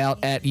 Check it out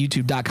at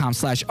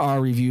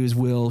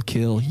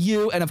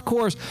youtube.com/ourreviewswillkillyou. And of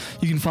course,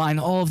 you can find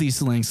all of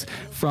these links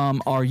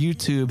from our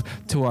YouTube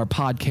to our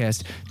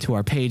podcast, to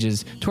our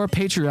pages, to our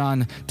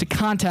Patreon, to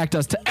contact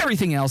us, to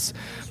everything else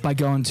by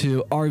going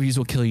to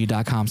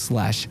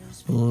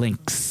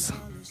ourreviewswillkillyou.com/links.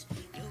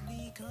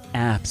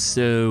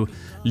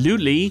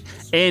 Absolutely.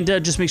 And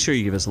just make sure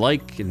you give us a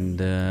like and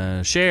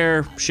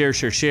share.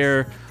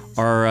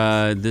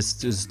 Our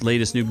this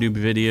latest Noob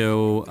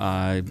video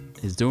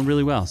is doing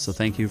really well, so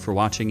thank you for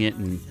watching it.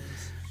 And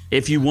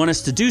if you want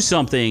us to do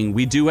something,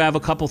 we do have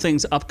a couple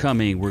things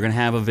upcoming. We're gonna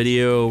have a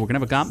video. We're gonna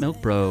have a Got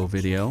Milk Bro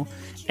video,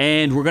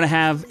 and we're gonna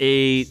have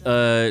a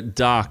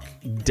Doc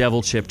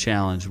Devil Chip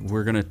challenge.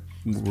 We're gonna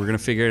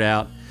figure it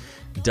out.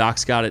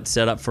 Doc's got it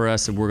set up for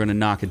us, and we're going to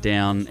knock it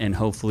down, and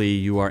hopefully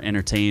you are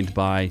entertained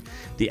by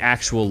the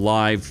actual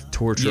live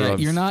torture of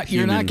you're not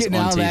getting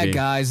out of that,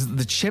 guys.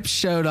 The chips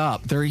showed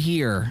up. They're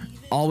here.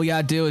 All we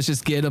got to do is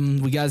just get them.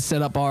 We got to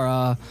set up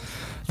our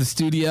the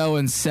studio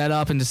and set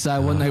up and decide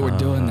what night we're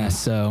doing this.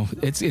 So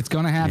it's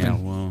going to happen. Yeah,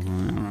 well,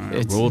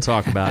 we'll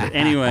talk about it.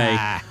 Anyway,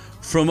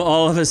 from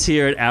all of us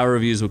here at Our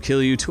Reviews Will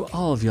Kill You to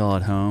all of y'all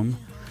at home,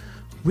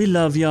 we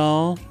love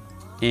y'all,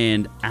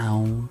 and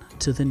on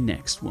to the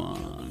next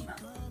one.